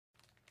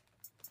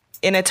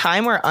In a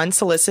time where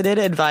unsolicited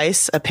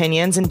advice,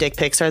 opinions, and dick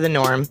pics are the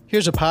norm,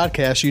 Here's a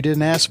podcast you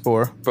didn't ask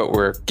for. But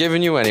we're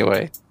giving you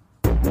anyway.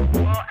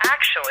 Well,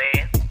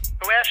 actually,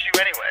 who asked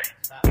you anyway?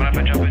 Mind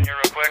if I jump in here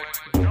real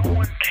quick? No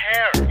one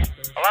cares.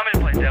 Allow me to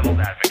play devil's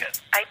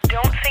advocate. I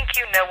don't think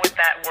you know what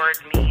that word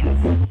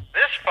means.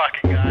 This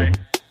fucking guy.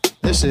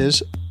 This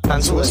is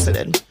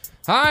unsolicited.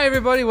 Hi,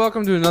 everybody.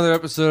 Welcome to another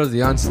episode of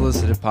the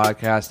Unsolicited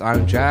Podcast.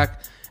 I'm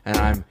Jack, and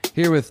I'm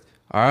here with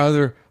our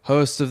other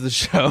hosts of the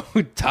show,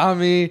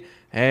 Tommy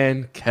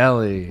and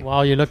Kelly.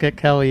 While you look at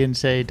Kelly and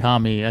say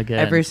Tommy again.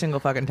 Every single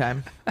fucking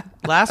time.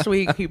 Last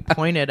week, he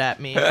pointed at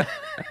me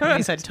when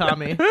he said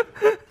Tommy.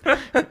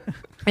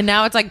 And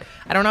now it's like,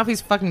 I don't know if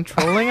he's fucking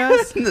trolling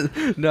us.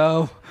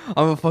 No,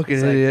 I'm a fucking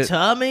It's idiot. like,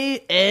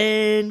 Tommy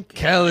and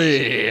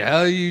Kelly,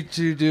 how you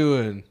two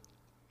doing?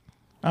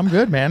 I'm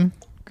good, man.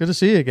 Good to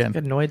see you again.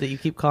 I'm annoyed that you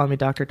keep calling me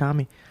Dr.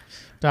 Tommy.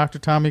 Dr.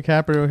 Tommy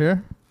Caprio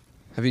here.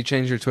 Have you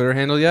changed your Twitter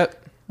handle yet?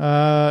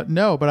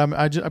 No, but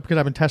because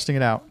I've been testing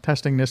it out,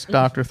 testing this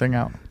doctor thing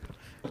out.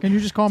 Can you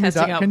just call me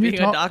Testing out Can you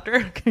being a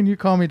doctor? Can you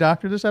call me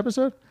doctor this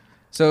episode?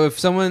 So if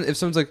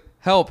someone's like,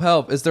 help,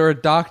 is there a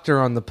doctor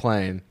on the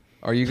plane?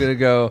 Are you going to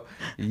go,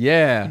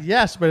 yeah,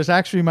 Yes, but it's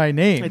actually my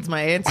name. It's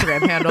my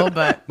Instagram handle,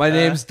 but my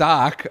name's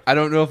Doc. I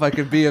don't know if I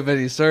can be of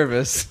any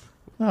service.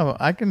 No,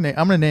 I can. I'm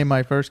going to name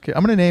my first kid.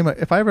 I'm going to name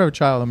if I ever have a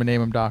child, I'm going to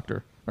name him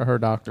Doctor or her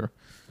Doctor.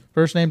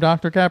 First name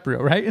Dr.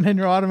 Caprio, right? And then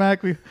you're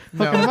automatically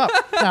hooking them up.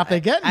 Now, if they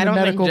get into I don't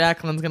medical, think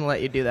Jacqueline's going to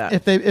let you do that.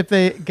 if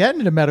they get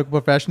into the medical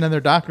profession, then they're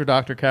Dr.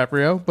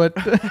 Caprio. But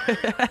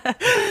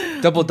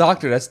Double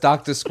doctor, that's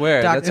Doctor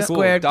Square. Dr. That's cool.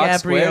 Squared Doc Caprio.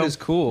 Squared is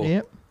cool.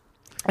 yep,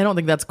 I don't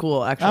think that's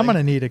cool, actually. I'm going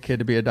to need a kid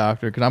to be a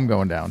doctor because I'm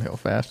going downhill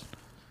fast.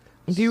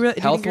 Do you really,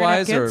 do you think you're gonna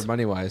have Health-wise or kids?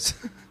 money-wise?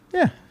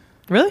 Yeah.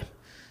 Really?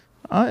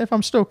 If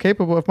I'm still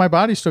capable, if my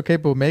body's still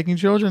capable of making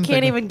children,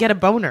 Can't even get a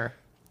boner.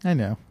 I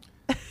know.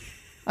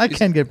 I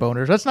can get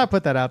boners. Let's not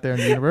put that out there in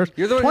the universe.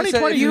 You're the one who said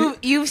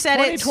 2020 You've said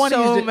it 2020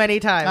 so is the- many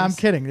times. I'm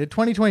kidding. The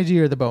 2020 is the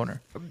year of the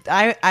boner.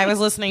 I was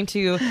listening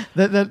to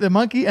The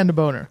monkey and the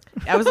boner.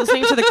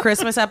 the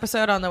Christmas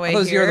episode on the way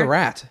Those here. you're the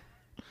rat.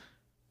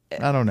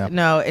 I don't know.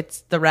 No,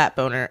 it's the rat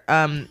boner.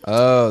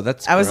 Oh,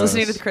 that's I was gross.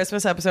 listening to the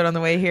Christmas episode on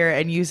the way here,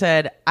 and you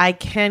said, I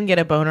can get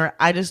a boner,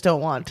 I just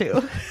don't want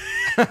to.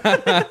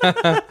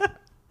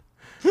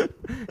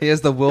 He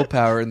has the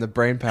willpower and the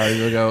brain power.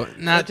 You'll go,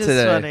 not Which is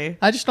today. funny.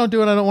 I just don't do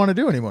what I don't want to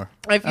do anymore.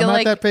 I feel I'm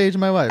like at that page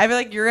in my life. I feel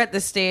like you're at the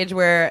stage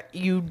where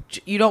you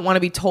don't want to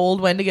be told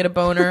when to get a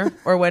boner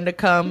or when to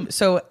come.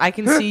 So I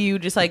can see you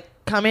just like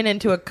coming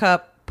into a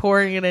cup,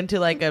 pouring it into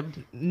like a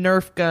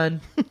Nerf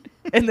gun.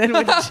 And then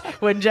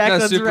when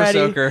Jacqueline's Super ready,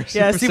 soaker.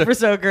 yeah, Super super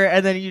soaker,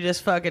 and then you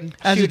just fucking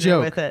As a shoot it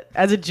joke. with it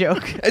as a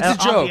joke. It's a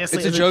joke. Obviously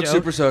It's a it's joke,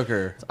 Super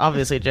Soaker. It's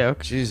obviously a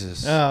joke.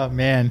 Jesus. Oh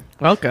man.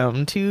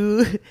 Welcome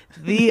to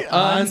the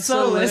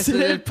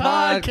Unsolicited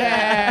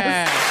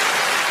Podcast.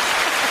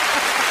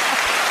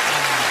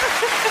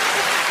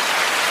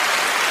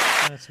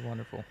 That's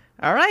wonderful.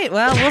 All right,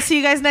 well, we'll see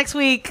you guys next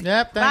week.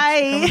 Yep. Thanks for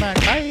Bye. coming back.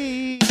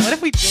 Bye. What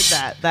if we did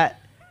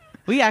that?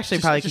 We actually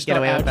probably could Just get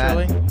away with that.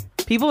 outroing.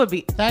 People would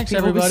be. Thanks,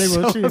 people would be everybody.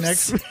 We'll so see you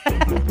next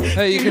upset.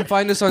 Hey, you can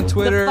find us on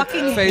Twitter, The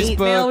fucking hate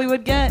mail we Facebook.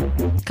 would get,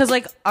 because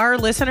like our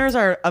listeners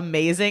are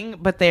amazing,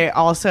 but they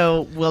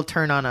also will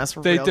turn on us.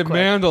 They real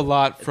demand quick. a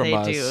lot from They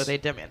us. do. They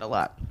demand a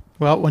lot.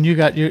 Well, when you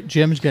got your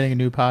Jim's getting a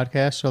new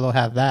podcast, so they'll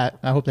have that.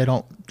 I hope they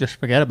don't just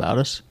forget about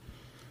us.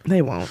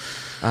 They won't.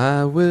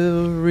 I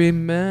will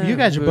remember. You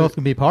guys are both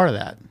gonna be part of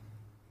that.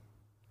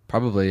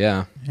 Probably,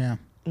 yeah. Yeah.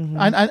 Mm-hmm.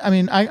 I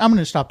mean, I'm going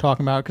to stop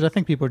talking about it because I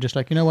think people are just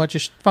like, you know what,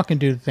 just fucking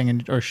do the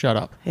thing or shut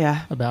up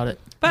Yeah. about it.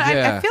 But I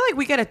Yeah. feel like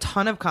we get a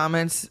ton of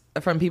comments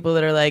from people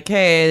that are like,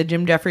 "Hey, the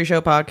Jim Jeffrey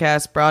Show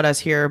podcast brought us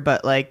here,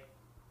 but like,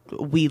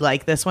 we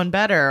like this one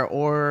better."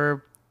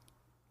 Or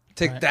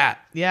Take that.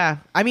 yeah,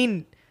 I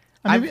mean,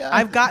 I mean,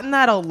 I've gotten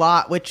that a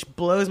lot, which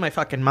blows my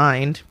fucking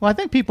mind. Well, I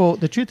think people,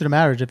 the truth of the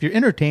matter is if you're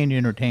entertained, you're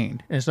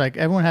entertained. It's like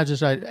everyone has this,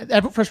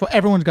 first of all,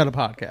 everyone's got a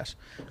podcast.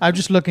 I'm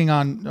just looking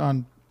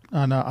on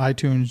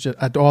iTunes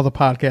at all the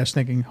podcasts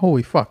thinking,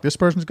 holy fuck, this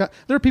person's got,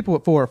 there are people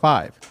with 4 or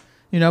 5.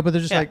 You know, but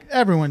they're just Yeah. like,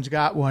 everyone's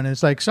got one. And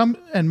it's like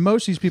and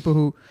most of these people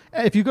who,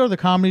 if you go to the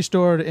Comedy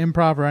Store, to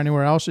Improv, or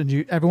anywhere else,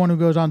 and everyone who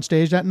goes on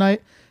stage that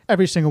night,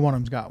 every single one of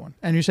them's got one.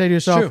 And you say to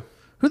yourself, True.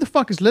 who the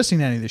fuck is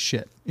listening to any of this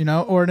shit? You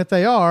know, or and if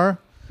they are,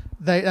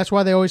 that's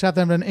why they always have to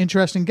have an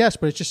interesting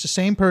guest, but it's just the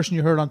same person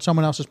you heard on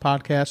someone else's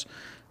podcast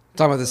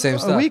Talking about the same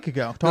stuff. week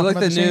ago. They're Talking like about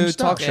the the same new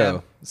stuff. talk show. Yeah.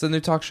 It's the new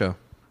talk show.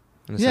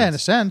 In In a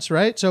sense,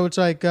 right? So it's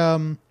like,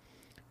 you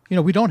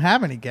know, we don't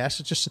have any guests.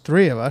 It's just the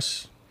 3 of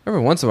us. Every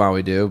once in a while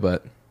we do,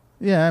 but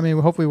Yeah, I mean,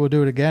 hopefully we'll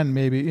do it again.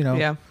 Maybe, you know,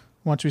 Yeah.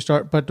 once we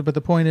start. But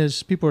the point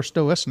is, people are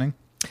still listening.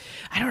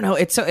 I don't know.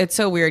 It's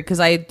so weird because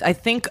I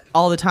think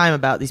all the time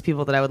about these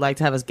people that I would like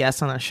to have as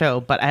guests on a show,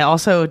 but I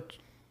also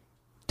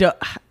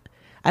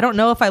I don't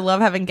know if I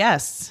love having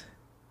guests.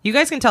 You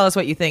guys can tell us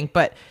what you think,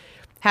 but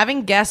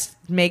having guests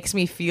makes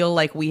me feel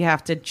like we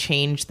have to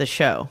change the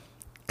show.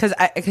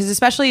 Because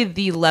especially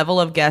the level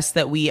of guests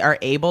that we are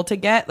able to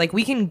get, like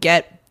we can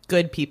get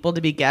good people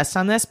to be guests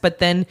on this, but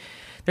then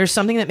there's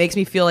something that makes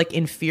me feel like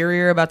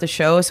inferior about the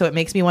show, so it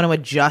makes me want to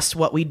adjust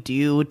what we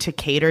do to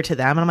cater to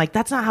them. And I'm like,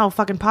 that's not how a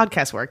fucking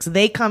podcast works.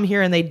 They come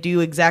here and they do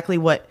exactly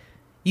what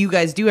you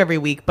guys do every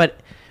week, but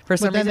for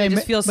some reason it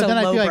just feels so But then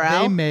I feel like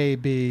lowbrow. they may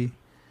be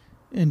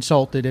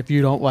insulted if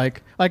you don't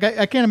like I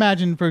can't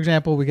imagine, for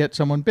example, we get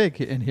someone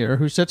big in here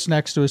who sits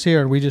next to us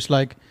here and we just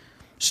like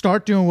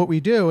start doing what we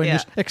do and Yeah.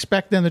 just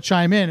expect them to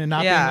chime in and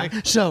not Yeah. being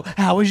like, so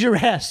how was your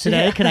ass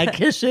today? Yeah. Can I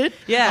kiss it?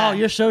 Yeah. Oh,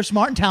 you're so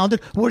smart and talented.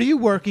 What are you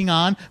working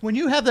on? When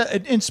you have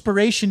the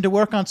inspiration to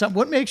work on something,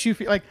 what makes you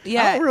feel like,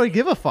 Yeah. I don't really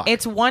give a fuck.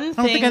 It's one I thing.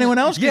 don't think anyone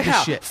else gives a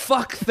Yeah, shit.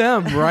 fuck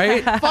them,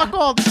 right? Fuck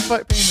all the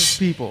famous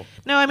people.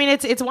 No, I mean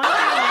it's one thing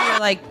when you're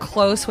like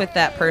close with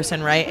that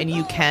person, right? And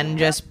you can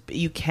just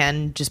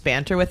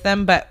banter with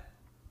them, but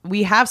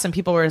we have some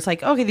people where it's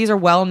like, okay, these are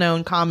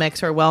well-known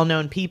comics or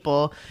well-known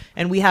people,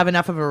 and we have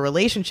enough of a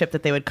relationship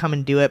that they would come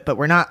and do it, but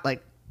we're not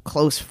like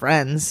close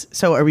friends.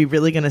 So are we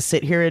really going to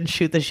sit here and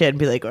shoot the shit and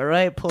be like, all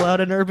right, pull out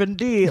an Urban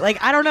D?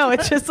 Like, I don't know.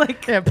 It's just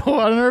like, Yeah, pull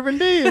out an Urban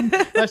D and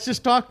let's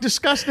just talk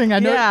disgusting. I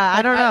know. Yeah,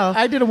 I don't know.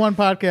 I did a one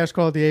podcast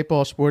called the 8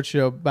 Ball Sports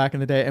Show back in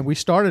the day, and we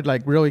started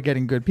like really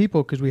getting good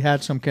people because we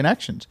had some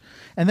connections.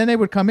 And then they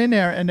would come in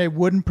there and they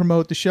wouldn't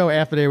promote the show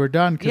after they were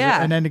done.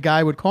 Yeah. And then the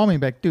guy would call me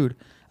and be like, dude,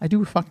 I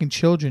do a fucking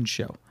children's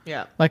show.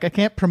 Yeah. Like I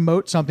can't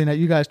promote something that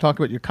you guys talk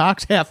about your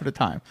cocks half of the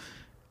time,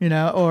 you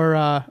know,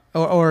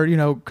 or you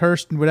know,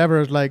 cursed and whatever.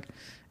 It was like,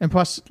 and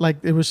plus, like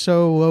it was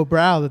so low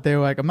brow that they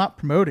were like, I'm not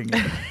promoting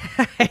it.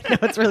 I know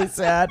it's really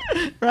sad.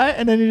 Right?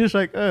 And then you're just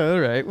like, oh, all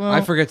right. Well,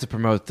 I forget to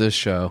promote this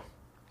show,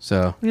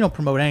 so you don't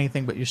promote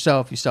anything but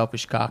yourself, you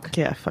selfish cock.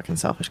 Yeah, fucking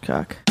selfish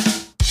cock.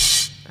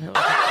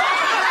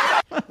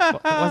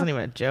 It wasn't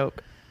even a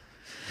joke.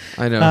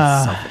 I know.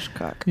 Selfish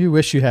cock. You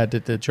wish you had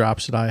the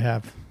drops that I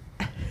have.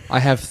 I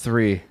have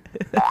 3.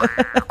 That's a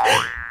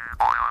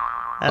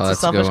that's a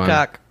selfish good one.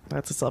 cock.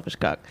 That's a selfish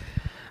cock.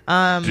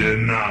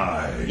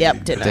 Denied.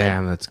 Yep, denied.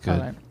 Damn, that's good.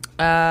 All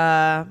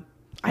right.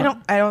 I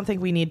don't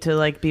think we need to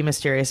like be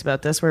mysterious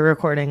about this. We're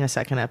recording a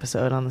second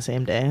episode on the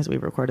same day as we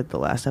recorded the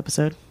last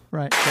episode.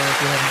 Right. So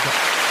if you haven't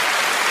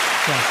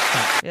yeah,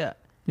 stop. Yeah.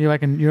 You're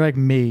like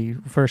me,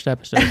 first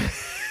episode.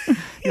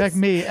 You're like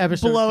me,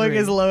 episode Blowing 3.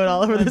 his load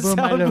all over I the blew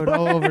my load soundboard.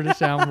 all over the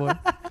soundboard.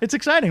 It's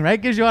exciting, right?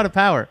 It gives you a lot of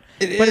power.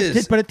 It but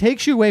is. But it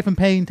takes you away from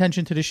paying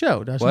attention to the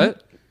show, doesn't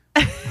What?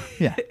 it?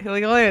 Yeah. He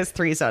only has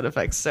 3 sound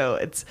effects, so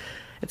it's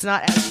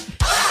not as,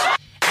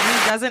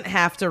 and he doesn't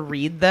have to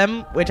read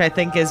them, which I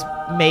think is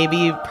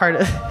maybe part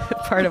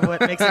of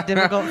what makes it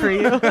difficult for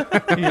you.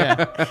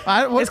 Yeah.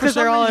 It's because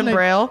they're all in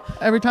Braille.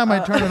 Every time I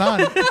turn it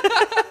on,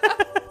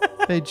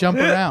 they jump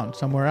around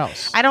somewhere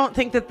else. I don't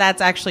think that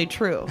that's actually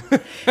true.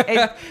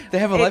 They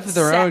have a life of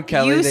their own,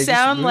 Kelly. You They just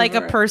sound move like a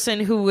around. person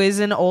who is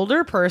an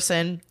older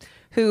person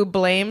who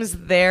blames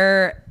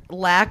their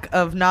lack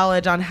of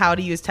knowledge on how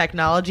to use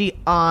technology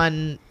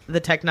on the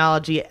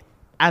technology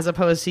as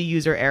opposed to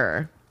user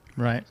error.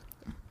 Right.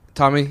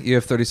 Tommy, you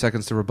have 30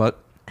 seconds to rebut.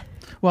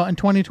 Well, in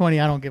 2020,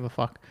 I don't give a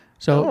fuck.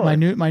 So Oh, my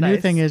new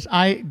nice. thing is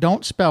I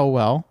don't spell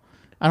well.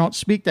 I don't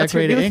speak that That's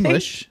your great of new thing?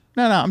 English.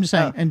 No, I'm just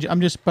saying, Oh. and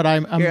I'm just, but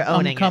I'm You're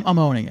owning it. I'm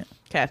owning it.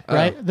 Okay.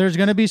 Right? There's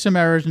going to be some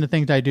errors in the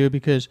things I do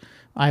because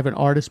I have an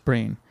artist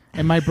brain,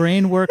 and my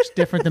brain works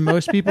different than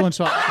most people, and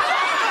so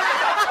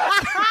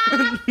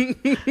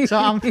so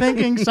I'm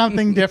thinking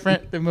something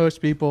different than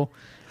most people.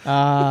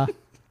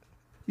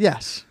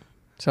 Yes.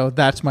 So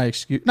that's my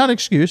excuse. Not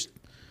excuse.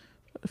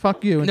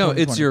 Fuck you. in No,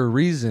 it's 2020. your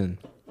reason.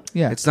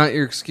 Yeah. It's not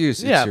your excuse.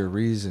 It's Yeah. your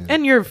reason.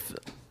 And your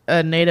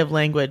native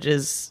language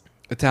is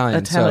Italian.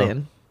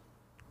 Italian.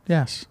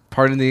 Yes. So,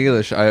 pardon the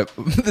English.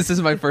 This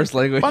is my first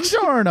language.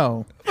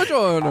 Buongiorno.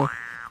 Buongiorno.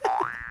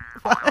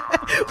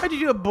 Why'd you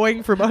do a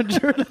boing for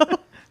buongiorno?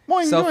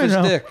 Selfish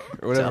Buongiorno. dick.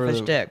 Or whatever.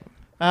 Selfish dick.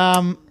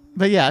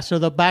 But yeah,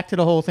 so back to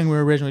the whole thing we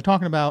were originally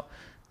talking about,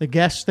 the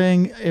guest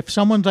thing. If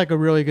someone's like a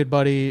really good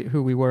buddy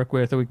who we work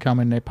with, or we come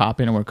in, they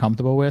pop in and we're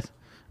comfortable with,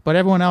 but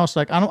everyone else,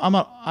 like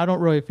I don't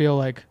really feel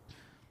like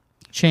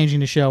changing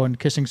the show and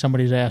kissing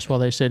somebody's ass while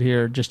they sit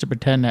here just to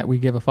pretend that we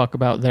give a fuck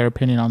about their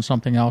opinion on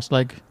something else.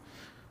 Like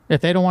if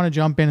they don't want to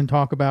jump in and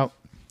talk about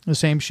the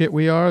same shit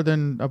we are,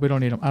 then we don't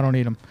need them. I don't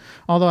need them.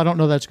 Although I don't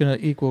know that's going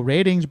to equal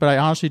ratings, but I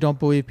honestly don't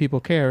believe people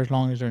care as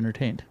long as they're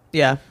entertained.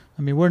 Yeah.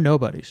 I mean, we're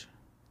nobodies.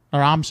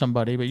 Or I'm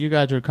somebody, but you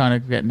guys are kind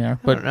of getting there.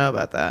 I But don't know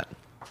about that.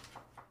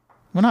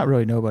 we're not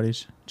really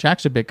nobodies.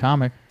 Jack's a big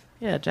comic.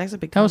 Yeah, Jack's a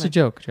big That was a comic.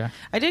 joke, Jack.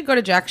 I did go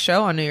to Jack's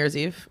show on New Year's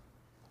Eve.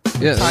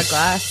 Yeah, Todd that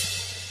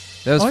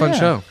Glass. was a Oh, fun yeah.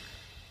 show.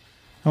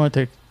 I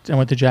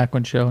went to Jack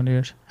one show on New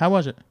Year's. How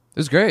was it? It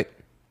was great.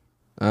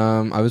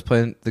 I was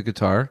playing the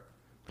guitar,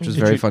 which was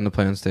Did very you- fun to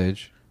play on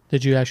stage.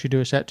 Did you actually do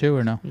a set too,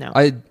 or no? No.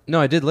 I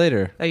did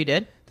later. Oh, you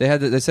did?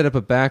 They set up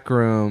a back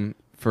room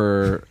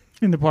for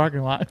In the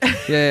parking lot.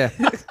 yeah.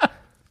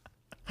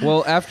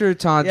 Well, after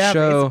Todd's Yeah,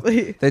 show,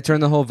 basically. they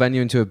turned the whole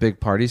venue into a big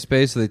party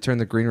space. So they turned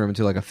the green room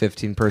into like a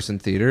 15-person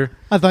theater.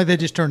 I thought they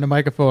just turned the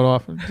microphone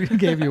off and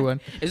gave you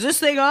one. Is this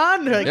thing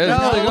on? Like, Yeah, is no.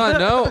 this thing on?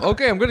 No?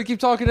 Okay, I'm going to keep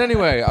talking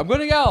anyway. I'm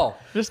going to yell.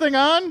 This thing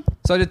on?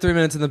 So I did 3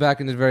 minutes in the back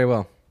and did very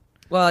well.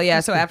 Well,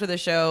 yeah. So after the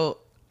show,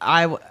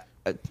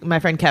 my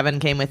friend Kevin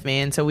came with me,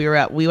 and so we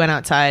went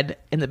outside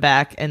in the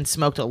back and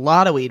smoked a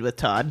lot of weed with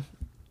Todd.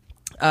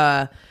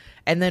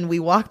 And then we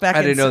walked back.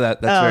 I didn't know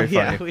that. That's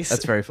very funny. Yeah,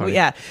 That's very funny.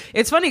 Yeah,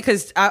 it's funny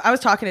because I was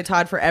talking to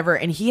Todd forever,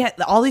 and he had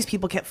all these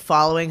people kept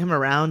following him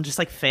around, just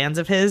like fans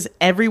of his.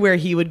 Everywhere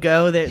he would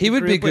go, that He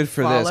would be good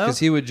for this follow. because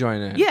he would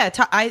join in. Yeah,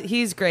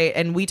 he's great,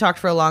 and we talked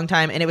for a long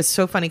time, and it was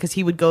so funny because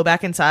he would go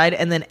back inside,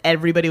 and then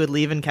everybody would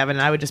leave, and Kevin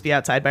and I would just be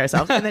outside by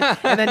ourselves, and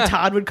then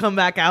Todd would come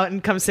back out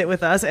and come sit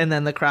with us, and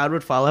then the crowd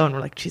would follow, and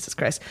we're like, Jesus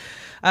Christ.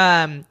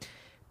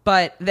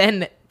 But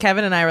then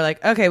Kevin and I were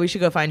like, okay, we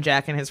should go find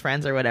Jack and his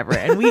friends or whatever,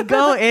 and we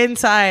go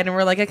inside, and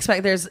we're like,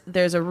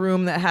 there's a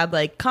room that had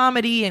like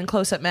comedy and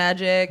close-up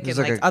magic There's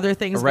and like other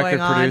things a record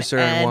going on, producer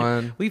in and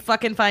one. we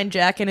fucking find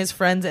Jack and his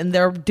friends, and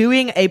they're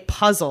doing a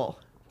puzzle.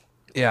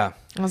 Yeah.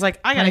 I was like,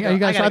 I gotta go. You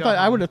guys, I gotta go I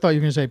home. would have thought you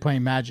were going to say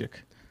playing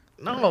Magic.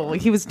 No,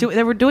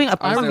 they were doing a I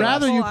puzzle. would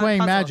rather you Full-on playing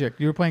puzzle. Magic.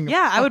 You were playing.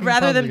 Yeah, I would fucking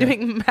rather them puzzle game.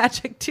 doing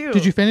magic too.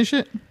 Did you finish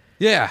it?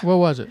 Yeah. What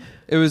was it?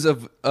 It was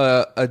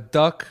a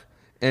duck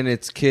and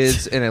its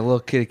kids and a little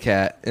kitty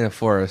cat in a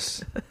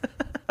forest.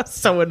 I was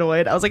so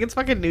annoyed. I was like, it's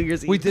fucking New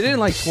Year's Eve. We did it in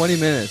like 20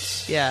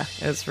 minutes. Yeah,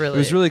 it It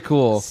was really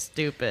cool.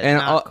 stupid. And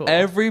not cool.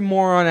 every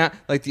moron,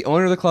 like the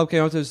owner of the club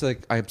came up to us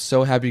like, I'm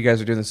so happy you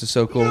guys are doing this. This is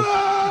so cool.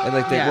 And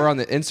like they Yeah. were on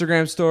the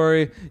Instagram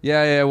story.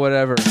 Yeah,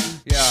 whatever.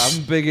 Yeah, I'm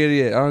a big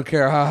idiot. I don't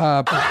care. Ha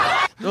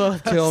ha.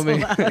 Ugh, Kill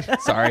me.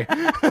 Sorry.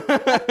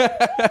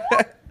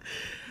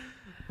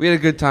 We had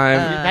a good time.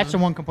 That's the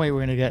one complaint we're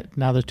going to get.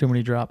 Now there's too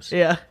many drops.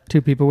 yeah.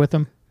 2 people with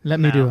them. Let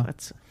me do it.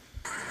 It's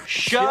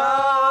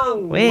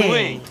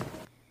Wait.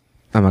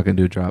 I'm not gonna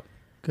do a drop.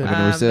 Good. I'm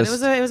gonna But it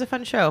resist. was a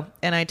fun show,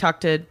 and I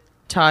talked to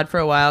Todd for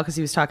a while because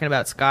he was talking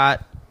about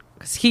Scott.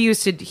 Because he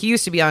used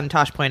to be on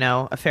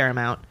Tosh.0 a fair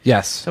amount,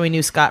 Yes. so we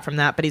knew Scott from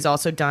that. But he's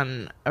also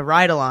done a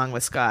ride along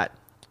with Scott,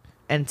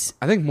 and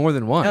I think more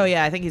than one. oh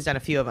yeah, I think he's done a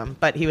few of them.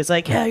 But he was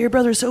like, "Yeah, your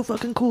brother's so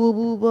fucking cool."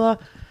 Blah blah.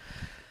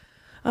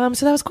 Blah.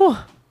 So that was cool.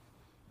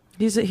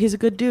 He's a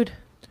good dude.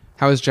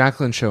 How was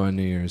Jacqueline's show on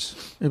New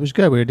Year's? It was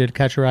good. We did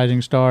Catch a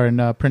Rising Star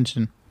in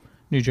Princeton,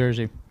 New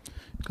Jersey.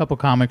 A couple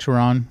comics were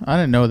on. I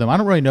didn't know them. I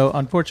don't really know.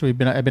 Unfortunately,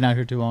 I've been out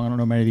here too long. I don't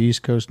know many of the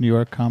East Coast New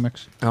York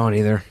comics. I don't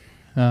either.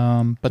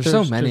 But There's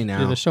so many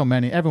now. Yeah, there's so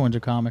many. Everyone's a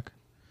comic.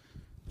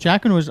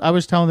 Jacqueline was. I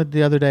was telling it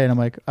the other day, and I'm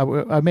like,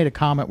 I made a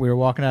comment. We were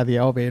walking out of the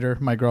elevator.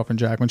 My girlfriend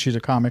Jacqueline, she's a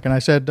comic, and I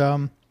said,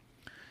 I'm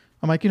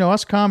like,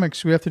 us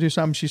comics, we have to do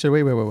something. She said,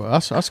 wait,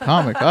 us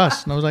comic,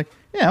 us. And I was like,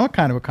 yeah, I'm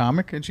kind of a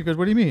comic. And she goes,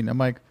 what do you mean? I'm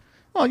like,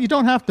 well, you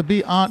don't have to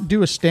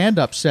do a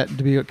stand-up set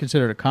to be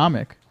considered a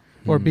comic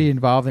or be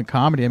involved in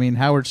comedy. I mean,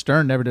 Howard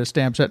Stern never did a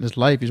stand-up set in his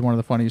life. He's one of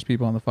the funniest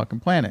people on the fucking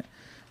planet,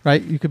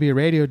 right? You could be a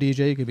radio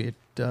DJ, you could be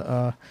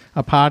a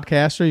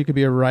podcaster, you could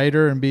be a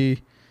writer and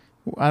be,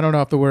 I don't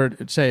know if the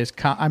word says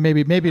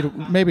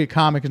maybe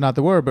comic is not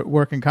the word, but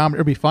work in comedy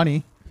or be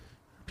funny.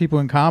 People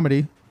in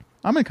comedy.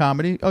 I'm in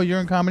comedy. Oh, you're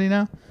in comedy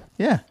now?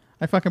 Yeah.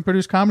 I fucking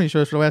produced comedy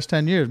shows for the last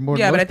 10 years. More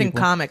Yeah, than but most I think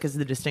people. comic is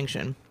the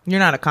distinction. You're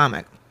not a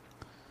comic.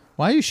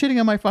 Why are you shitting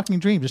on my fucking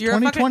dreams? It's You're a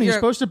 2020. You're you're-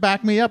 supposed to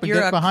back me up and You're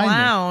get a behind me.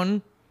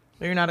 clown,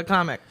 but you're not a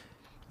comic.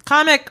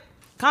 Comic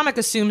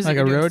assumes Like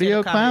that a you're doing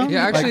rodeo stand-up clown? comedy.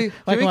 Yeah, actually,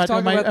 like can we what, talk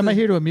am I about the-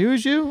 here to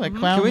amuse you? Like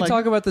clown? Can we like,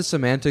 talk about the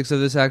semantics of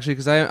this actually?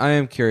 Because I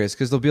am curious.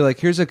 Because they'll be like,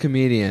 here's a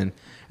comedian,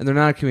 and they're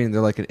not a comedian.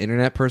 They're like an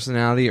internet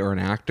personality or an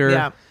actor.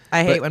 Yeah,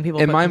 I hate But when people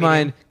In put my comedian.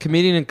 mind,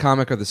 comedian and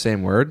comic are the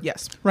same word.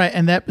 Yes. Right,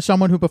 and that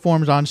someone who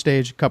performs on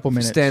stage a couple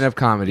minutes. Stand-up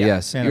comedy.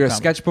 Yes, stand-up you're a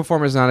comedy. sketch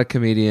performer, is not a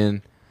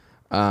comedian.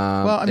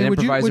 I mean, an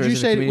would you improviser isn't a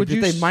say- comedian, would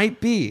you but s- they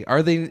might be.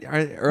 Are they?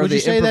 Are Would you they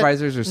say that-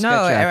 improvisers or sketch No,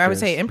 I would actors?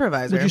 say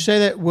improviser. Would you say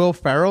that Will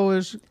Ferrell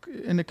is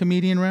in the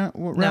comedian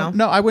round?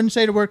 No, I wouldn't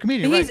say the word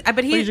comedian. But he's- right.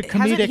 but he's- he's a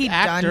hasn't comedic he done-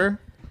 actor,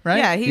 right?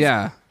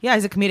 Yeah, Yeah.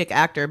 he's a comedic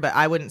actor, but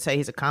I wouldn't say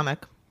he's a comic.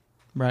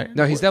 right.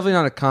 No, he's definitely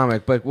not a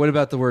comic. But what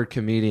about the word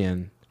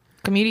comedian?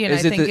 Comedian,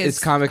 Is I it think the- is is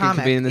comic and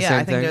comedian the yeah, same I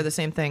think thing? they're the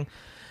same thing.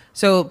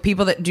 So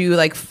people that do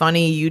like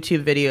funny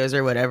YouTube videos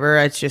or whatever,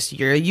 it's just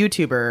you're a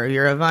YouTuber, or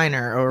you're a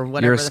Viner, or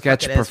whatever. You're a the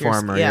sketch fuck it is.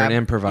 performer, you're an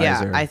improviser.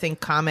 Yeah, I think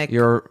comic.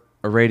 You're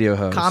a radio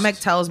host. Comic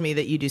tells me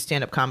that you do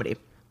stand-up comedy.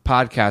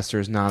 Podcaster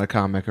is not a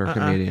comic or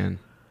comedian.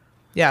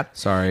 Yeah,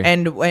 Sorry.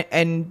 and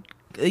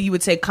you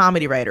would say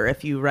comedy writer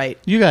if you write.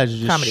 You guys are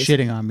just Comedies.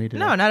 shitting on me today.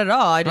 No, not at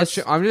all. I just,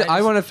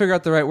 I want to figure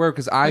out the right word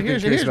because I've been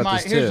curious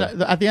about this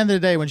too. At the end of the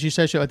day, when she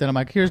says shit like that, I'm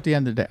like, here's the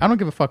end of the day. I don't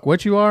give a fuck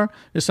what you are.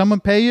 If someone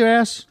pay your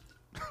ass,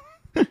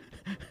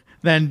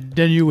 then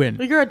you win.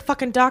 You're a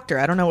fucking doctor.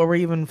 I don't know what we're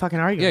even fucking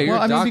arguing. Yeah, you're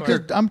Well, a I mean, doctor.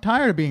 because I'm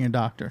tired of being a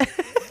doctor.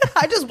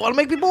 I just want to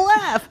make people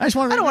laugh. I just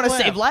wanna I don't make want to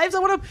people save lives. I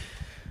want to.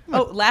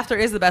 Oh, laughter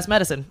is the best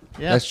medicine.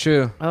 Yeah, That's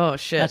true. Oh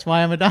shit. that's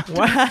why I'm a doctor.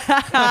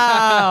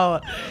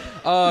 Wow.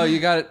 Oh, you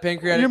got it,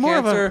 pancreatic You're more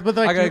of a- cancer. but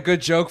like I got a you-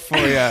 good joke for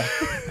you.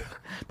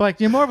 But like,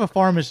 you're more of a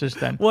pharmacist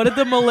then. What did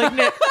the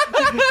malignant?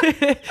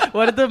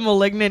 What did the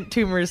malignant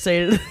tumor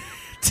say to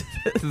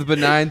The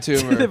benign the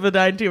tumor.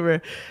 benign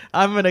tumor?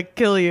 I'm gonna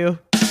kill you.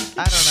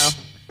 I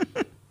don't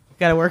know.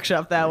 Got to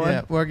workshop that one.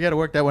 Yeah, we're gonna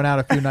work that one out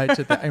a few nights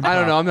at the. I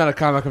don't know. I'm not a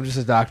comic. I'm just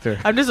a doctor.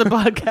 I'm just a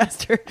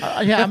podcaster.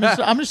 Yeah,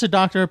 I'm just a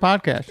doctor of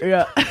podcast.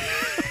 Yeah.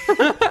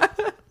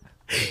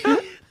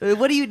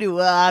 What do you do?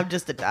 Well, I'm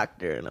just a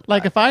doctor. And a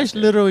Like if I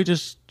podcaster. literally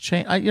just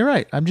change, you're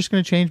right. I'm just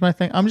going to change my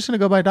thing. I'm just going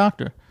to go by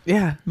doctor.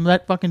 Yeah.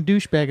 That fucking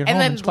douchebag at home And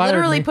then inspired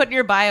literally me. put in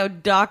your bio,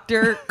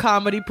 doctor,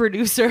 comedy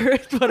producer,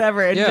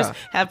 whatever, and Yeah. just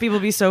have people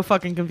be so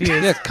fucking confused.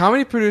 Yeah,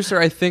 comedy producer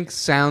I think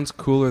sounds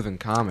cooler than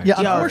comic.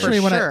 Yeah, Yeah, unfortunately,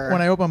 for when sure.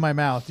 I open my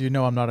mouth, you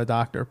know I'm not a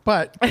doctor.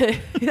 But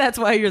That's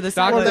why you're the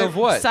Doctor silent, of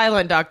what?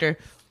 silent doctor.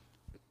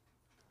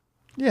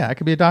 yeah, I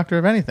could be a doctor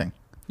of anything.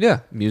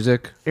 Yeah,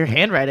 music. Your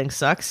handwriting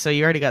sucks, so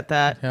you already got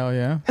that. Hell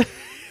yeah,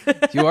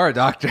 You are a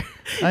doctor.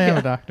 I am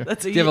a doctor.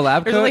 That's Do you have a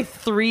lab There's coat? only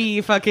 3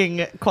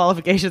 fucking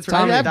qualifications for I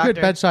being a have doctor.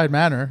 good bedside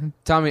manner.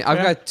 Tommy, I've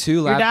got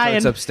 2 lab dying.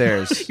 coats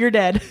upstairs. You're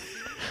dead.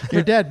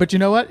 You're dead, but you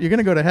know what? You're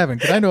gonna go to heaven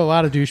because I know a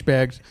lot of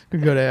douchebags who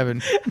can go to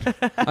heaven.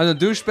 I know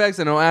douchebags,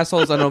 I know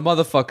assholes, I know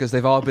motherfuckers.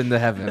 They've all been to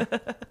heaven.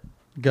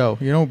 Go.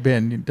 You don't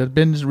bin. The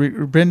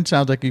bin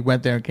sounds like you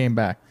went there and came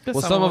back.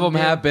 Well, some of them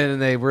did. have been,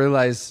 and they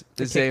realize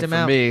this kicked ain't him for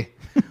out. me.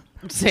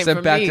 Same Sent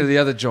for back me. to the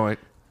other joint,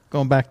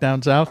 Going back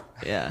down south.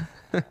 Yeah.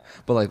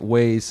 but like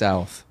way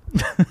south.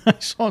 I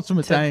saw some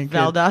Italian kid.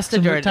 Valdosta,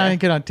 some Georgia. Italian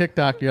kid on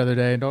TikTok the other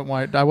day. Don't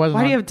want. I wasn't.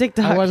 Why do on, you have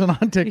TikTok? I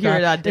wasn't on TikTok.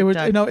 You're on It was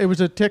TikTok. it was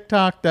a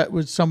TikTok that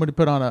was somebody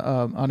put on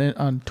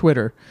on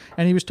Twitter,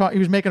 and he was he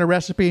was making a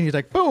recipe, and he's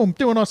like, boom,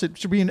 doing us. It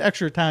should be an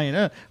extra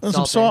Italian. Some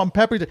Salty. salt and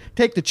pepper.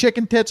 Take the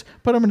chicken tits,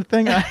 put them in the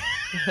thing, and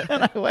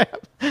I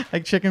laughed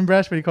like chicken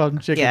breast, but he called them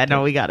chicken. Yeah, no,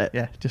 tits. we got it.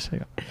 Yeah, just so you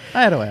know.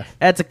 I had a laugh.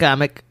 That's a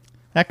comic.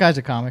 That guy's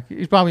a comic.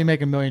 He's probably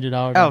making millions of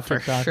dollars. Oh, on for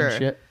TikTok sure. And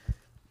shit.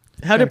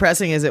 How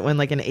depressing is it when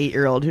like an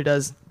 8-year-old who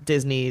does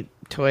Disney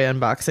toy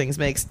unboxings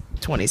makes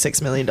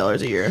 $26 million a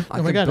year? I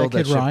Oh my can God, build that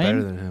that kid shit Ryan?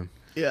 better than him.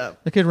 Yeah.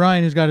 The kid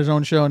Ryan, who's got his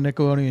own show on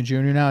Nickelodeon Jr.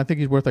 now, I think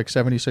he's worth like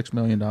 $76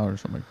 million,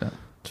 something like that.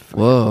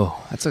 Whoa,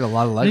 that's like a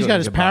lot of And Lego. he's got to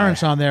his get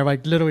parents by. on there,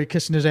 like literally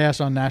kissing his ass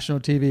on national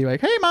TV,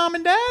 like, "Hey, mom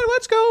and dad,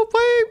 let's go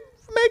play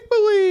make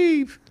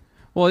believe."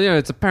 Well, yeah,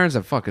 it's the parents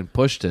that fucking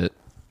pushed it.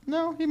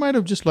 No, he might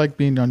have just liked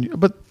being on,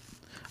 but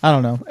I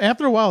don't know.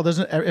 After a while,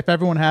 doesn't if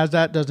everyone has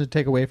that, doesn't it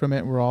take away from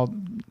it? We're all.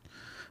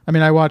 I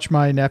mean, I watch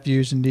my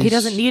nephews and nieces. He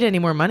doesn't need any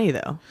more money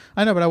though.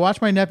 I know, but I watch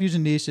my nephews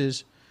and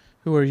nieces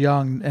who are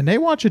young, and they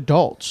watch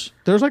adults.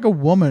 There's like a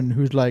woman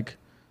who's like.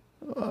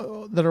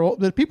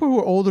 The people who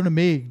are older than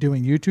me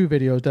doing YouTube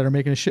videos that are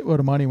making a shitload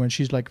of money when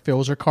she's like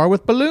fills her car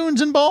with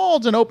balloons and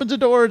balls and opens the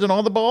doors and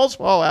all the balls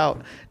fall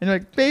out and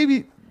like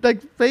baby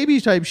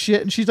type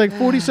shit, and she's like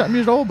 40 something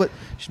years old, but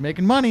she's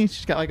making money.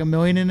 She's got like 1.5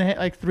 million,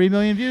 like 3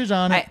 million views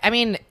on it. I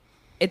mean,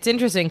 it's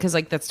interesting because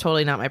like that's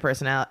totally not my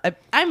personality.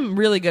 I'm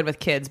really good with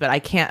kids, but I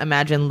can't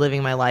imagine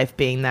living my life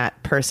being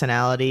that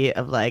personality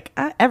of like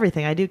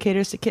everything I do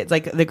caters to kids.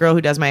 Like the girl who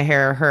does my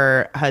hair,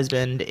 her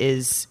husband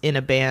is in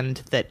a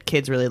band that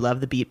kids really love,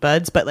 the Beat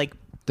Buds, but like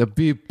The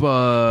Beat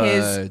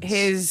Buds.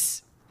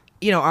 his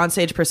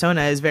onstage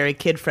persona is very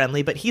kid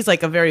friendly, but he's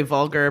like a very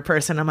vulgar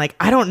person. I'm like,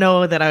 I don't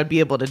know that I would be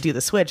able to do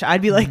the switch.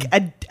 I'd be like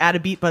at a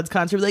Beat Buds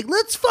concert, like,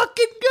 let's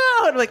fucking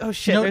go. And I'm like, oh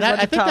shit. No, there's a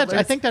bunch of I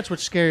toddlers. think that's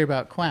what's scary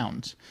about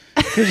clowns.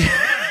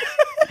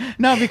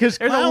 No, because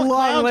There's a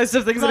long list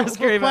of things that are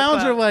scary about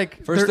clowns. clowns. Are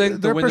like First thing,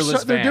 the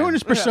windowless they're doing van.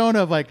 this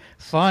persona of like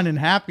fun and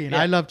happy, and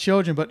I love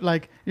children, but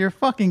like you're a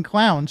fucking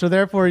clown, so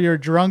therefore you're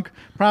drunk,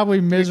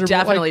 probably miserable,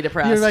 definitely like,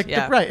 depressed, You're like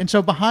yeah. right, and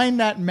so behind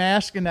that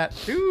mask and that,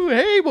 ooh,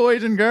 hey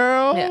boys and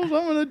girls, Yeah. I'm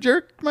gonna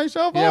jerk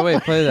myself Yeah, off.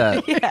 wait, play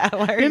that. yeah,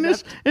 why are you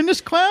in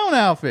this clown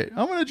outfit.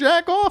 I'm gonna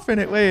jack off in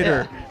it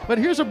later, but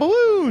here's a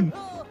balloon.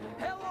 Hello,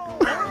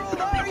 world,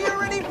 are you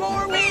ready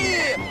for me?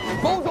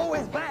 Bozo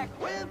is back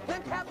with the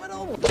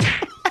capital.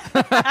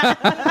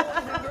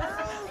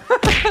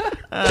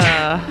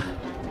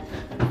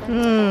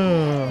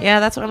 Yeah,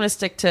 that's what I'm going to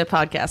stick to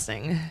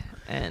podcasting.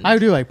 And I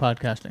do like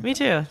podcasting. me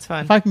too. It's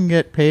fun. If I can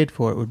get paid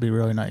for it, would be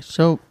really nice.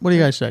 So, what do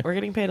you guys say? We're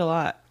getting paid a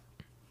lot.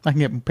 I can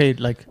get paid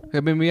like, I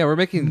mean, yeah, we're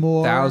making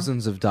More.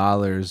 thousands of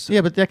dollars yeah,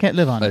 but I can't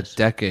live on a it.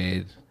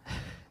 decade.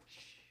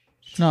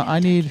 No, I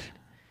need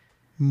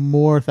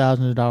more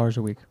thousands of dollars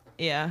a week.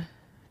 Yeah.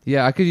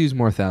 Yeah, I could use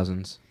more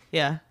thousands.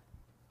 Yeah.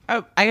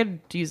 Oh, I could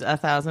use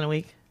 1,000 a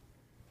week.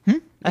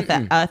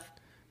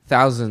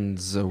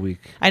 Thousands a week.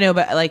 I know,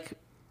 but like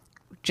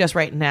just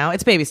right now,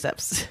 it's baby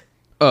steps.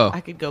 Oh,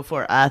 I could go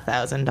for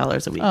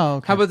 $1,000 a week. Oh,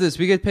 okay. how about this?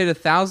 We get paid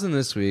 1,000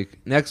 this week.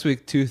 Next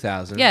week,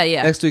 2,000. Yeah,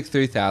 yeah. Next week,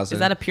 3,000. Is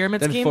that a pyramid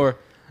then scheme? For,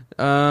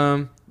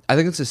 I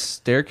think it's a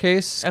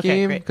staircase Okay,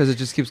 scheme great. because it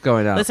just keeps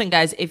going up. Listen,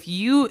 guys, if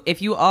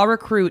you all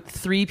recruit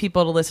 3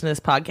 people to listen to this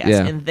podcast,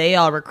 Yeah. and they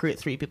all recruit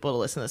 3 people to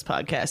listen to this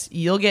podcast,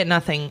 you'll get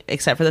nothing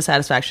except for the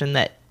satisfaction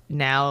that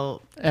now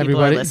people are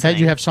Everybody, listening that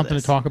you have something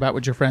this. to talk about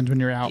with your friends when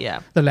you're out.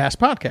 Yeah. The last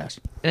podcast.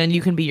 and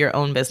you can be your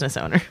own business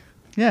owner.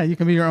 Yeah, you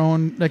can be your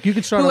own. Like you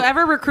can start.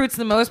 Whoever recruits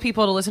the most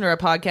people to listen to our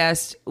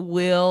podcast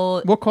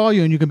will, We'll call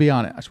you and you can be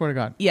on it. I swear to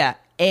God. yeah,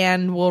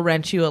 and we'll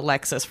rent you a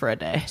Lexus for a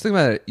day. Just think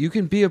about it. You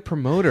can be a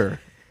promoter.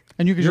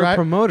 And you can You're a drive,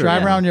 promoter,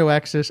 drive yeah. around your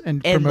Lexus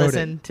and And promote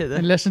listen it. to the-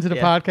 and listen to the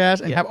yeah.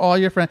 podcast and Yeah. have all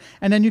your friends.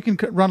 And then you can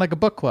run like a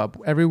book club.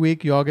 Every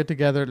week you all get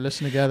together,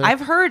 listen together.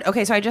 I've heard.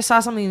 Okay, so I just saw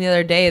something the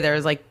other day. There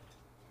was like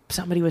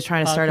somebody was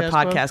trying to start a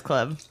Podcast podcast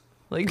club.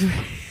 Like,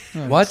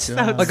 What?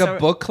 God. Like a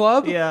book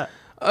club? yeah.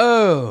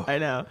 Oh, I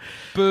know.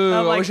 boo! I'm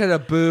I like, wish I had a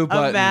boo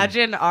button.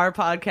 Imagine our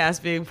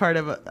podcast being part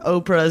of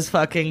Oprah's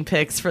fucking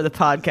picks for the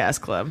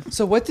podcast club.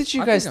 So, what did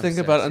you I guys think I'm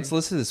think about sexy.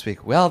 Unsolicited this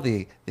week? Well,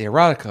 the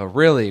erotica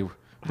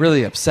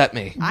really upset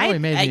me. Really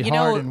made me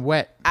hard and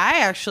wet. I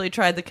actually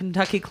tried the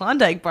Kentucky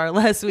Klondike bar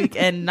last week,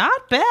 and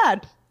not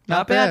bad.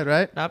 Not bad,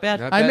 right? Not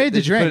bad. Not I bad. made the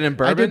Did you drink. put it in I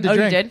bourbon? did the Oh, you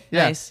drink. did?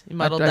 Yeah. Nice. You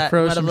muddled I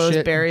froze some those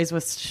shit. berries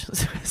with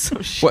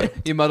some shit.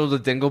 What? You muddled a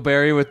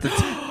dingleberry with the...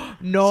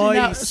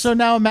 Nice. So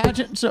now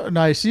imagine. So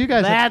nice. You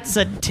guys That's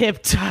a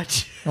tip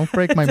touch. don't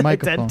break my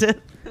microphone. Dentist.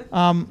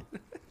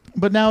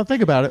 But now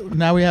think about it.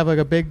 Now we have like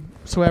a big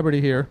celebrity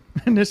here,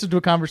 and this is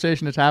a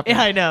conversation that's happening.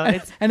 Yeah, I know.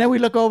 It's And then we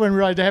look over and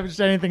realize they haven't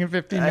said anything in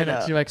 15 I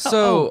minutes. know. You're like,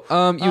 So,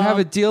 you have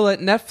a deal at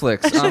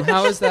Netflix.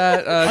 How is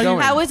that going?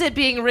 how is it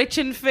being rich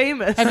and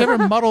famous? have you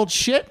ever muddled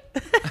shit?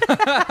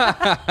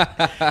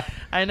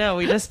 I know.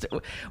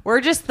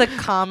 We're just the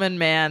common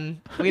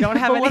man. We don't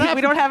have But what any.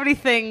 We don't have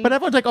anything. But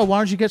everyone's like, oh, why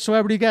don't you get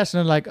celebrity guests? And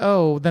they're like,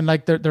 oh, then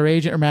like their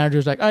agent or manager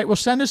is like, all right, well,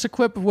 send us a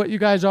clip of what you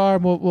guys are,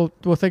 and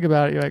we'll think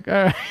about it. You're like, all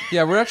right.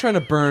 Yeah, we're not trying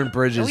to burn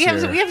bridges we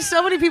have here.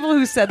 so many people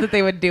who said that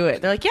they would do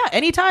it. They're like, yeah,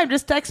 anytime,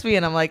 just text me.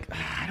 And I'm like,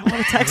 I don't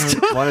want to text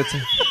you.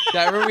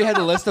 Yeah, I remember we had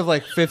a list of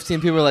like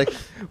 15 people like,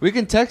 we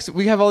can text.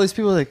 We have all these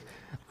people like,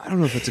 I don't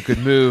know if it's a good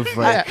move.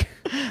 Like,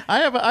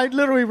 I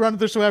literally run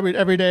through celebrity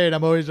every day, and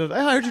I'm always like,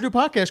 I heard you do a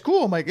podcast.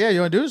 Cool. I'm like, yeah, you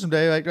want to do it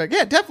someday? Like,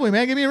 yeah, definitely,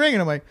 man. Give me a ring.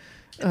 And I'm like,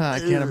 I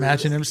can't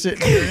imagine him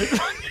sitting here.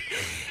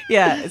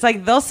 Yeah, it's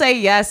like they'll say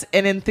yes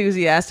and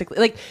enthusiastically.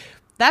 Like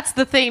that's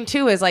the thing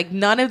too, is like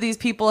none of these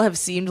people have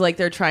seemed like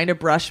they're trying to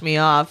brush me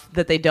off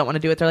that they don't want to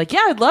do it. They're like,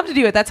 yeah, I'd love to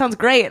do it. That sounds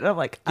great. And I'm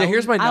like, Yeah,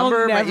 here's my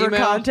number, I'll my never email.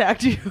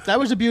 contact you. That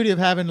was the beauty of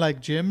having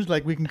like gyms.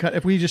 Like we can cut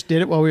if we just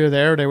did it while we were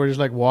there. They were just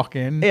like walk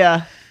in.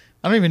 Yeah.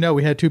 I don't even know.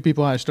 We had two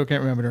people. I still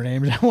can't remember their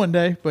names that one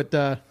day. But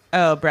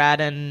Oh,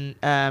 Brad and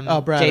Brad,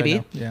 I JB.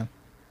 know. Yeah.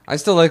 I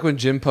still like when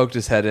Jim poked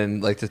his head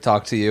in like to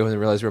talk to you and then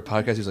realized we were a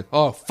podcast. He was like,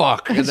 oh,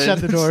 fuck. And then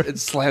Shut the door. It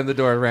slammed the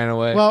door and ran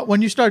away. Well,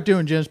 when you start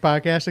doing Jim's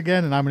podcast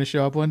again, and I'm going to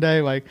show up one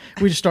day, like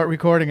we just start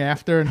recording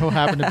after, and he'll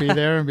happen to be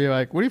there and be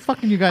like, "What are you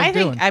fucking you guys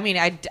doing?"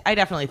 I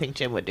definitely think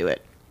Jim would do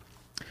it.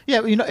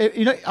 Yeah, you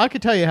know, I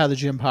could tell you how the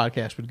Jim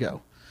podcast would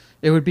go.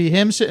 It would be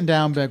him sitting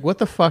down, and be like, "What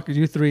the fuck do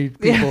you three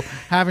people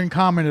have in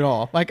common at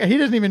all?" Like he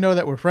doesn't even know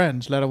that we're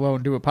friends, let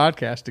alone do a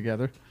podcast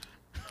together.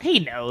 He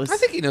knows. I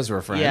think he knows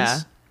we're friends. Yeah.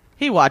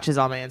 He watches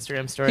all my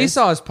Instagram stories. He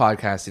saw us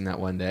podcasting that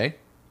one day.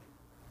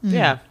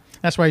 Yeah.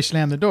 That's why he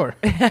slammed the door.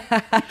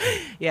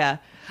 Yeah.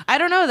 I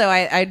don't know though.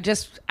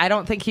 I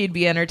don't think he'd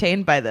be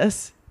entertained by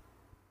this.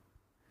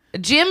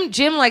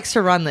 Jim likes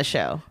to run the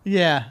show.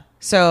 Yeah.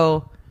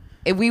 So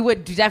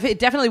it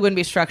definitely wouldn't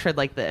be structured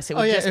like this. It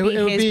would just be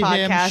it would his be him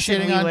podcast and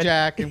shitting we on would,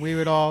 Jack, and we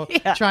would all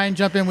Yeah. try and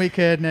jump in we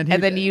could, and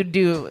and then you'd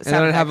do And then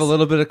I'd have a effects.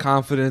 little bit of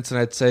confidence and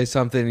I'd say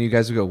something and you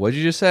guys would go, what'd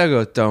you just say? I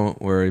go,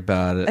 don't worry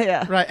about it.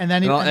 Yeah. right, and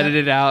then And I'll edit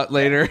it out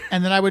later.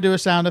 And then I would do a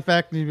sound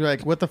effect, and you'd be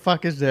like, "What the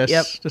fuck is this?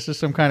 Yep. This is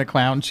some kind of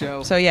clown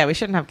show." So yeah, we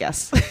shouldn't have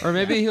guests. Or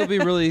maybe he'll be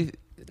really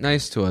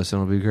nice to us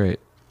and it'll be great.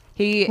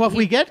 Well, if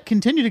we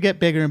continue to get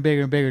bigger and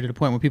bigger and bigger to the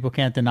point where people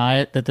can't deny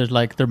it, that there's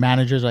like their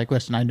managers like,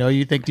 listen, I know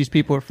you think these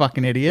people are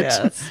fucking idiots,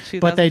 Yeah, that's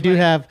but they do 2020.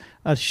 have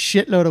a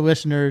shitload of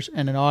listeners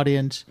and an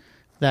audience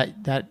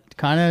that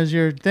kind of is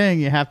your thing.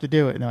 You have to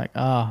do it, and they're like,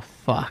 oh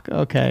fuck,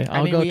 okay,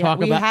 I'll mean, go we- talk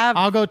we about have-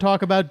 I'll go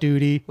talk about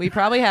duty We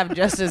probably have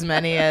just as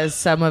many as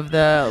some of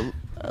the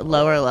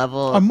lower level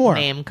or more.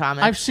 name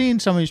comics. I've seen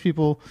some of these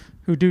people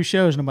who do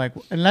shows, and I'm like,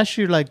 unless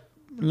you're like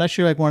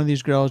one of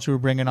these girls who are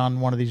bringing on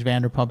one of these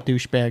Vanderpump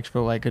douchebags for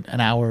like an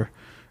hour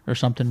or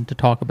something to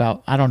talk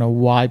about. I don't know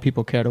why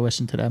people care to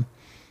listen to them.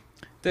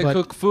 They But-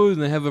 cook food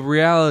and they have a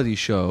reality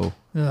show.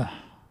 Ugh.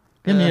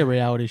 Give me a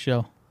reality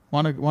show.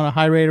 Want a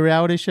high rated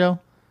reality show?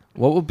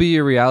 What will be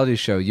your reality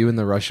show? You and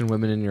the Russian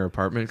women in your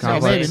apartment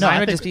complex? maybe. Mine I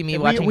would think just be me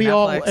if watching we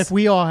all, Netflix. if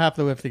we all have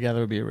to live together,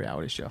 it would be a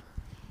reality show.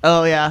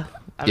 oh yeah.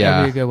 Yeah.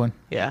 That'd be a good one.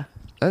 Yeah.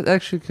 That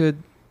actually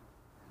could.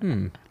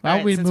 Well,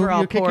 Alright, we since move we're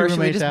all you, kick poor, your should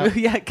we roommates just out. move?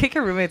 Yeah, kick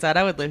your roommates out.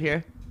 I would live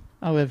here.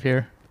 I'll live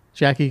here.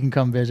 Jackie can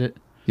come visit.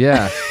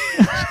 Yeah.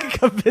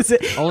 Come visit.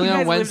 Only You guys on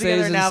live Wednesdays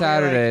together and now, but you're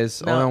like,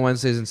 Saturdays. no. Only on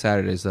Wednesdays and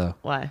Saturdays, though.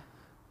 Why?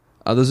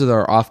 Those are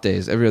our off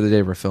days. Every other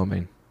day we're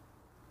filming.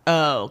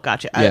 Oh,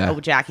 gotcha. Yeah.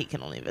 Jackie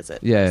can only visit.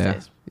 Yeah, these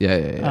yeah.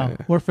 days. Yeah.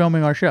 We're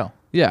filming our show.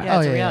 Yeah. Yeah,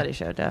 it's Oh, a yeah, reality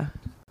show, duh.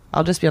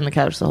 I'll just be on the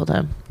couch the whole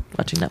time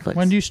watching Netflix.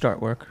 When do you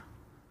start work?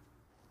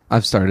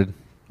 I've started.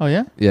 Oh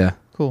yeah, Yeah.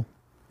 cool.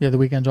 You have the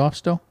weekends off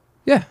still?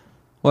 Yeah.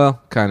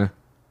 Well, kind of.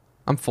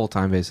 I'm full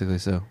time basically,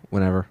 so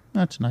whenever.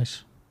 That's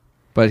nice.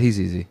 But he's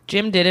easy.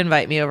 Jim did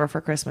invite me over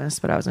for Christmas,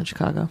 but I was in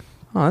Chicago.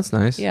 Oh, that's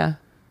nice. Yeah.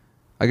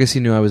 I guess he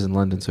knew I was in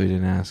London, so he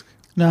didn't ask.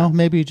 No,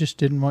 maybe he just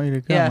didn't want you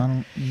to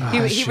come. Yeah. I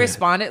don't, He shit.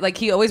 responded, like,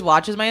 he always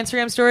watches my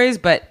Instagram stories,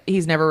 but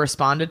he's never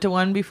responded to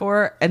one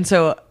before. And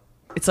so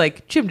it's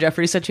like, Jim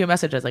Jeffries sent you a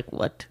message. I was like,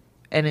 what?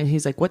 And then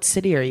he's like, what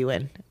city are you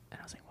in? And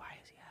I was like, why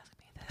is he asking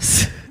me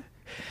this? And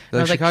I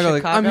Like was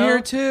Chicago, I'm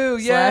here too.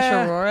 /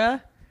 Yeah. Aurora.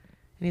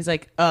 And he's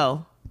like,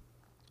 oh.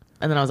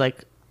 And then I was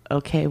like,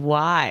 okay,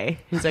 why?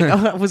 He's like,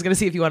 oh, I was going to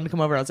see if you wanted to come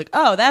over. I was like,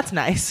 oh, that's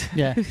nice.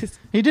 Yeah.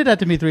 He did that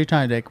to me 3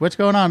 times. Like, what's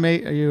going on,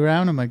 mate? Are you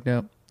around? I'm like,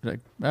 no. He's like,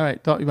 all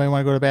right, thought you might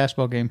want to go to a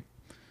basketball game.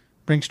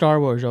 Bring Star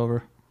Wars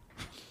over.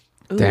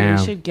 Ooh, Damn.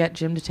 we should get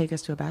Jim to take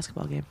us to a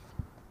basketball game.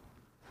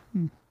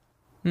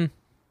 He's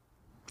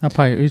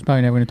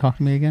probably never going to talk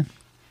to me again.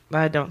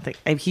 I don't think.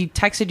 He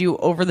texted you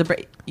over the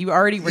break. You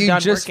already were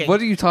done working.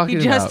 What are you talking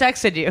He just about?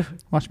 texted you.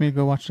 Watch me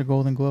go watch the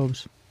Golden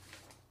Globes.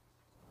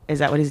 Is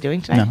that what he's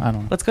doing tonight? No, I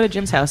don't know. Let's go to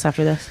Jim's house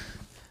after this.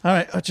 All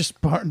right, let's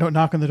just don't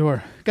knock on the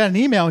door. Got an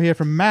email here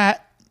from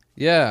Matt.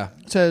 Yeah.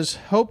 It says,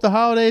 hope the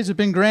holidays have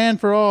been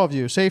grand for all of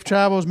you. Safe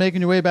travels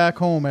making your way back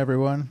home,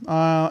 everyone.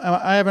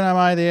 I have an Am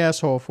I the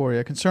Asshole for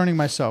you concerning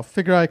myself.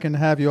 Figure I can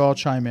have you all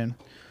chime in.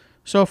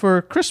 So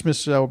for Christmas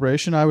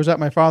celebration, I was at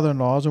my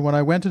father-in-law's, and when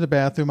I went to the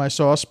bathroom, I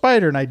saw a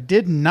spider, and I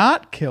did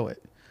not kill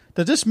it.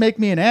 Does this make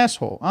me an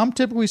asshole? I'm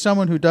typically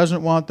someone who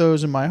doesn't want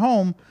those in my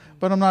home,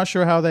 but I'm not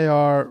sure how they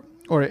are,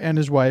 and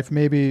his wife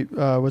maybe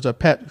was a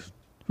pet.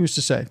 Who's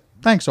to say?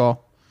 Thanks,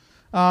 all.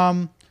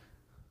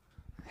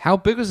 How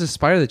big was the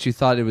spider that you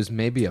thought it was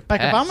maybe a pet?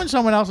 Like, if I'm in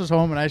someone else's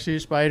home and I see a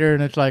spider,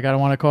 and it's like, I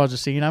don't want to cause a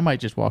scene, I might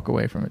just walk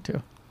away from it,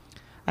 too.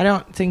 I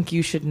don't think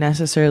you should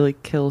necessarily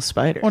kill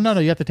spiders. Well, no,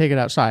 you have to take it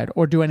outside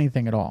or do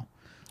anything at all.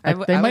 I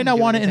Like, they might wouldn't not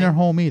do want it in anything. their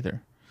home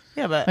either.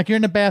 Yeah, but Like, you're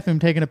in the bathroom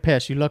taking a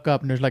piss, you look up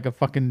and there's like a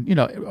fucking,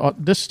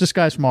 this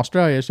guy's from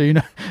Australia, so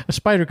a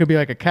spider could be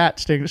like a cat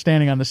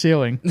standing on the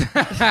ceiling.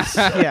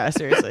 yeah,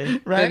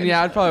 seriously. Right? Then,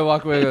 yeah, I'd probably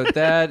walk away with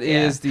that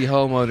is the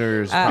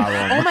homeowner's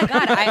problem. Oh my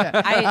god,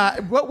 I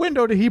What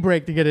window did he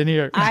break to get in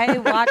here? I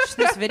watched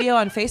this video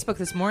on Facebook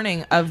this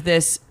morning of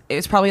this. It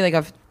was probably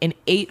like an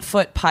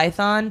 8-foot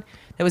python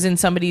that was in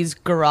somebody's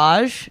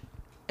garage,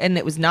 and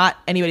it was not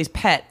anybody's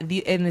pet.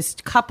 And this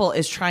couple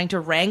is trying to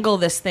wrangle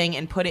this thing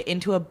and put it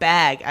into a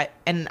bag.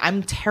 And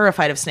I'm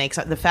terrified of snakes.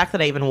 The fact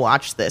that I even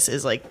watched this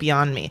is like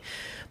beyond me.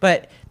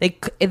 But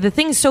the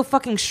thing is so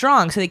fucking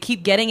strong, so they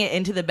keep getting it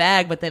into the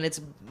bag, but then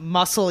its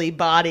muscly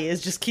body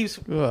just keeps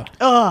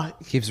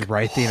Keeps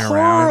writhing around.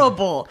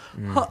 horrible.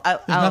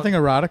 There's nothing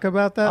erotic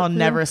about that? I'll for you?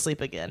 never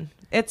sleep again.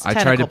 It's I tried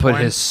to tentacle put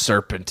porn. his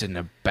serpent in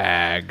a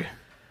bag,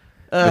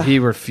 but he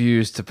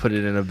refused to put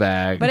it in a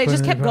bag. But it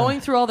just Put it kept in a going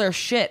through all their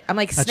shit. I'm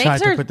like, I snakes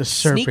tried are to put the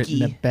serpent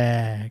sneaky. in the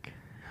bag.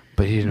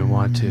 But he didn't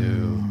want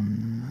to.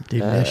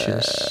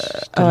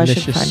 Delicious. I should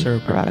Delicious find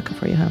serpent. erotica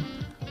for you, huh?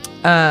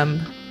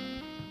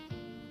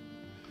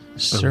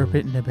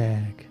 Serpent in the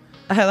bag.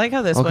 I like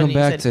how this Welcome one you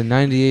back said to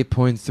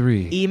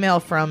 98.3 email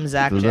from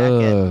Zach Jacket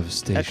Love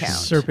Station. account.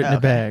 Serpent in the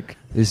Okay. bag.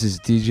 This is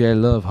DJ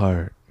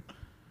Loveheart.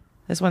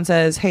 This one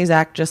says, "Hey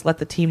Zach, just let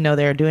the team know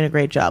they're doing a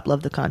great job.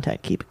 Love the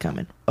content. Keep it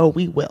coming. Oh,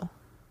 we will.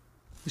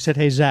 You said,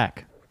 hey,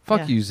 Zach,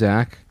 Fuck Yeah. you,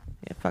 Zach.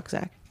 Yeah, fuck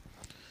Zach."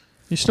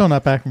 you're still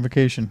not back from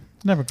vacation.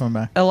 Never coming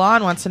back.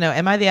 Elon wants to know,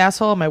 am I the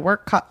asshole? My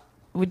work.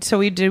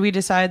 Did we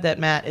decide that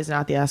Matt is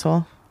not the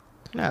asshole?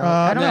 No,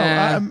 I don't know.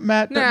 Nah.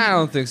 Matt. Nah, I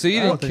don't think so. You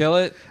I don't didn't think- kill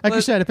it. Like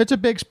you said, if it's a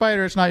big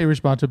spider, it's not your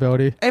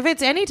responsibility. If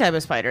it's any type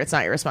of spider, it's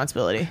not your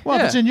responsibility. Well,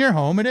 if Yeah. it's in your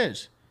home, it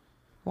is.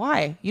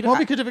 Why? You don't. Well,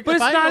 because But it's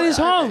not his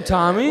home,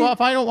 Tommy. Well,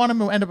 if I don't want him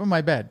to end up in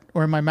my bed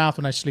or in my mouth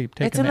when I sleep,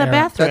 taking It's in the air out.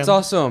 bathroom. That's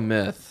also a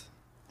myth.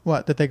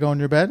 What? That they go in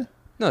your bed?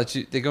 No,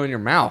 they go in your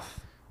mouth.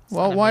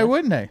 Well, why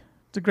wouldn't they?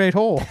 It's a great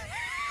hole.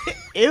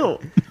 Ew.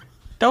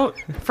 Don't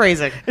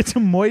phrasing. It's a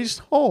moist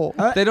hole.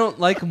 They don't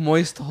like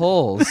moist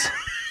holes.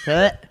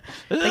 They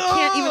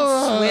can't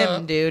even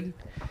swim, dude.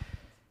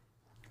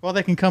 Well,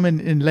 they can come in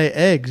and lay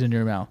eggs in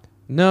your mouth,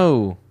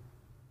 No.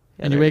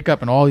 and you wake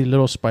up and all these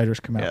little spiders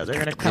come out. Yeah, they're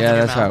gonna come. Yeah, in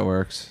your that's how mouth. it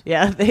works.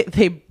 Yeah,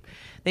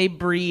 they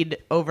breed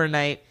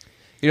overnight.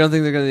 You don't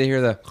think they're going to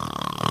hear the...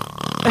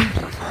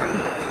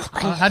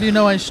 How do you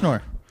know I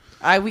snore?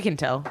 We can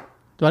tell.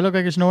 Do I look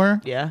like a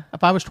snorer? Yeah.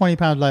 If I was 20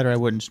 pounds lighter, I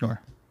wouldn't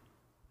snore.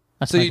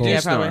 That's So my you goal. do Yeah,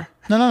 snore.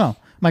 probably. No.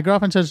 My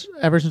girlfriend says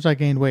ever since I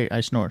gained weight,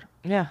 I snored.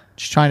 Yeah.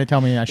 She's trying to tell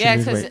me I should Yeah,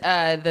 lose because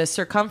weight. the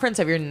circumference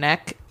of your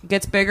neck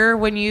gets bigger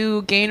when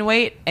you gain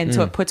weight, and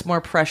so it puts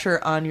more pressure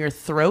on your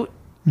throat,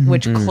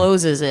 which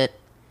closes it,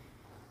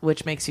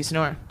 which makes you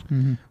snore.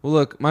 Well,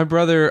 look, my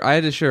brother... I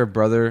had to share a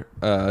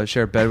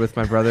bed with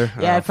my brother.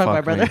 Yeah, fuck my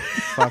me. brother.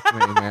 Fuck me,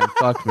 man.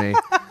 Fuck me.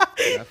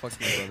 Yeah, fuck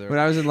my brother. When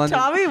I was in London...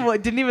 Tommy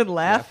didn't even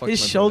laugh. fuck His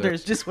my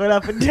shoulders just went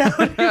up and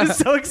down. He was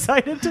so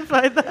excited to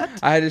find that.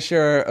 I had to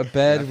share a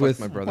bed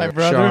with my brother. My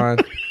brother? Sean.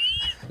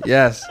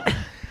 Yes.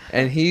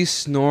 And he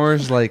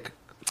snores like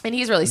And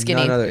he's really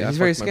skinny. none other. Yeah, He's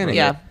very fuck my skinny.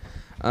 Yeah.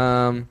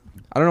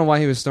 I don't know why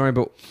he was snoring,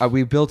 but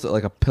we built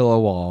like a pillow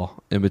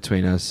wall in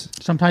between us.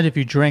 Sometimes if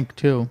you drink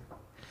too.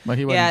 But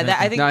he wasn't Yeah, I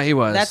drinking. think No, he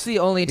was. that's the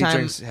only He time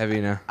drinks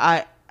heavy now.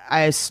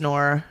 I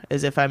snore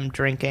as if I'm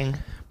drinking.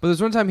 But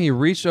there's one time he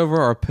reached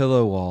over our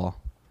pillow wall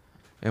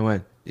and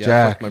went, Yeah,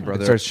 Jack, fuck my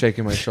brother. and starts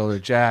shaking my shoulder.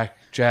 Jack.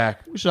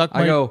 Suck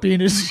I my go,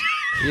 penis.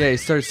 yeah, he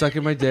started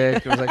sucking my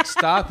dick. I was like,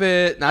 stop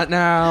it, not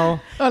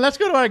now. Oh, let's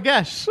go to our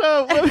guest.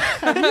 So,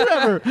 have you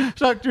ever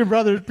sucked your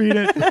brother's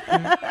penis?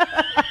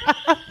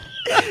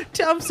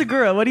 Tom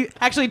Segura, what do you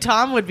actually?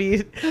 Tom would be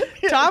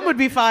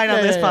fine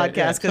on this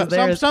podcast because some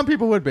there's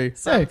people would be.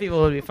 some Hey,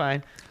 people would be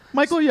fine.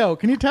 Michael Yo,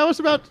 can you tell us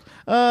about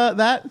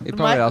that? He'd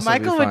probably also be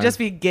Michael would fine. just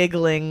be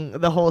giggling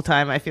the whole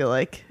time, I feel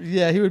like.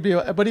 Yeah, he would be,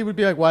 but he would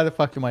be like, "Why the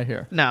fuck am I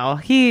here?" No,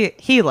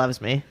 he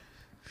loves me.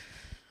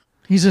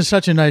 He's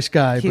such a nice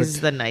guy. He's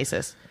but the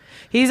nicest.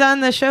 He's on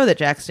the show that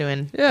Jack's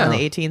doing Yeah. on the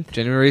 18th.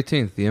 January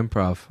 18th, the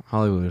Improv,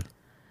 Hollywood.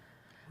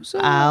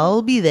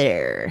 I'll be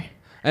there.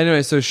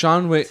 Anyway, so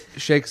Sean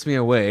shakes me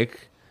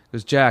awake.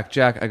 Goes, Jack.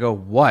 I go,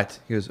 what?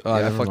 He goes, oh,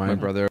 I never fucked my mind.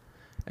 brother.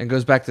 And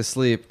goes back to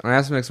sleep. And I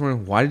asked him next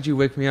morning, why did you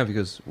wake me up? He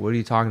goes, what are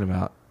you talking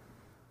about?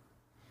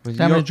 I was,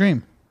 having a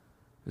dream.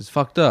 It's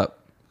fucked up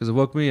because it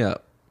woke me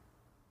up.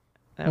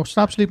 Well,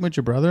 stop sleeping with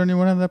your brother, and you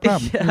won't have that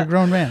problem. You're a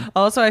grown man.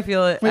 Also, I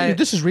feel it. Wait,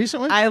 this is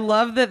recently. I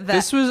love that.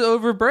 This was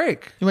over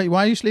break. Wait,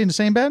 why are you sleeping in the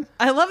same bed?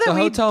 I love that The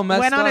we hotel messed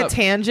went on a up.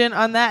 tangent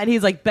on that, and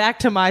he's like, "Back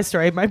to my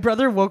story. My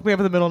brother woke me up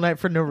in the middle of the night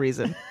for no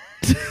reason."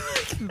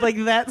 Like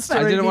that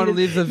story. I didn't want to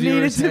leave the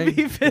viewers needed to hanging.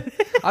 be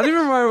finished. I don't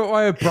even remember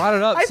why I brought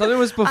it up. Something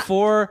was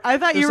before. I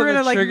thought you were something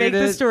gonna like triggered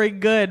make the it. story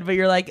good, but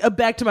you're like,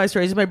 back to my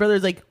story. So my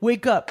brother's like,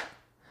 "Wake up."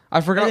 I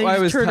forgot And then why I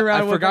you was. just turned around I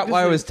and went back forgot to why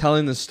I sleep. was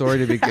telling the story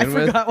to begin I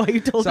with. forgot why you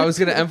told. So I was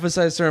going to to.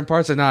 emphasize certain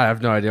parts, and I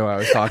have no idea why I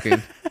was talking.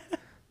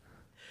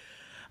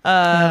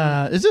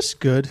 Is this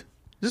good? Is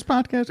this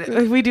podcast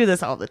good? We do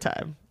this all the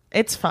time.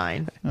 It's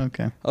fine.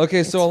 Okay.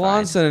 Okay, so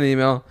Alon sent an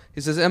email.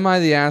 He says, "Am I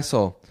the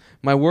asshole?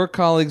 My work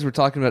colleagues were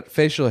talking about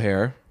facial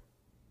hair,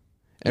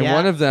 and Yeah.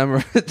 one of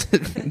them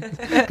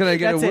can I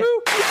get That's a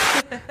woo?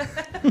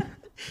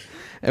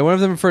 And one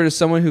of them referred to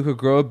someone who could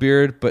grow a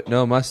beard but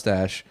no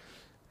mustache.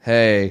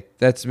 Hey,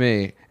 that's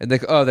me. And they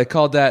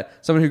called that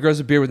someone who grows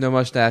a beard with no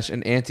mustache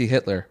an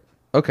anti-Hitler.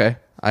 Okay,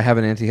 I have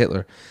an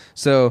anti-Hitler.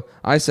 So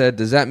I said,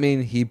 does that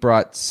mean he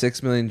brought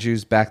 6 million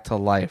Jews back to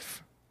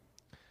life?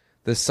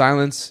 The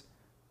silence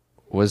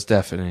was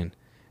deafening,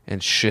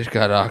 and shit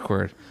got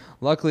awkward.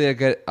 Luckily,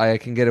 I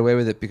can get away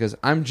with it because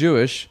I'm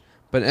Jewish,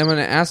 but am I an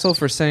asshole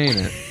for saying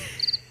it?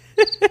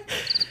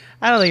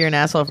 I don't think you're an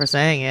asshole for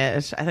saying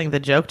it. I think the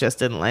joke just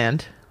didn't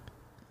land.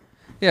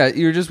 Yeah,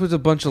 you're just with a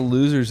bunch of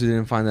losers who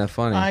didn't find that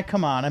funny.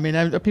 Come on. I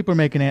mean, people are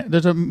making it.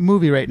 There's a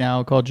movie right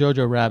now called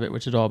Jojo Rabbit,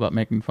 which is all about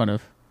making fun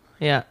of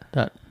Yeah.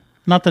 that.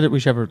 Not that we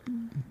should ever.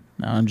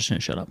 No, I'm just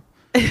gonna shut up.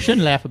 You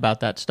shouldn't laugh about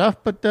that stuff.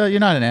 But you're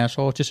not an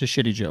asshole. It's just a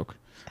shitty joke.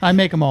 I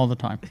make them all the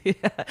time.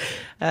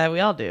 We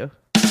all do.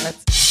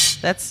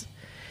 That's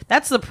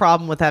the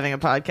problem with having a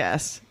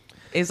podcast.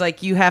 Is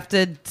like you have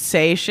to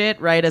say shit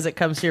right as it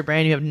comes to your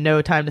brain. You have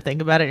no time to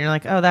think about it. And you're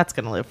like, oh, that's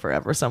gonna live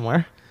forever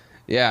somewhere.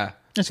 Yeah.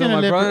 It's So gonna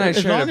my live brother and I as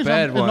shared long a as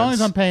bed As long once.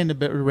 as I'm paying the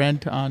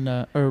rent on,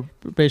 or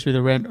basically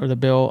the rent or the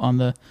bill on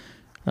the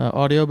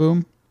audio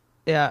boom,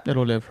 Yeah.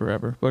 it'll live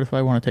forever. But if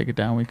I want to take it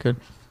down, we could.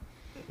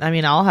 I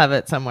mean, I'll have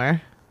it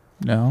somewhere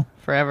No.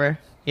 forever.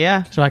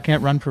 Yeah. So I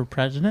can't run for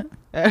president?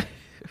 I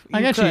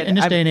guess could. in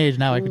this I'm day and age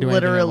now I could do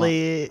anything I want.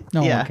 literally.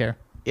 No one yeah. would care.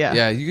 Yeah.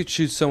 Yeah, you could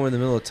shoot someone in the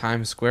middle of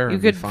Times Square You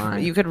and could be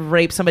fine. you could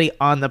rape somebody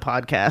on the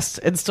podcast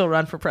and still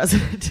run for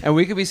president. And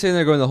we could be sitting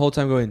there going the whole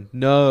time going,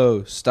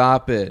 no,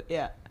 stop it.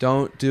 Yeah.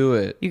 Don't do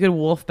it. You could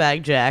wolf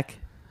bag Jack.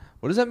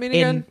 What does that mean In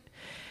again?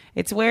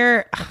 it's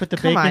where put the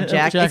come bacon- on,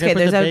 Jack. Jack, I Okay, put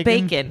there's the a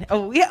bacon. bacon.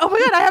 Oh yeah. Oh my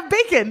god, I have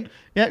bacon.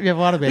 Yeah, you have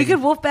a lot of bacon. We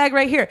could wolf bag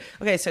right here.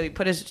 Okay, so you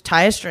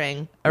tie a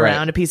string around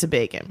Right. a piece of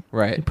bacon.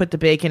 Right. You put the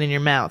bacon in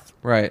your mouth.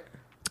 Right.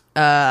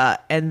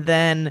 And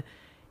then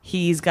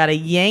he's got a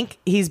yank.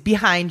 He's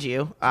behind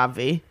you,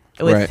 Obvi,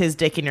 with Right. his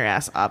dick in your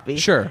ass, Obvi.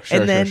 Sure,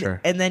 and then,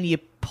 sure. And then you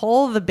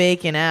pull the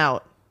bacon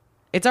out.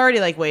 It's already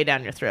like way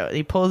down your throat.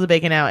 You pull the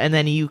bacon out, and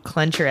then you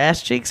clench your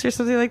ass cheeks or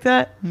something like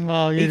that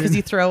Well, you because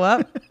you throw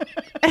up.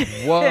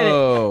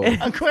 Whoa.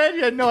 I'm glad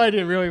you had no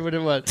idea really what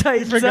it was. I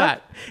Tightens forgot.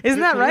 up. Isn't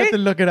that We had right? to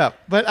look it up.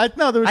 But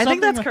there was I something.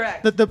 think that's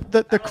correct.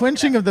 The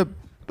clenching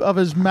of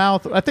his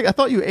mouth. I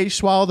thought you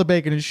swallowed the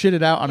bacon and shit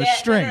it out on a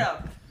string.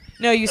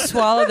 No, you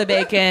swallow the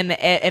bacon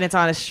and it's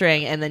on a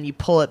string, and then you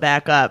pull it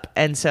back up,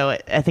 and so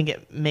I think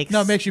it makes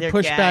No, it makes you their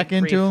push gag back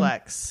into 'em?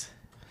 reflex.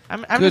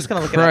 I'm Good just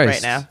gonna look it up right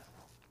Christ. now.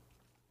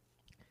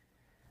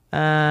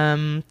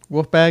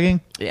 Wolf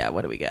bagging. Yeah,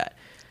 what do we got?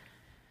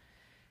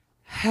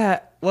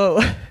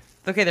 Whoa.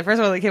 Okay, the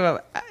first one that came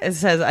up, it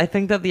says, I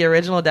think that the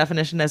original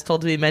definition, as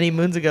told to me many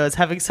moons ago, is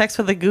having sex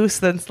with a goose,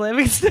 then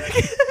slamming stick.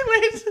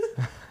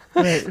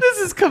 Wait, this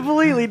is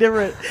completely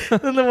different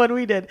than the one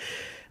we did.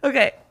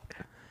 Okay,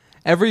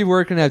 Every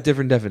word can have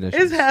different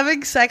definitions. is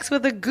having sex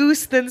with a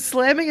goose, then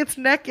slamming its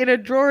neck in a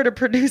drawer to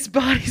produce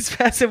body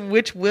spasm,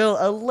 which will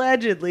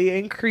allegedly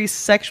increase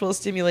sexual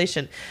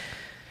stimulation.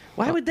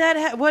 Why would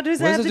that what does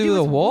that What have does to it do with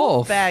a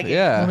wolf? bagging?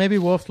 Yeah. Well, maybe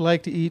wolves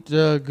like to eat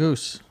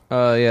goose.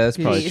 Yeah, that's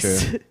probably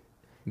Geese. true.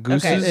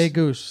 Gooses? A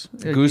goose. A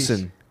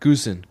Goosen.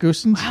 Goosen.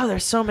 geese. Goosens. Wow,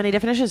 there's so many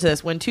definitions to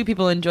this. When two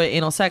people enjoy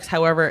anal sex,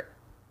 however,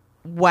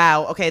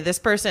 wow. Okay, this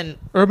person,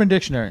 Urban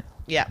Dictionary.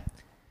 yeah,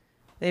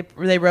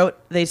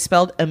 they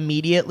spelled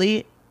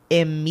immediately,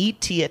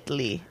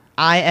 immediately,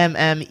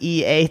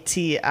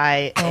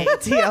 IMMEATIATLY.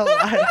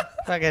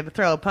 Fucking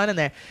throw a pun in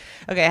there.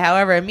 Okay,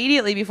 however,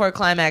 immediately before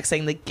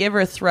climaxing, the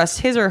giver thrusts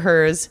his or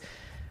hers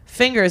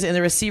fingers in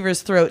the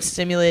receiver's throat,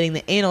 stimulating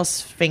the anal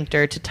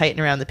sphincter to tighten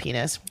around the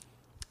penis.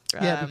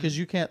 Yeah, because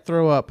you can't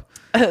throw up.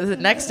 The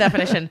next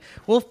definition: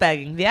 wolf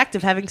bagging, the act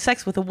of having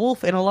sex with a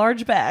wolf in a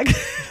large bag.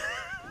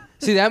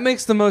 See, that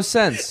makes the most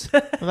sense.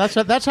 Well,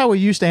 that's how we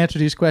used to answer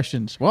these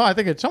questions. Well, I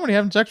think it's somebody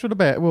having sex with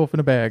a wolf in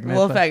a bag. And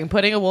Wolf that's bagging,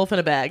 putting a wolf in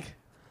a bag.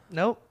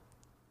 Nope.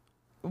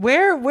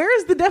 Where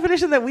is the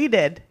definition that we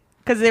did?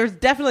 Because there's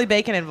definitely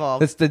bacon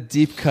involved. That's the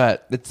deep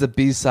cut. It's the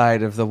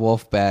B-side of the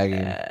wolf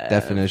bagging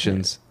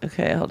definitions.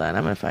 Okay, hold on.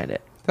 I'm gonna find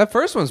it. That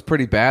first one's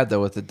pretty bad,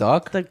 though, with the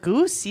duck. The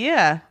goose,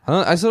 yeah.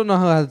 I still don't know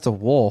how that's a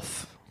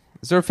wolf.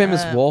 Is there a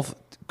famous wolf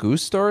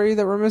goose story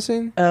that we're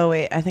missing? Oh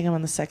wait, I think I'm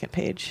on the second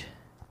page.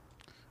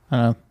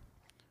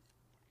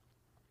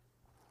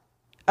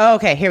 Oh,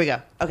 okay, here we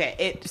go. Okay,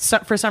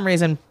 it for some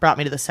reason brought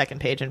me to the second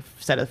page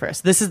instead of the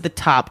first. This is the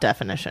top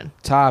definition.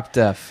 Top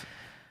def.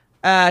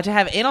 To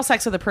have anal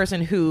sex with a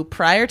person who,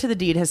 prior to the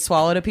deed, has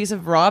swallowed a piece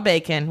of raw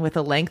bacon with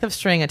a length of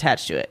string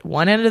attached to it.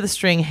 One end of the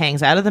string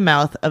hangs out of the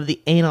mouth of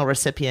the anal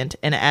recipient,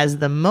 and as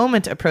the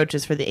moment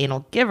approaches for the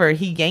anal giver,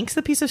 he yanks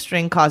the piece of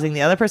string, causing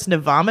the other person to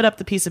vomit up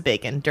the piece of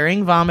bacon.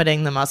 During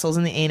vomiting, the muscles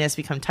in the anus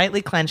become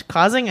tightly clenched,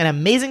 causing an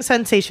amazing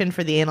sensation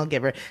for the anal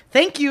giver.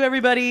 Thank you,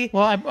 everybody.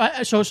 Well,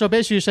 so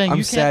basically you're saying I'm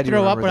you sad can't you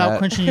throw up remember without that.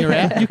 clenching your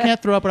ass. You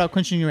can't throw up without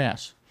clenching your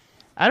ass.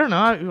 I don't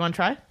know. You want to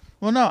try?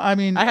 Well, no, I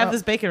mean I have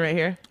this bacon right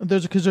here.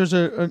 There's a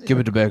Give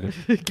it to bacon.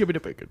 Give me the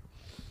bacon.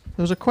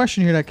 there was a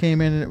question here that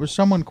came in, and it was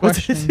someone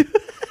questioning.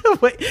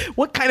 Wait,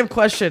 what kind of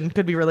question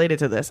could be related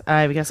to this?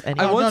 I guess any.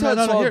 I once no, had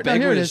no, saw here- a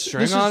bacon here it with a is. string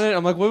This on is- it.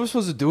 I'm like, what am I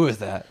supposed to do with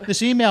that?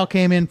 This email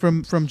came in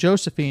from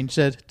Josephine.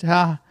 Said,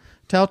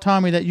 "Tell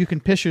Tommy that you can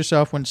piss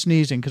yourself when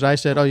sneezing." Because I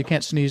said, "Oh, you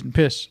can't sneeze and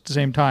piss at the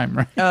same time,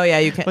 right?" Oh yeah,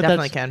 you can But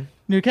definitely that's- can.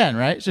 You can,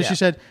 right? So Yeah. she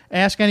said,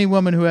 "Ask any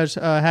woman who has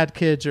had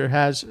kids or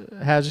has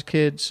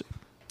kids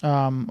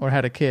or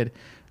had a kid.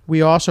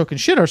 We also can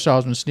shit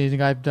ourselves when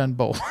sneezing. I've done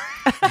both."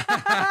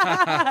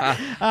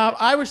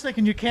 I was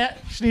thinking you can't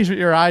sneeze with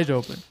your eyes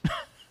open.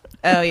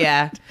 Oh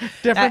yeah.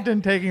 Different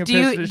than taking a Do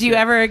piss. you to do you shit.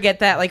 ever get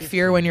that like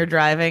fear when you're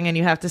driving and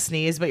you have to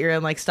sneeze, but you're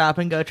in like stop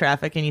and go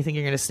traffic and you think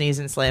you're gonna sneeze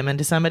and slam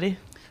into somebody?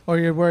 Or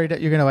you're worried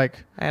that you're gonna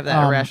like. I have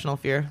that irrational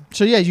fear.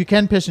 So yeah, you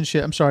can piss and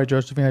shit. I'm sorry,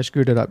 Josephine, I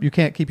screwed it up. You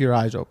can't keep your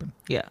eyes open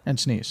Yeah. and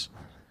sneeze.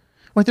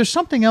 Wait, there's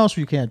something else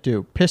you can't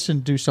do. Piss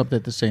and do something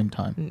at the same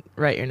time.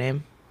 Write your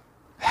name.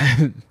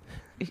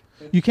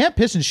 You can't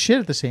piss and shit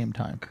at the same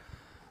time.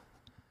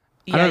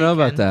 Yeah, I don't know you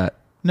about can. that.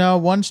 No,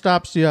 one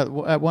stops the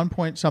other. At one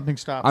point, something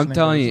stops. I'm and then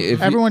telling goes. you, if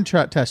you- everyone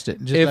test it.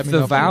 And just let If me the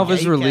know valve you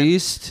is you can.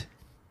 released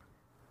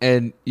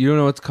and you don't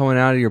know what's coming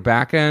out of your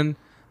back end,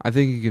 I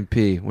think you can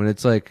pee. When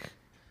it's like,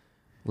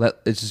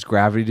 it's just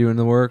gravity doing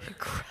the work.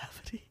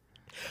 Gravity.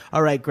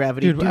 All right,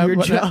 gravity. Dude, do your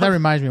that job.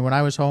 reminds me. When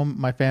I was home,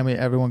 my family,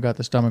 everyone got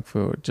the stomach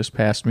flu. It just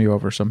passed me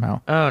over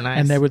somehow. Oh, nice.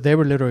 And they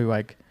were literally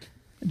like,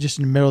 just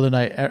in the middle of the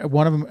night.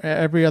 One of them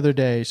every other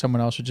day,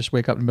 someone else would just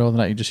wake up in the middle of the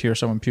night. You just hear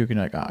someone puking.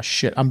 Like, oh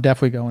shit, I'm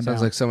definitely going Sounds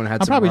down. like someone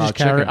had I'm some probably raw just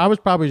carrying. chicken. I was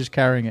probably just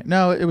carrying it.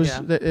 No, it was. Yeah.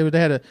 They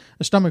had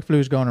a stomach flu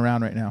is going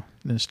around right now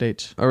in the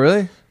States. Oh,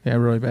 really? Yeah,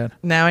 really bad.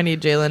 Now I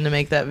need Jalen to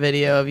make that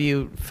video of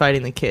you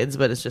fighting the kids,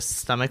 but it's just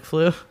stomach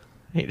flu.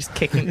 You're just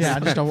kicking. Yeah, I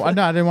just don't.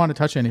 No, I didn't want to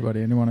touch anybody.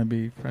 I didn't want to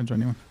be friends with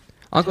anyone.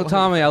 Uncle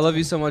Tommy, I love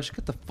you so much.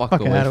 Get the fuck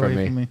Fucking away out from away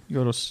me. from me. You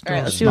go to All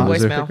right, go let's to do a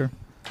snot voicemail. picker.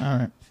 All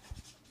right.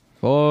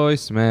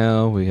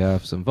 Voicemail. We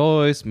have some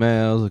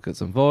voicemails. Look at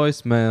some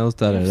voicemails.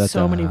 Da, I da, have da,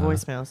 so many da.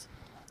 voicemails.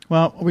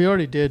 Well, we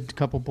already did a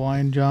couple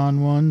Blind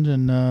John ones,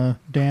 and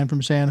Dan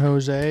from San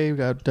Jose. We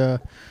got there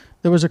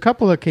was a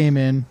couple that came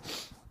in.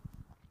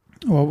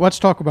 Well, let's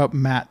talk about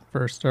Matt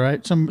first. All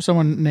right,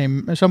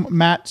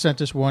 Matt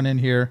sent us one in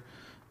here,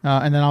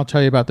 and then I'll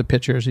tell you about the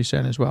pictures he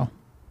sent as well.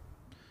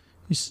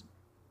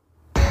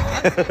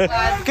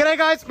 G'day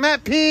guys,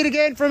 Matt Peart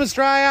again from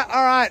Australia.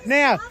 All right,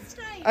 now,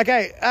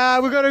 okay,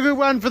 we've got a good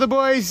one for the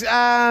boys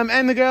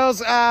and the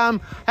girls.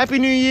 Happy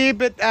New Year,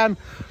 but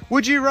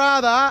would you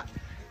rather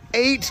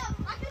eat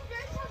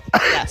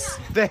Yes.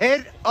 the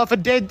head of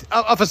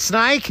a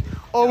snake,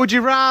 or would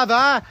you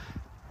rather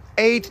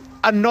eat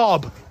a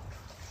knob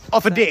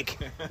off a dick?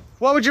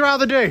 What would you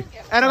rather do?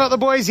 And I've got the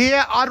boys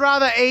here. I'd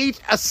rather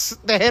eat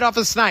the head off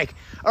a snake.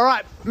 All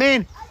right,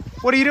 man,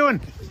 what are you doing?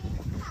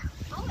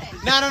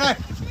 No.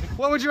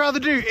 What would you rather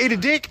do? Eat a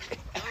dick?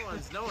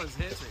 No one's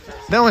answering.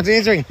 No one's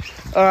answering.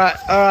 All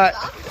right.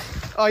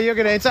 Oh, you're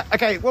going to answer?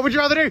 Okay, what would you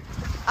rather do?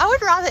 I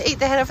would rather eat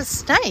the head of a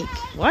snake.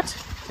 What?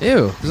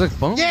 Ew, there's like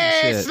bones Yeah,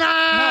 and shit. No, you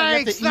have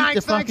snake, to eat snake,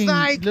 the snake, fucking.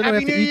 snake. Literally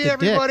Happy have to New eat Year, the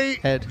everybody.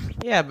 dick head.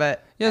 Yeah,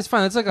 but Yeah, it's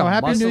fine. It's like a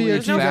Happy New muscly, Year,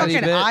 there's no fatty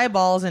fucking bit.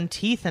 eyeballs and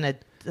teeth in a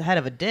head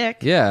of a dick.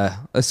 Yeah,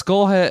 a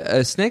skull head,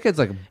 a snake head's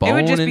like bone It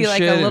would just and be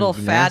like shit a little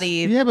and fatty.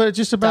 Yeah, but it's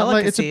just about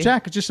like it's a Delicacy.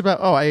 jack. It's just about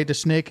I ate a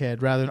snake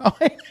head rather than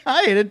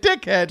I ate a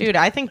dick head. Dude,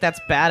 I think that's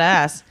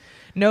badass.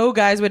 No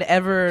guys would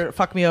ever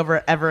fuck me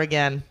over ever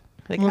again.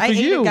 Like, Well, I for ate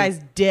you- a guy's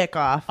dick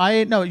off.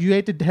 You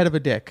ate the head of a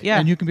dick. Yeah.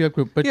 and you can be a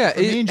group. But Yeah, for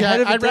me and head Jack,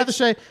 of a I'd rather dick-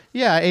 say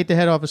I ate the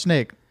head off a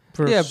snake.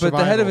 For Yeah, but the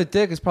head of survival. a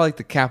dick is probably like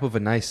the cap of a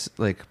nice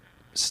like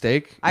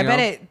steak. I you bet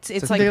know?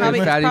 it's a like big probably,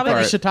 it's fatty probably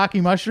part. like,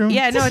 shiitake mushroom.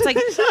 yeah, no, it's like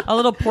a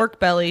little pork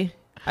belly.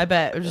 I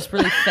bet it was just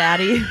really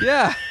fatty.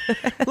 Yeah,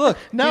 Look,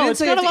 No, you didn't it's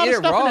say you got a have lot to of eat it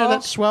stuff in there raw.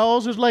 that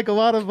swells. There's like a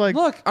lot of like.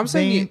 Look, I'm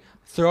saying you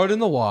throw it in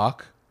the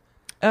wok.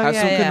 Oh, Have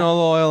yeah, some yeah.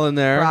 canola oil in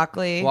there.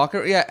 Broccoli.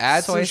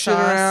 Add Soy some shit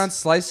sauce. around,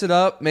 slice it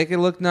up, make it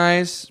look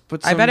nice.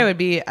 Put some, I bet it would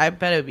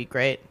be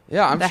great.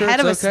 Yeah, I'm the sure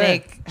head it's of a okay.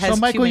 snake has So, too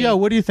Michael, many-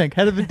 what do you think?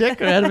 Head of the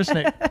dick or head of a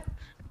snake?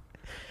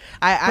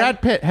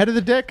 Brad Pitt, head of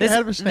the dick or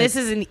head of a snake? This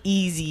is an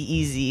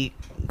easy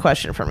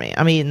question for me.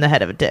 I'm eating the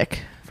head of a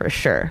dick for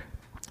sure.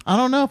 I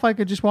don't know if I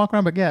could just walk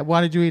around, but yeah, why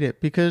did you eat it?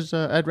 Because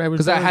I was.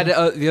 Because I had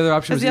the other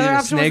option was The eating other a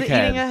option was snake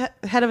head. eating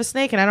a head of a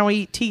snake, and I don't want to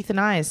eat teeth and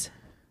eyes.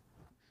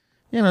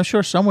 Yeah, I'm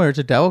sure somewhere it's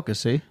a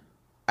delicacy.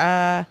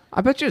 I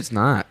bet you it's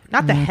not.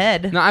 Not the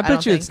head. No, I bet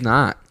don't you think. it's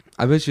not.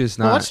 I bet you it's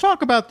not. Well, let's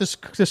talk about this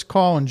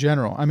call in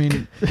general. I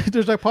mean,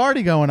 there's a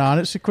party going on.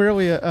 It's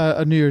clearly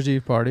a New Year's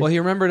Eve party. Well, he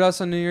remembered us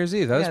on New Year's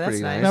Eve. That was Yeah, pretty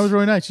that's nice. nice. That was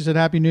really nice. He said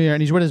Happy New Year,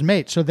 and he's with his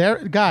mate. So there,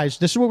 guys,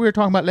 this is what we were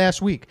talking about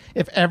last week.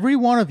 If every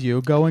one of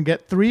you go and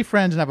get 3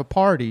 friends and have a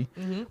party,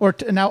 or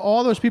now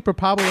all those people are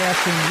probably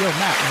asking, "Yo,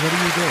 Matt, what do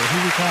you do? Who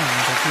are we calling?"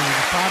 He's like, "We do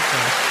this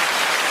podcast."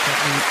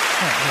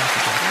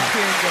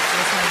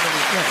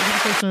 Yeah,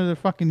 he's listened to the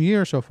fucking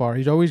year so far.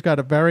 He's always got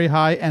a very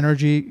high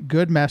energy,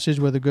 good message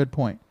with a good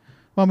point.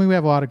 Well, I mean, we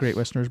have a lot of great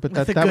listeners, but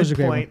that was a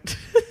great point.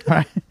 one. All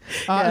right.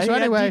 Yeah, So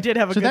anyway, you did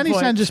have a so good then he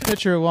point. sends this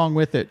picture along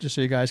with it, just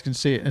so you guys can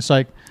see it. And it's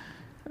like,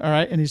 all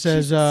right, and he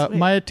says, Jesus, wait.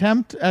 "My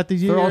attempt at the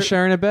year." They're all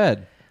sharing a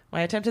bed.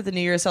 My attempt at the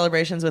New Year's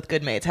celebrations with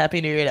good mates. Happy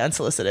New Year to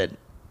Unsolicited.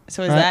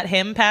 So is Right. that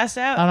him passed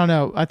out? I don't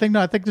know. I think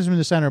this is in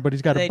the center, but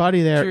he's got They a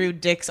buddy there. drew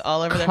dicks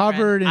all over their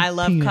covered friend. in I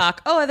love penis.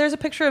 cock. Oh, there's a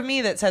picture of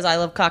me that says I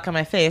love cock on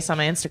my face on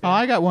my Instagram. Oh,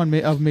 I got one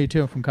of me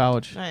too from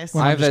college. Nice.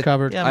 When I I'm have just that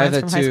covered. Yeah, I have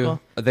mine's that from high too.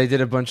 school. They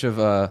did a bunch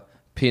of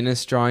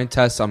penis drawing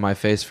tests on my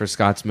face for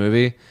Scott's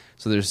movie.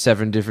 So there's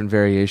 7 different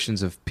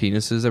variations of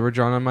penises that were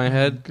drawn on my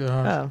head,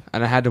 God. Oh.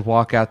 and I had to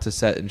walk out to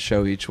set and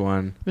show each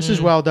one. This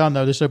is well done,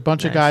 though. There's a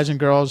bunch of Nice. guys and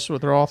girls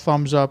with their all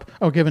thumbs up.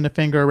 Oh, giving the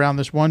finger around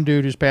this one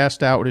dude who's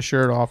passed out with his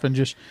shirt off and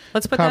just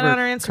Let's put that covered, on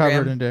our Instagram.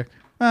 covered in dick.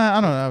 I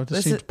don't know. It just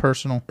This seems is-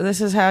 personal. This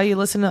is how you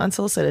listen to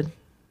Unsolicited.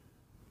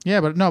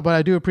 Yeah, but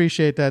I do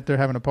appreciate that they're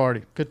having a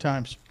party. Good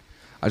times.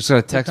 I just got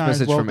a text times,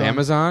 message well from done.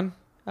 Amazon.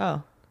 Oh.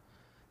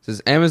 It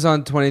says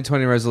Amazon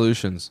 2020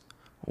 resolutions.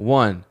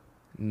 1,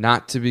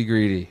 not to be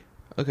greedy.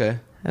 Okay.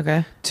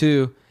 Okay.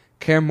 2,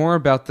 care more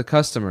about the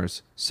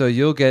customers. So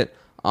you'll get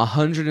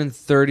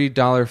 $130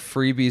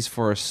 freebies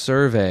for a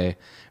survey,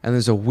 and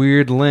there's a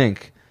weird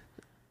link.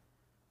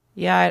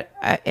 Yeah,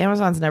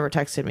 Amazon's never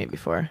texted me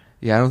before.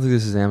 Yeah, I don't think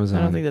this is Amazon.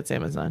 I don't think that's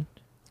Amazon.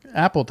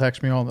 Apple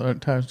texts me all the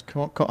time,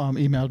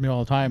 emails me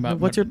all the time about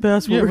What's your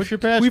password? Yeah, what's your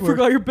password?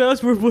 your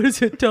password. What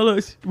is it? Tell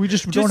us. We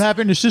just don't have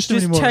it in the system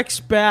anymore.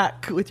 text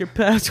back with your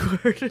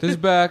password. This is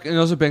back, and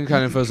also bank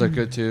account info is like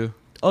good too.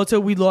 Also,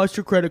 we lost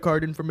your credit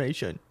card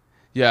information.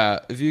 Yeah,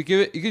 if you give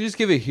it, you can just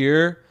give it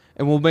here,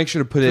 and we'll make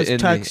sure to put it in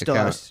the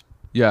account.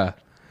 Yeah,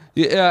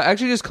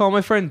 actually, just call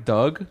my friend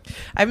Doug.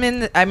 I'm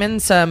in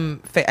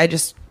some. I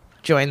just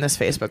joined this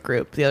Facebook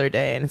group the other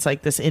day, and it's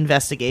like this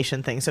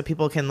investigation thing, so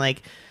people can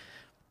like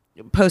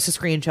post a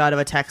screenshot of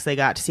a text they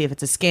got to see if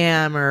it's a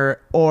scam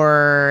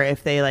or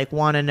if they like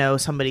want to know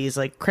somebody's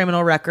like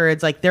criminal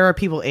records. Like there are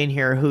people in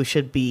here who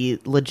should be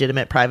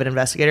legitimate private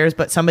investigators,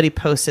 but somebody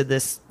posted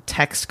this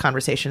text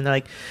conversation. They're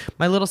like,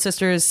 my little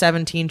sister is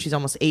 17, she's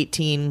almost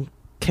 18.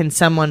 Can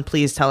someone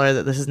please tell her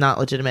that this is not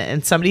legitimate?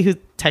 And somebody who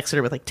texted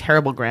her with like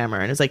terrible grammar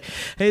and is like,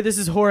 hey, this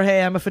is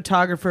Jorge, I'm a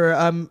photographer,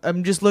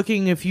 I'm just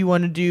looking if you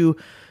want to do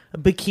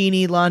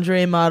bikini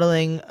lingerie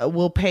modeling,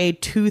 we'll pay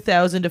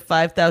 $2,000 to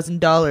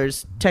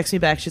 $5,000. Text me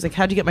back. She's like,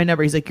 how'd you get my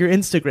number? He's like, your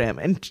Instagram.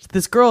 And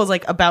this girl is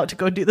like about to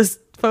go do this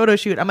photo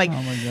shoot. I'm like,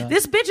 Oh my God.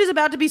 this bitch is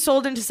about to be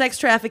sold into sex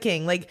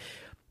trafficking. Like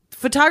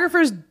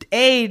photographers,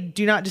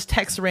 do not just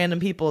text random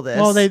people this.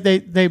 Well,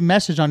 they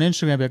message on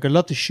Instagram like, I'd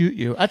love to shoot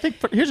you. I think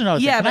here's another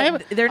Yeah, thing.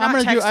 but they're not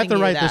I have to texting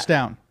you write that. this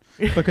down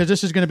because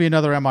this is going to be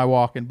another Am I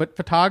Walking? But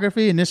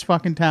photography in this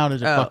fucking town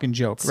is a fucking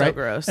joke, so right?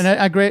 gross. And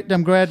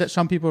I'm glad that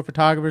some people are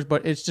photographers,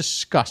 but it's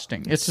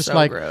disgusting. It's just so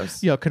like,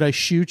 gross. Could I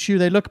shoot you?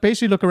 They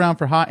basically look around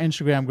for hot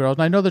Instagram girls,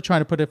 and I know they're trying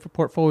to put a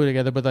portfolio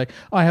together, but like,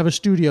 I have a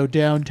studio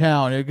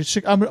downtown.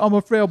 I'm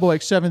available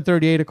like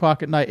 7:30, 8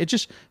 o'clock at night. It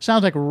just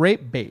sounds like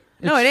rape bait.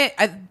 No, it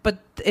is. But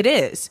it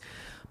is.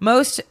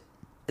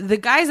 The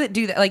guys that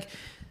do that, like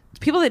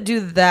people that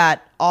do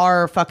that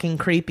are fucking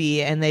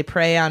creepy, and they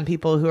prey on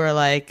people who are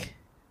like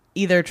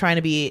either trying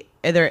to be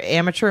either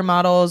amateur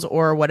models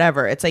or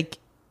whatever. It's like,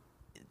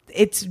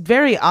 it's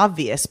very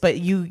obvious, but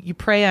you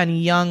prey on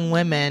young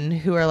women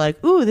who are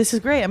like, ooh, this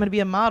is great, I'm gonna be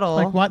a model.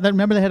 Like what?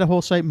 Remember they had a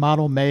whole site,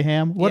 Model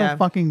Mayhem. What Yeah. a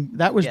fucking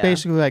that was Yeah.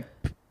 basically like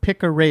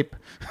pick a rape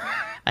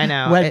I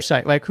know.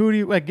 website. Like who do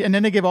you like? And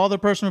then they give all their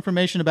personal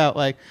information about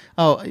like,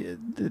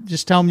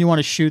 just tell them you want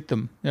to shoot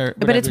them. Or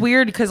But it's whatever.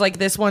 weird because like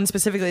this one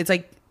specifically, it's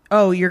like,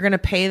 oh, you're gonna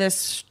pay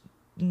this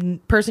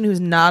person who's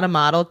not a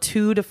model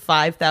 $2,000 to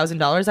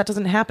 $5,000. That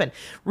doesn't happen.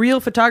 Real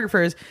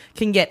photographers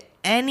can get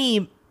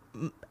any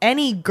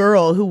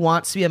girl who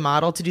wants to be a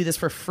model to do this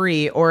for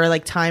free or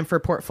like time for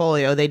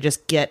portfolio. They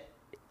just get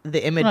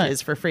the images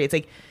Right. for free. It's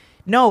like,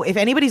 no, if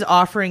anybody's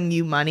offering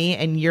you money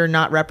and you're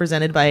not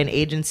represented by an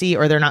agency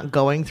or they're not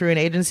going through an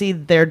agency,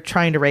 they're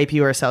trying to rape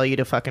you or sell you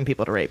to fucking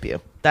people to rape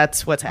you.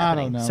 That's what's I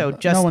happening. don't know. So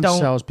just no one don't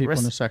sells people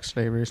into sex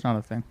slavery. It's not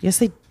a thing. Yes,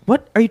 they.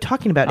 What are you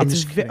talking about? I'm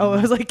It's just kidding. I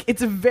was like,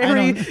 it's a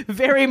very,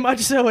 very much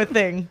so a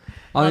thing.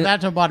 Well,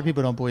 that's a lot of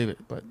people don't believe it,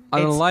 but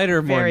On a It's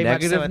lighter, more very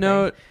much so a negative thing.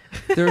 note,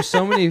 there are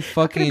so many Could it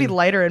be fucking.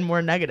 lighter and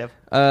more negative?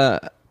 Well,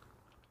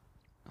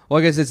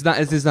 I guess it's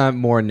not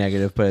more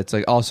negative, but it's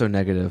like also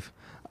negative.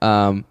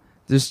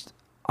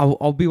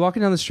 I'll be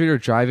walking down the street or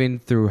driving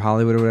through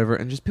Hollywood or whatever,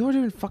 and just people are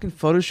doing fucking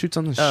photo shoots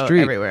on the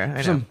street everywhere. I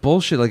know. Some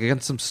bullshit like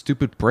against some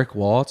stupid brick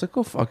wall. It's like,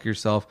 go fuck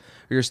yourself.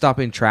 Or you're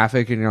stopping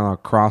traffic and you're on a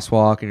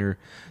crosswalk and you're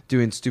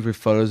doing stupid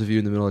photos of you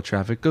in the middle of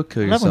traffic. Go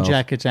kill I love when yourself.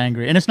 Jack gets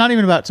angry, and it's not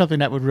even about something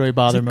that would really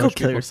bother Go most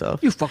kill people. yourself.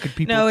 You fucking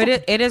people. No,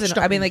 fucking it isn't.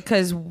 stop I mean, it. like,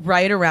 because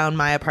right around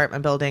my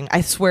apartment building,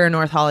 I swear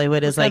North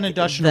Hollywood is It's got like an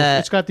industrial. the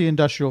It's got the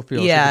industrial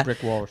feel. yeah, It's like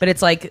a brick wall. but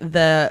it's like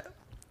the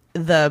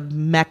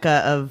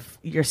mecca of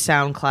your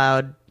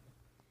SoundCloud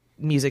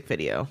music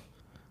video.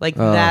 Like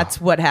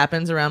that's what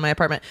happens around my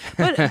apartment.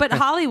 But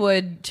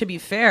Hollywood, to be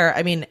fair,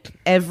 I mean,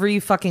 every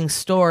fucking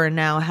store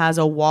now has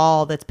a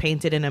wall that's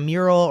painted in a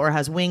mural or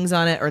has wings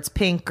on it or it's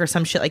pink or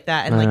some shit like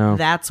that. And I know. like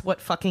that's what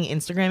fucking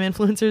Instagram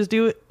influencers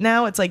do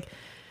now. It's like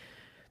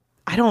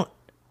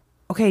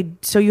okay,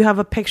 so you have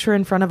a picture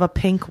in front of a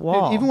pink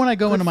wall. Even when I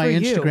go Good into my for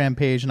you. Instagram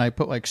page and I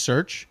put like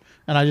search,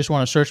 and I just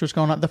want to search what's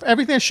going on,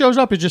 everything that shows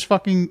up is just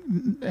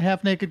fucking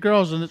half naked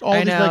girls, and it's all I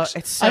these know, like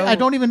it's so-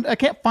 I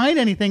can't find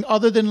anything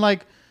other than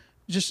like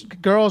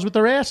just girls with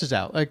their asses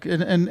out, like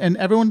and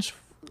everyone's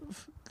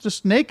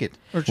just naked.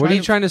 Or What are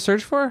you trying to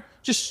search for?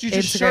 Just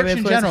Instagram search in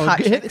influencer general. hot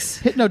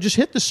chicks. Just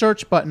hit the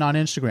search button on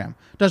Instagram.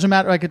 Doesn't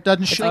matter. Like it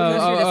doesn't show. like you.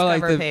 goes to your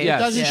Discover page. It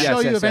doesn't show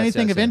you of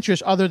anything of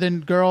interest other than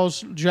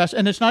girls dressed,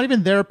 and it's not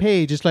even their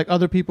page. It's like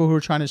other people who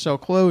are trying to sell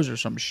clothes or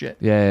some shit.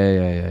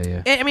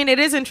 Yeah. I mean, it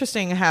is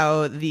interesting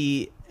how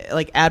the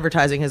like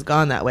advertising has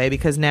gone that way,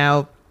 because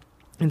now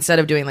instead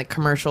of doing like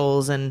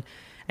commercials and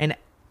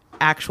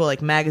actual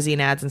like magazine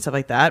ads and stuff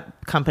like that,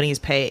 companies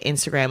pay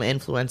Instagram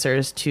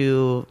influencers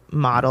to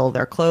model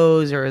their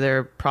clothes or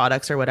their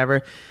products or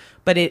whatever.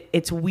 But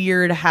it's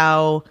weird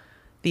how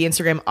the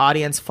Instagram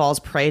audience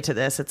falls prey to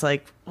this. It's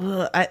like,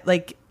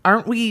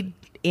 aren't we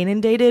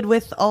inundated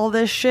with all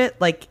this shit?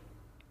 Like,